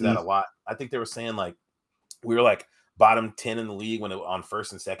ran into that a lot. I think they were saying like we were like bottom 10 in the league on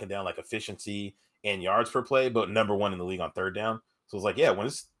first and second down, like efficiency and yards per play, but number 1 in the league on third down. So it's like, when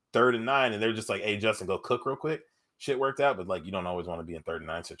it's 3rd and 9 and they're just like, hey, Justin, go cook real quick. Shit worked out, but like you don't always want to be in 3rd and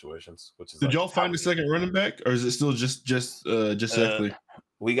 9 situations. Which is did y'all find a second running back, or is it still just Eckler?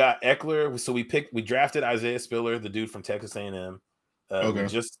 We got Eckler, so we drafted Isaiah Spiller, the dude from Texas A&M.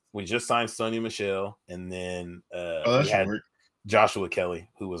 We just signed Sonny Michel, and then we had Joshua Kelly,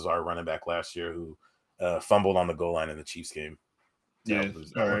 who was our running back last year, who fumbled on the goal line in the Chiefs game.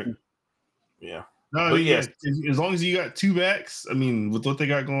 All right. Yeah. No, as long as you got 2 backs, I mean, with what they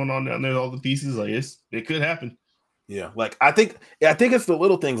got going on down there, all the pieces, like it could happen. Yeah, like I think it's the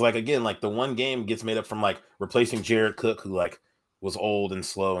little things. Like again, like the one game gets made up from like replacing Jared Cook, who like was old and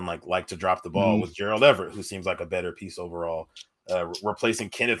slow and like liked to drop the ball, with Gerald Everett, who seems like a better piece overall.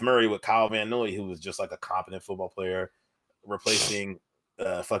 Replacing Kenneth Murray with Kyle Van Noy, who was just like a competent football player. Replacing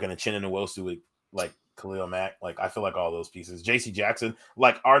fucking Uchenna Nwosu with like Khalil Mack. Like I feel like all those pieces. J.C. Jackson,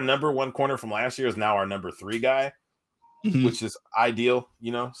 like our number 1 corner from last year, is now our number 3 guy. which is ideal,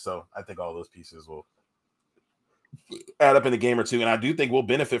 So I think all those pieces will add up in a game or two. And I do think we'll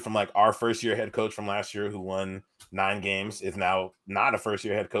benefit from like our first year head coach from last year who won 9 games is now not a first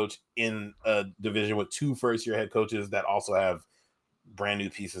year head coach in a division with 2 first year head coaches that also have brand new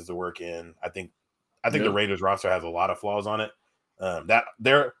pieces to work in. I think the Raiders roster has a lot of flaws on it. That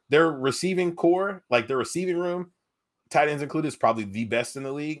their receiving core, like their receiving room, tight ends included, is probably the best in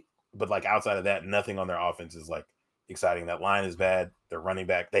the league. But like outside of that, nothing on their offense is like exciting. That line is bad. Their running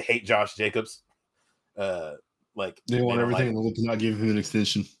back, they hate Josh Jacobs. Like they want everything in the world to not give him an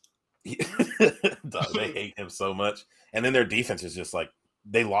extension. They hate him so much. And then their defense is just like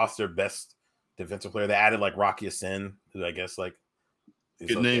they lost their best defensive player. They added like Rocky Sin, who I guess like is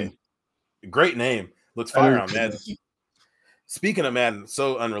good name. Great name. Looks fire on Madden. Speaking of Madden,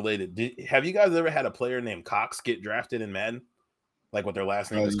 so unrelated. Have you guys ever had a player named Cox get drafted in Madden? Like what their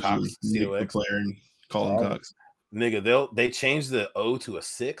last name is Cox, C-O-X? Player and call him Cox. Nigga, they changed the O to a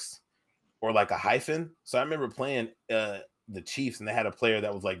 6 or like a hyphen. So I remember playing the Chiefs and they had a player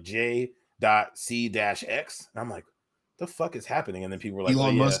that was like J.C-X. And I'm like, the fuck is happening? And then people were like,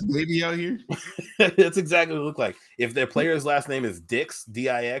 Elon Musk baby out here. That's exactly what it looked like. If their player's last name is Dix,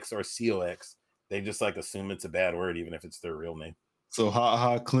 D-I-X, or C-O-X, they just like assume it's a bad word, even if it's their real name. So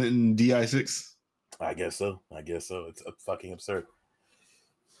Clinton DI6. I guess so. It's fucking absurd.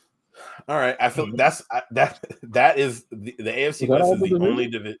 All right, I feel that is the AFC West is the only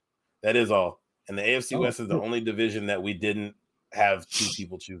division. That is all, and the AFC West is the only division that we didn't have 2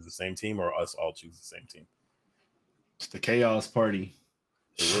 people choose the same team or us all choose the same team. It's the chaos party.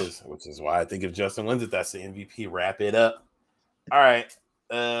 It is, which is why I think if Justin wins it, that's the MVP. Wrap it up. All right,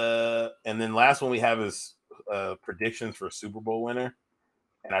 and then last one we have is predictions for Super Bowl winner,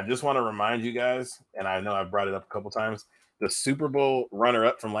 and I just want to remind you guys, and I know I've brought it up a couple times. The Super Bowl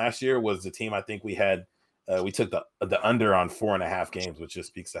runner-up from last year was the team I think we had. We took the under on 4.5 games, which just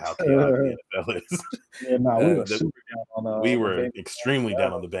speaks to how chaotic the NFL is. Yeah, we were super down on. We were extremely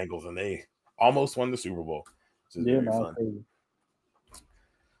down on the Bengals, and they almost won the Super Bowl. Which is very fun.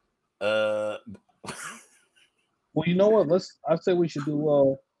 Well, you know what? I say we should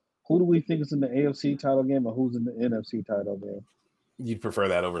do. Who do we think is in the AFC title game, and who's in the NFC title game? You'd prefer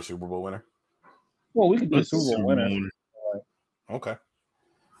that over Super Bowl winner? Well, we could do Super Bowl winner. Okay.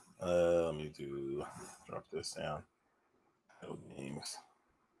 Let me drop this down. No games.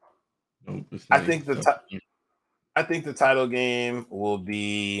 Nope, I think the title game will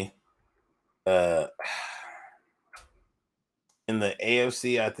be in the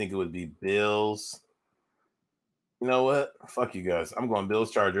AFC. I think it would be Bills. You know what? Fuck you guys. I'm going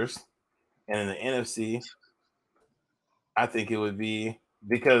Bills Chargers. And in the NFC, I think it would be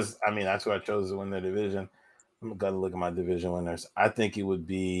because that's who I chose to win their division. I'm gonna look at my division winners. I think it would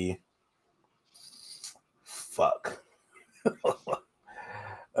be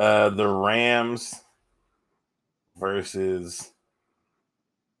the Rams versus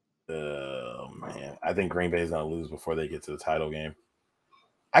I think Green Bay is gonna lose before they get to the title game.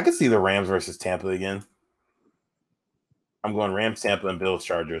 I could see the Rams versus Tampa again. I'm going Rams, Tampa, and Bills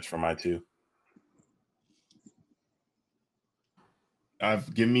Chargers for my 2.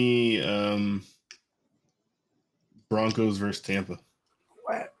 Give me Broncos versus Tampa.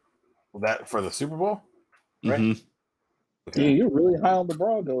 What? That for the Super Bowl? Right? Mm-hmm. Okay. Yeah, you're really high on the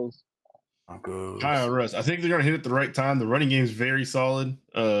Broncos. High on Russ. I think they're going to hit at the right time. The running game is very solid.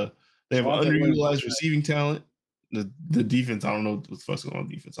 They have underutilized receiving talent. The defense, I don't know what's fucking on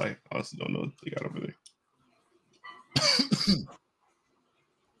defense. I honestly don't know what they got over there.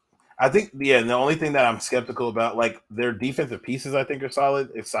 I think, the only thing that I'm skeptical about, like their defensive pieces, I think are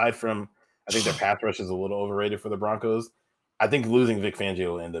solid. Aside from, I think their pass rush is a little overrated for the Broncos. I think losing Vic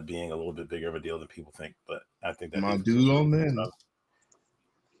Fangio will end up being a little bit bigger of a deal than people think. But I think that my dude on man.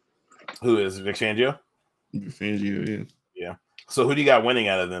 Who is Vic Fangio? Vic Fangio, yeah. Yeah. So who do you got winning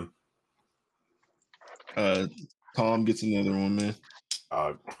out of them? Tom gets another one, man.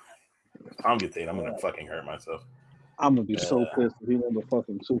 Tom gets 8. I'm gonna fucking hurt myself. I'm gonna be so pissed if he wins the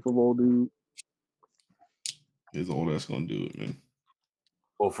fucking Super Bowl, dude. His old ass gonna do it, man.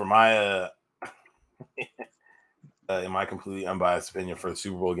 Well, for my in my completely unbiased opinion for the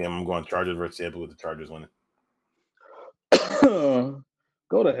Super Bowl game, I'm going Chargers versus Tampa with the Chargers winning.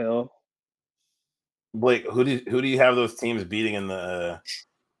 Go to hell. Blake, who do you have those teams beating in the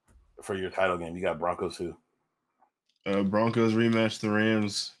for your title game? You got Broncos who? Broncos rematch the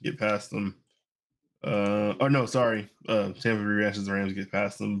Rams, get past them. Tampa rematches the Rams, get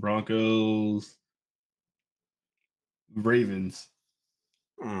past them. Broncos, Ravens.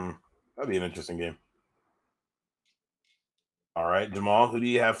 That'd be an interesting game. All right, Jamal, who do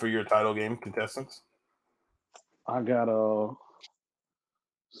you have for your title game contestants? I got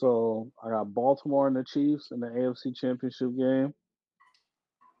So I got Baltimore and the Chiefs in the AFC Championship game.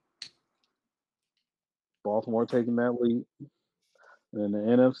 Baltimore taking that lead. And in the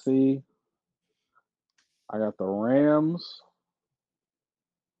NFC, I got the Rams.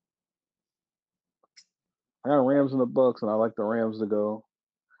 I got Rams and the Bucks, and I like the Rams to go.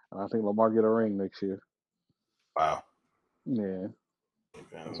 And I think Lamar get a ring next year. Wow. Yeah,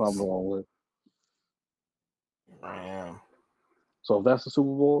 that's what I'm going with. Ram. So if that's the Super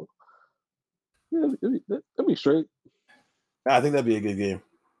Bowl, yeah, it'll be straight. I think that'd be a good game.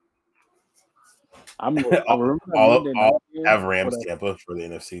 I remember that All Monday night game. have Rams Tampa for the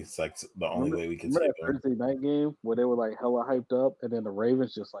NFC. It's like the only way we can remember see that Thursday night game where they were like hella hyped up, and then the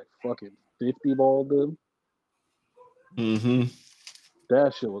Ravens just like fucking 50 balled them. Mm-hmm.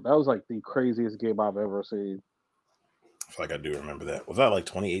 That was like the craziest game I've ever seen. I feel like I do remember that. Was that like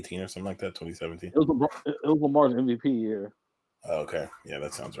 2018 or something like that? 2017? It was Lamar's MVP year. Oh, okay. Yeah,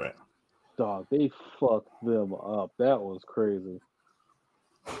 that sounds right. Dog, they fucked them up. That was crazy.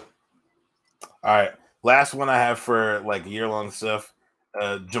 All right. Last one I have for like year-long stuff.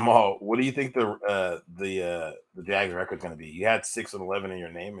 Jamal, what do you think the Jags record is going to be? You had 6-11 in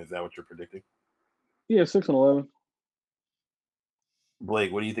your name. Is that what you're predicting? Yeah, 6-11.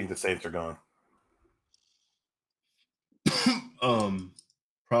 Blake, what do you think the Saints are going?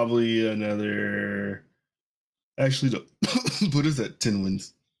 Probably another. Actually, what is that? 10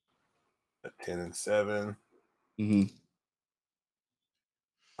 wins. 10-7. Mm-hmm.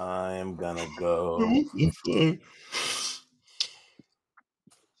 I am gonna go.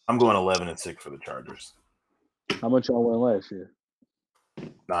 I'm going 11-6 for the Chargers. How much y'all won last year?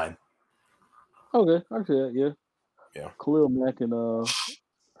 9. Okay, I see that. Yeah. Yeah. Khalil Mack and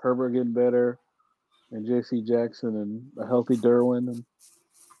Herbert getting better, and J.C. Jackson and a healthy Derwin, and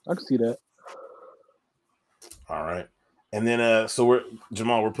I can see that. All right, and then so we're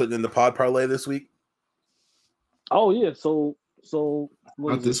putting in the pod parlay this week. Oh yeah, so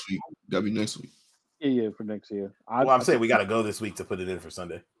not this week. That'll be next week. Yeah, for next year. I'm saying we got to go this week to put it in for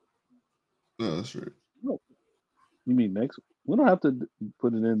Sunday. No, that's right. You mean next? We don't have to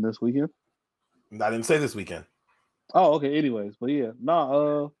put it in this weekend. I didn't say this weekend. Oh, okay. Anyways, but yeah,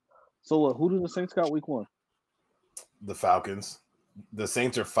 so who do the Saints got week 1? The Falcons. The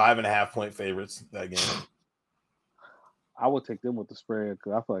Saints are 5.5-point favorites that game. I would take them with the spread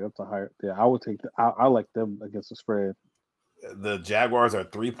because I feel like that's a higher. Yeah, I would take. I like them against the spread. The Jaguars are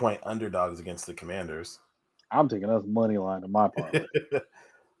 3-point underdogs against the Commanders. I'm taking us money line in my part.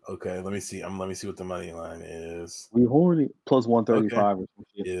 Okay, let me see. Let me see what the money line is. We horny plus 135. Okay.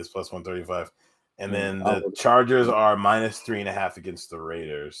 It is plus 135, and then the Chargers are minus 3.5 against the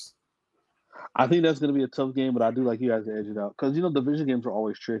Raiders. I think that's going to be a tough game, but I do like you guys to edge it out because division games are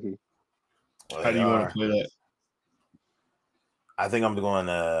always tricky. Well, how do you want to play that? I think I'm going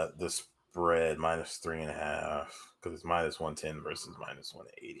the spread minus 3.5 because it's minus 110 versus minus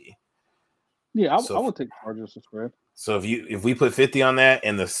 180. Yeah, I would take Chargers to spread. So if we put 50 on that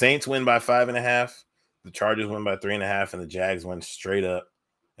and the Saints win by 5.5, the Chargers win by 3.5, and the Jags win straight up,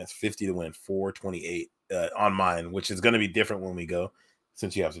 that's 50 to win 428 on mine, which is going to be different when we go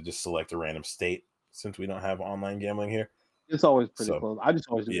since you have to just select a random state since we don't have online gambling here. It's always pretty close. I just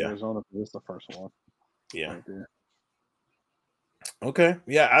always do yeah. Arizona because it's the first one. Yeah. Right there. Okay.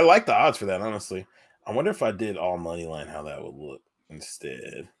 Yeah, I like the odds for that, honestly. I wonder if I did all money line, how that would look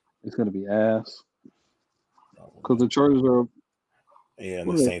instead. It's going to be ass. Because the Chargers are. Yeah,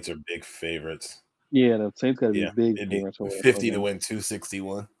 and the Saints are big favorites. Yeah, the Saints got to be big favorites. 50 to win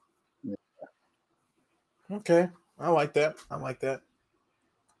 261. Yeah. Okay. I like that.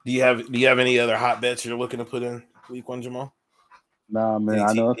 Do you have any other hot bets you're looking to put in week 1, Jamal? Nah, man.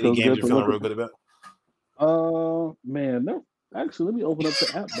 I know it feels games good. You're feeling real good about? Man, no. Actually, let me open up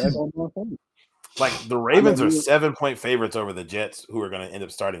the app back on my phone. Like the Ravens are 7-point favorites over the Jets, who are going to end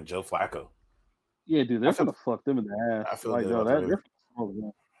up starting Joe Flacco. Yeah, dude, they're gonna fuck them in the ass. I feel like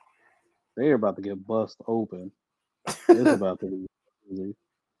they're about to get bust open. It's about to be crazy.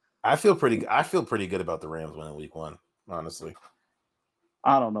 I feel pretty good about the Rams winning week 1, honestly.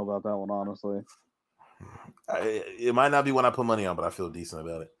 I don't know about that one, honestly. It might not be one I put money on, but I feel decent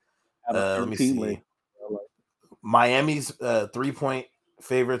about it. Let me see. Miami's 3-point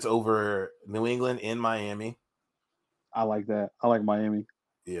favorites over New England in Miami. I like that. I like Miami.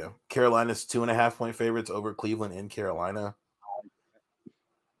 Yeah. Carolina's 2.5-point favorites over Cleveland in Carolina.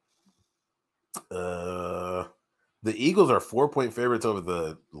 The Eagles are 4-point favorites over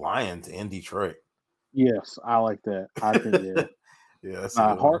the Lions in Detroit. Yes, I like that. I think yeah. Yeah, that's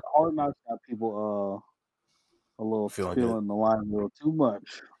hard knocks got people a little feeling the line a little too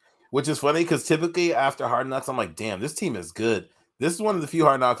much. Which is funny because typically after Hard Knocks, I'm like, damn, this team is good. This is one of the few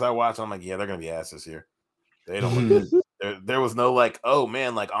Hard Knocks I watch. I'm like, yeah, they're gonna be asses here. They don't look good. There was no like, oh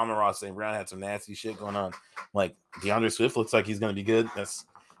man, like Amon-Ra St. Brown had some nasty shit going on. Like DeAndre Swift looks like he's gonna be good. That's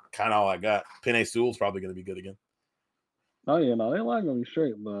kind of all I got. Penei Sewell's probably gonna be good again. Oh yeah, no, they're not gonna be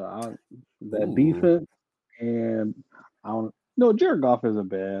straight, but that defense and I don't. No, Jared Goff isn't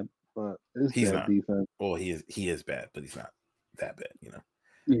bad, but it's He's bad not. defense. Well, he is bad, but he's not that bad, you know.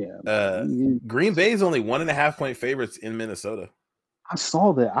 Yeah. Green Bay's only 1.5 point favorites in Minnesota. I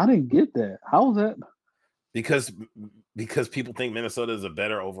saw that. I didn't get that. How was that? Because people think Minnesota is a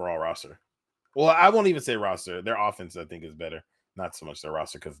better overall roster. Well, I won't even say roster. Their offense, I think, is better. Not so much their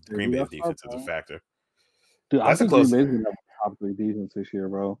roster because Green Bay's defense is a factor. Dude, I think Green Bay's gonna have a top 3 defense this year,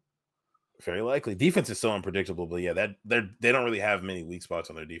 bro. Very likely. Defense is so unpredictable, but yeah, they don't really have many weak spots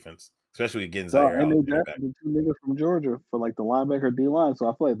on their defense, especially with getting Zaire out. And they drafted the 2 niggas from Georgia for like the linebacker D line, so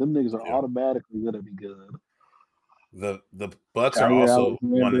I feel like them niggas are automatically gonna be good. The Bucks are also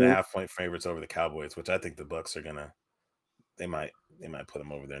 1.5 point favorites over the Cowboys, which I think the Bucks are gonna. They might put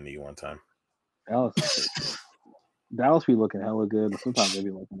them over their knee one time. Dallas be looking hella good. Sometimes they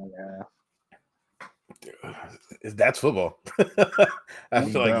be looking like ass. That's football. I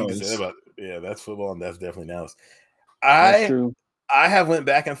feel like you can say about that's football, and that's definitely Dallas. I have went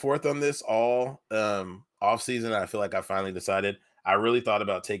back and forth on this all off season. I feel like I finally decided. I really thought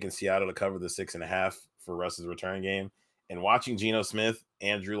about taking Seattle to cover the 6.5 for Russ's return game, and watching Geno Smith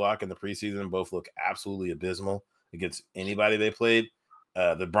and Drew Lock in the preseason both look absolutely abysmal against anybody they played.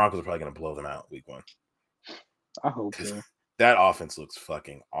 The Broncos are probably going to blow them out week 1. I hope so. That offense looks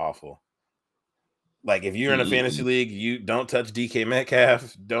fucking awful. Like, if you're in a fantasy league, you don't touch DK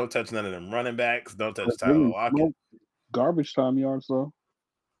Metcalf, don't touch none of them running backs, don't touch Tyler Lockett. Garbage time yards, though.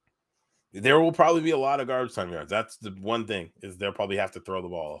 There will probably be a lot of garbage time yards. That's the one thing, is they'll probably have to throw the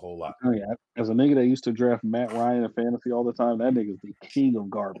ball a whole lot. Oh, yeah. As a nigga that used to draft Matt Ryan in fantasy all the time, that nigga's the king of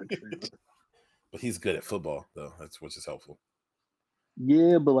garbage. But he's good at football, though. That's which is helpful.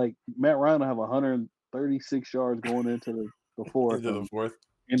 Yeah, but like Matt Ryan will have 136 yards going into the fourth. Into the fourth.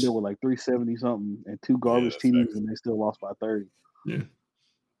 Ended with like 370 something and 2 garbage TDs, and they still lost by 30. Yeah.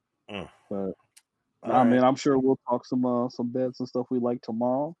 But man, I'm sure we'll talk some bets and stuff we like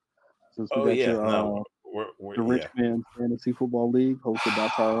tomorrow. Since we got the Rich Man Fantasy Football League hosted by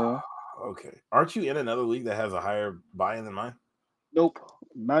Tyrell. Okay. Aren't you in another league that has a higher buy-in than mine? Nope,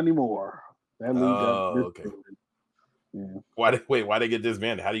 not anymore. That league got disbanded. Yeah. Why they get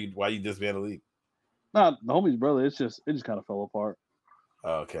disbanded? Why you disband the league? Nah, the homies, brother. It just kind of fell apart.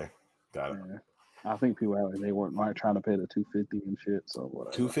 Oh, okay. Got it. Yeah. I think people they weren't trying to pay the $250 and shit. So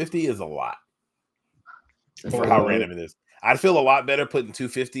whatever. $250 is a lot for how random it is. I'd feel a lot better putting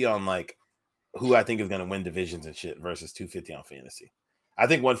 $250 on like who I think is going to win divisions and shit versus $250 on fantasy. I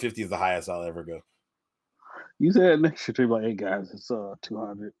think $150 is the highest I'll ever go. You said next year, like, hey guys, it's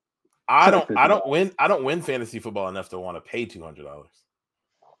 $200. I don't win fantasy football enough to want to pay $200.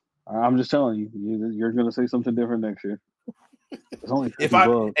 I'm just telling you, you're going to say something different next year. It's only if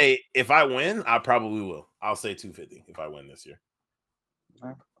I win, I probably will. I'll say $250 if I win this year.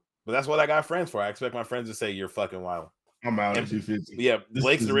 Right. But that's what I got friends for. I expect my friends to say you're fucking wild. I'm out at $250. Yeah,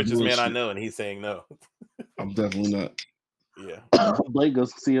 Blake's the richest man I know, and he's saying no. I'm definitely not. Yeah. Blake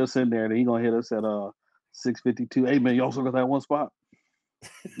goes see us in there, and he's gonna hit us at $652. Hey man, you also got that one spot.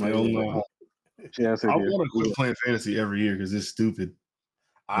 I don't know. I want to quit playing fantasy every year because it's stupid.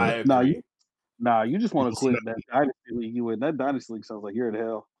 I agree. You just want to quit that dynasty league you in. That dynasty league sounds like you're in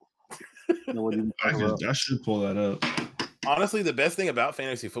hell. I should pull that up. Honestly, the best thing about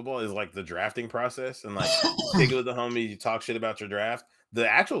fantasy football is like the drafting process and like kick it with the homies, you talk shit about your draft. The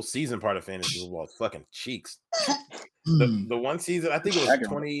actual season part of fantasy football is fucking cheeks. The one season, I think it was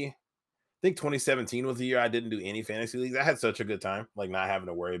 2017 was the year I didn't do any fantasy leagues. I had such a good time, like not having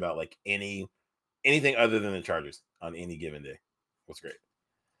to worry about like anything other than the Chargers on any given day. It was great.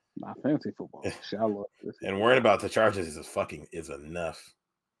 My fantasy football. I love this. And worrying about the Chargers is enough.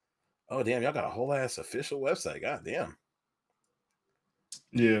 Oh damn, y'all got a whole ass official website. God damn.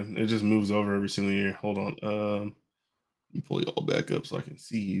 Yeah, it just moves over every single year. Hold on. Let me pull you all back up so I can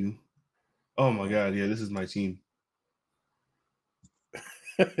see you. Oh my god, yeah, this is my team.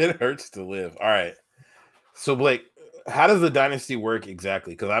 It hurts to live. All right. So Blake, how does the dynasty work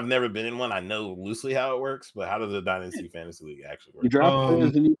exactly? Because I've never been in one. I know loosely how it works, but how does the dynasty fantasy league actually work? You drop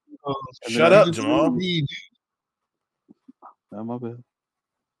players and shut up, Jamal. My bad.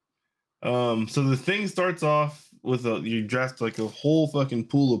 So the thing starts off with you draft like a whole fucking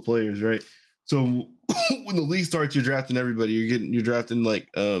pool of players, right? So when the league starts, you're drafting everybody. You're drafting like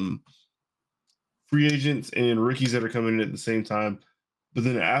free agents and rookies that are coming in at the same time. But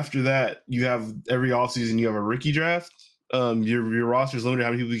then after that, you have every offseason you have a rookie draft. Your roster is limited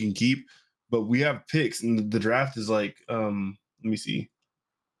how many people you can keep, but we have picks, and the draft is like let me see.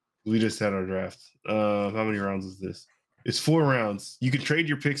 We just had our draft. How many rounds is this? It's 4 rounds. You can trade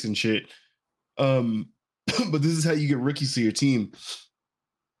your picks and shit. But this is how you get rookies to your team.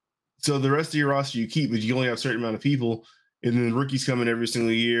 So the rest of your roster you keep, but you only have a certain amount of people. And then rookies come in every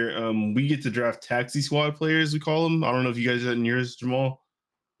single year. We get to draft taxi squad players, we call them. I don't know if you guys had in yours, Jamal.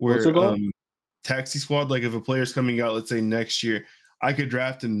 What's it called? Taxi squad, like if a player's coming out, let's say next year, I could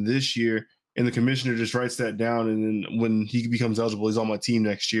draft him this year, and the commissioner just writes that down, and then when he becomes eligible, he's on my team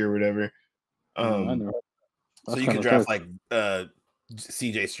next year or whatever. I know. So you can draft like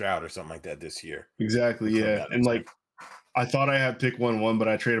CJ Stroud or something like that this year. Exactly, yeah. And like I thought I had pick 1-1, but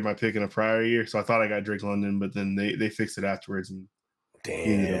I traded my pick in a prior year, so I thought I got Drake London, but then they fixed it afterwards. And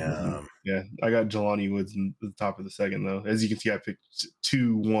damn, yeah, I got Jelani Woods in the top of the second though. As you can see, I picked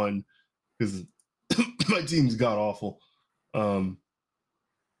 2-1 because my team's god awful.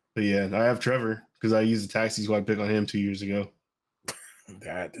 But yeah, I have Trevor because I used a taxi squad pick on him 2 years ago.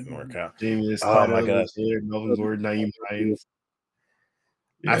 That didn't work out. Jameis, oh my god, Melvin Gordon, Naeem Hines.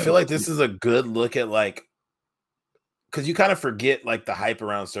 Yeah. I feel like this is a good look at like, because you kind of forget like the hype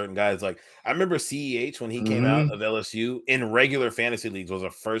around certain guys. Like I remember CEH when he came out of LSU in regular fantasy leagues was a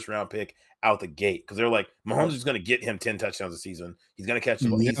first round pick out the gate because they're like Mahomes is going to get him 10 touchdowns a season. He's going to catch the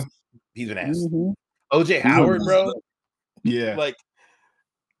ball. He's been asked. OJ Howard, bro. Yeah, like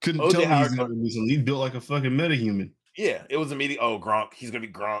couldn't tell me he's going to be something. He's built like a fucking metahuman. Yeah, it was immediate. Oh, Gronk. He's gonna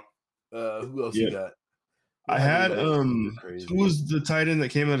be Gronk. Who else you got? I had who was the tight end that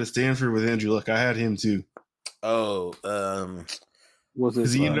came out of Stanford with Andrew Luck? I had him too. Oh, was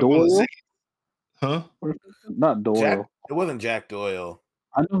it he ended Doyle? Huh? Not Doyle. It wasn't Jack Doyle.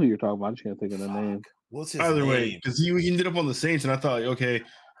 I know who you're talking about. I just can't think of the name. What's his Either name? way, because he ended up on the Saints, and I thought, okay,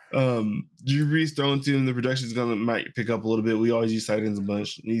 Drew Brees throwing to him, the production's might pick up a little bit. We always use tight ends a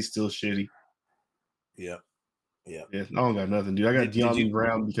bunch. And he's still shitty. Yeah. Yeah, I don't got nothing, dude. I got De'Ami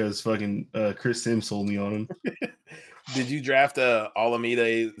Brown because fucking Chris Sims sold me on him. Did you draft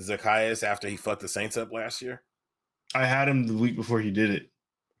Olamide Zacchaeus after he fucked the Saints up last year? I had him the week before he did it.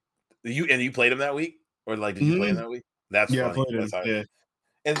 You played him that week, or like did you play him that week? That's funny. I played him. Yeah.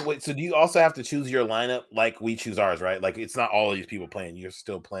 And wait, so do you also have to choose your lineup like we choose ours, right? Like it's not all of these people playing. You're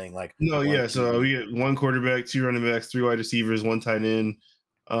still playing like So we get 1 quarterback, 2 running backs, 3 wide receivers, 1 tight end.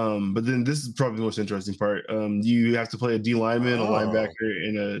 But then this is probably the most interesting part. You have to play a D lineman, a linebacker,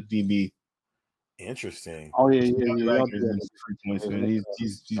 and a DB. Interesting. Oh yeah. He's been really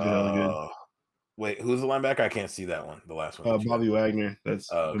good. Wait, who's the linebacker? I can't see that one. The last one. Bobby Wagner. That's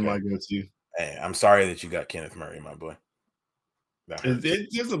been my go-to. Hey, I'm sorry that you got Kenneth Murray, my boy.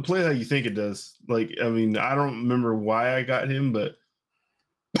 It doesn't play how you think it does. Like, I mean, I don't remember why I got him, but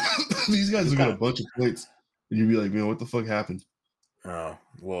these guys will get a bunch of points, and you'd be like, man, what the fuck happened? Oh,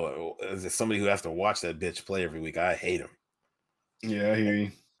 well, as somebody who has to watch that bitch play every week, I hate him. Yeah, I hear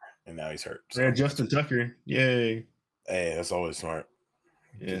you. And now he's hurt. So. Yeah, Justin Tucker. Yay. Hey, that's always smart.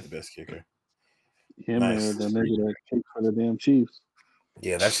 Yeah. He's the best kicker. Him and the nigga that kicked for the damn Chiefs.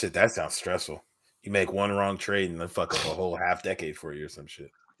 Yeah, that sounds stressful. You make one wrong trade and then fuck up a whole half decade for you or some shit.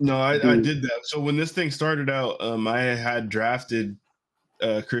 No, I did that. So when this thing started out, I had drafted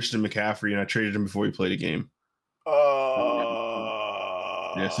Christian McCaffrey and I traded him before he played a game.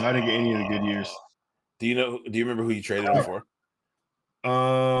 Yeah, so I didn't get any of the good years. Do you remember who you traded him for?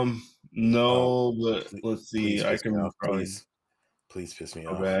 No, but let's see. I can probably please piss me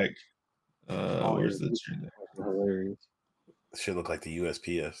off. Back. Where's the trade? Hilarious. It should look like the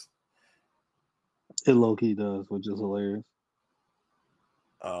USPS. It low key does, which is hilarious.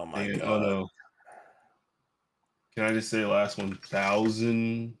 Oh my god! Oh no! Can I just say last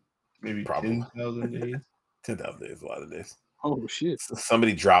 1,000, maybe 10,000 days? 10,000 days, a lot of days. Oh shit!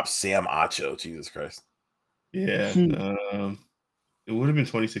 Somebody dropped Sam Acho. Jesus Christ! Yeah, it would have been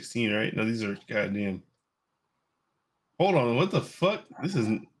 2016, right? No, these are goddamn. Hold on, what the fuck? This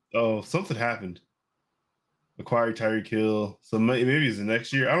isn't. Oh, something happened. Acquired Tyreek Hill. So maybe it's the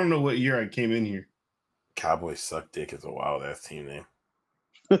next year. I don't know what year I came in here. Cowboys suck dick is a wild ass team name.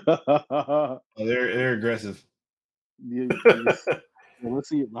 They're aggressive. Yeah, let's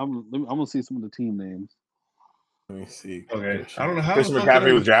see. I'm gonna see some of the team names. Let me see. Okay, I don't know how Christian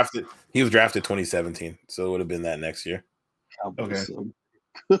McCaffrey was drafted. He was drafted 2017, so it would have been that next year. Okay.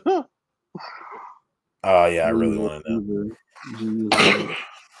 Oh yeah, I really want to know.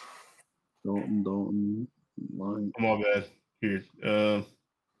 Don't mind. I'm all bad. Here.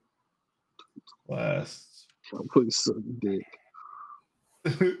 Last. Cowboys suck dick.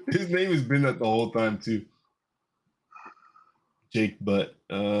 His name has been that the whole time too. Jake Butt.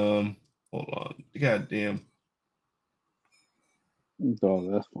 Hold on. Goddamn.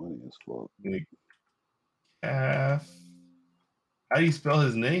 Dog, that's funny as fuck. Big calf. How do you spell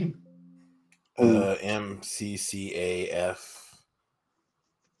his name? MCCAF.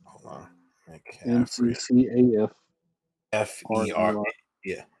 Hold on. MCCAF. FER.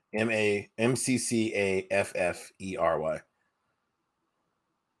 Yeah. MCCAFFERY.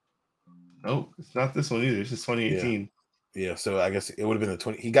 No, it's not this one either. It's just 2018. Yeah, so I guess it would have been the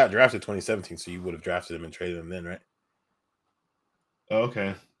 20. He got drafted 2017, so you would have drafted him and traded him then, right? Oh,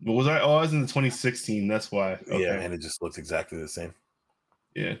 okay. But was I? Oh, I was in the 2016. That's why. Okay. Yeah, and it just looks exactly the same.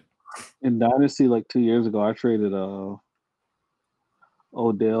 Yeah. In Dynasty, like 2 years ago, I traded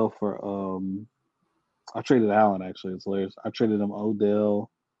Odell for I traded Allen actually. It's hilarious. I traded him Odell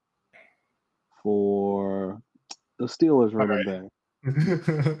for the Steelers running back.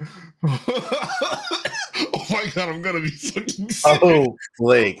 Oh my god, I'm gonna be fucking sick. Oh,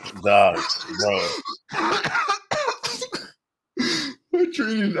 Blake, dog, bro.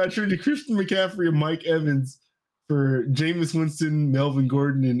 I traded Christian McCaffrey and Mike Evans for Jameis Winston, Melvin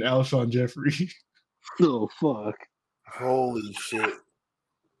Gordon, and Alshon Jeffrey. Oh fuck! Holy shit!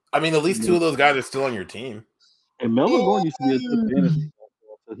 I mean, at least two of those guys are still on your team. And Melvin Gordon used to be a good fantasy,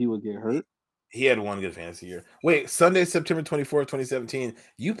 so he would get hurt. He had one good fantasy year. Wait, Sunday, September 24th, 2017.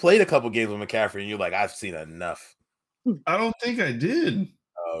 You played a couple games with McCaffrey, and you're like, I've seen enough. I don't think I did.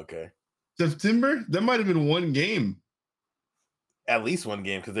 Oh, okay. September? That might have been one game. At least one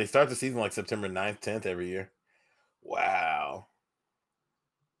game, because they start the season like September 9th, 10th every year. Wow.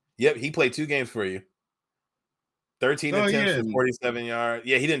 Yep, he played 2 games for you. 13 attempts for 47 yards.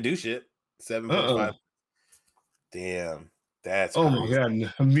 Yeah, he didn't do shit. 7.5. Damn. That's crazy. My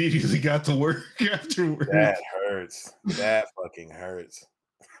god! Immediately got to work afterwards. That hurts. That fucking hurts.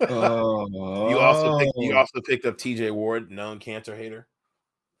 You also picked up TJ Ward, known cancer hater.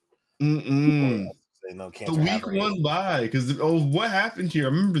 The week went by because what happened here? I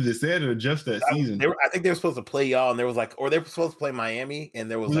remember this. They had to adjust that season. I think they were supposed to play y'all, and there was like, or they were supposed to play Miami,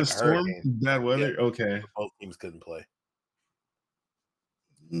 and there was like a storm, bad weather. Yeah, okay, both teams couldn't play.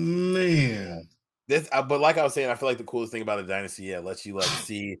 Man. But like I was saying, I feel like the coolest thing about a dynasty, lets you like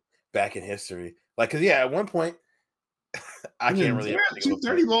see back in history. Like, because at one point, I can't really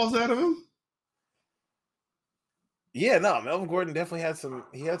 230 balls out of him. Yeah, no, Melvin Gordon definitely had some.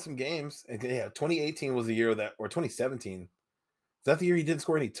 He had some games. And 2018 was the year that, or 2017. Is that the year he didn't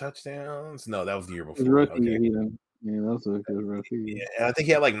score any touchdowns? No, that was the year before. Okay. Yeah, that's a good rookie. Yeah, and I think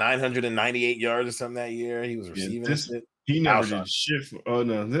he had like 998 yards or something that year. He was receiving it. He never did shit. Oh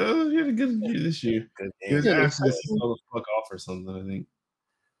no, he had a good year this year. He fell the fuck off or something, I think.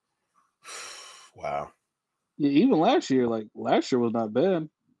 Wow. Yeah, even last year was not bad.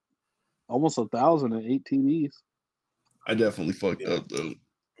 Almost 1,008 TDs. I definitely fucked up though.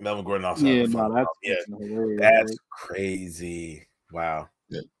 Melvin Gordon also. That's crazy. Wow.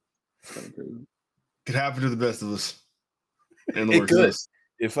 Yeah. Could happen to the best of us. And it could.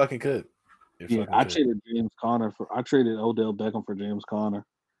 It fucking could. I traded I traded Odell Beckham for James Conner.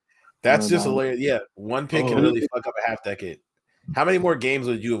 That's just hilarious. Yeah, one pick can really fuck up a half decade. How many more games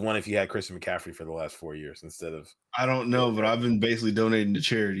would you have won if you had Christian McCaffrey for the last 4 years instead of? I don't know, but I've been basically donating to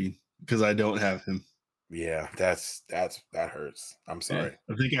charity because I don't have him. Yeah, that hurts. I'm sorry.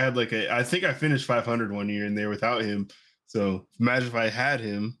 Yeah. I think I finished 500 one year in there without him. So imagine if I had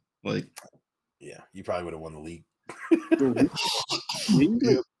him, like. Yeah, you probably would have won the league.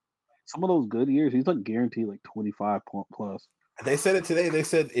 Some of those good years, he's like guaranteed like 25 plus. They said it today. They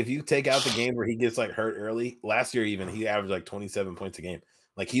said if you take out the game where he gets like hurt early, last year even he averaged like 27 points a game.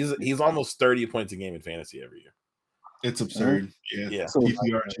 Like he's almost 30 points a game in fantasy every year. It's absurd. Yeah. So,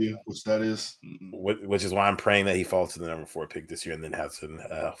 PPR too, which that is. Which is why I'm praying that he falls to the number 4 pick this year and then has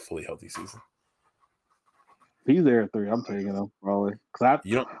a fully healthy season. If he's there at 3, I'm taking him probably.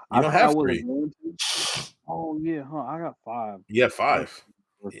 You don't have 3. Oh yeah, I got 5. You have 5.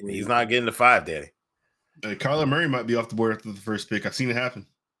 He's not getting to 5, Daddy. Kyler Murray might be off the board after the first pick. I've seen it happen.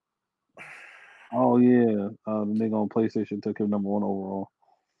 Oh yeah, the nigga on PlayStation took him number 1 overall.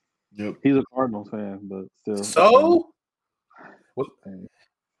 Yep. He's a Cardinals fan, but still. So.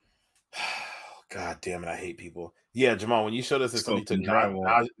 God damn it! I hate people. Yeah, Jamal, when you showed us that somebody took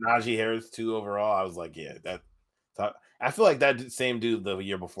Najee Harris 2 overall, I was like, yeah, that. I feel like that same dude the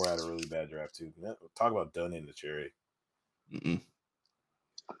year before had a really bad draft too. Talk about donating to charity. Mm-mm.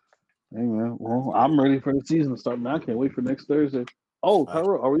 Hey man, well, I'm ready for the season to start. Man, I can't wait for next Thursday. Oh,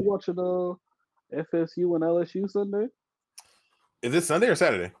 Tyro, are we watching FSU and LSU Sunday? Is this Sunday or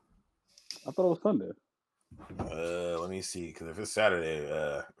Saturday? I thought it was Sunday. Let me see, because if it's Saturday,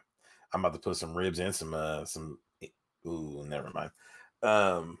 I'm about to put some ribs and some Ooh, never mind.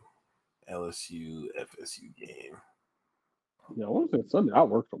 LSU FSU game. Yeah, what is it? Sunday? I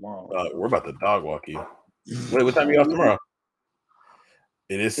work tomorrow. We're about to dog walk you. Wait, what time are you off tomorrow?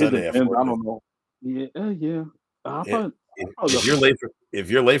 It is Sunday at 4. I don't know. Yeah, yeah. If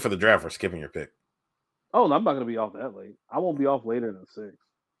you're late for the draft, we're skipping your pick. Oh, no, I'm not gonna be off that late. I won't be off later than 6.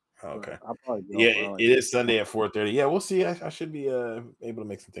 Okay. I'll probably be it is Sunday at 4:30. Yeah, we'll see. I should be able to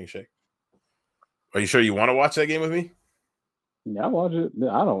make some things shake. Are you sure you want to watch that game with me? Yeah, I watch it.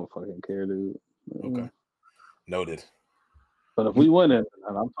 I don't fucking care, dude. Okay. Noted. But if we win it,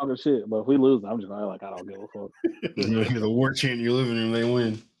 and I'm talking shit. But if we lose, I'm just like, I don't give a fuck. You hear the war chant in your living room, they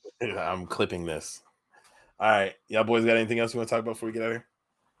win. I'm clipping this. All right. Y'all boys got anything else you want to talk about before we get out of here?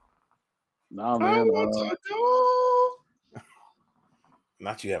 Nah, man.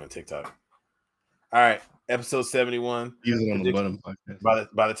 Not you having TikTok. All right. Episode 71. Use it on the bottom podcast.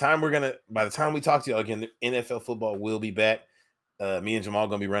 By the time we talk to y'all again, the NFL football will be back. Me and Jamal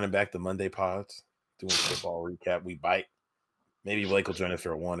gonna be running back the Monday pods, doing football recap. We bite. Maybe Blake will join us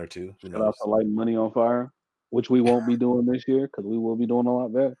for 1 or 2. Who knows? Shout out to Lighting Money on Fire, which we won't be doing this year because we will be doing a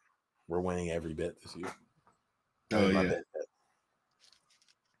lot better. We're winning every bet this year. Oh, yeah. Bet.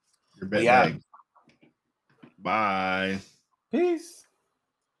 Your bet bag. Bye. Peace.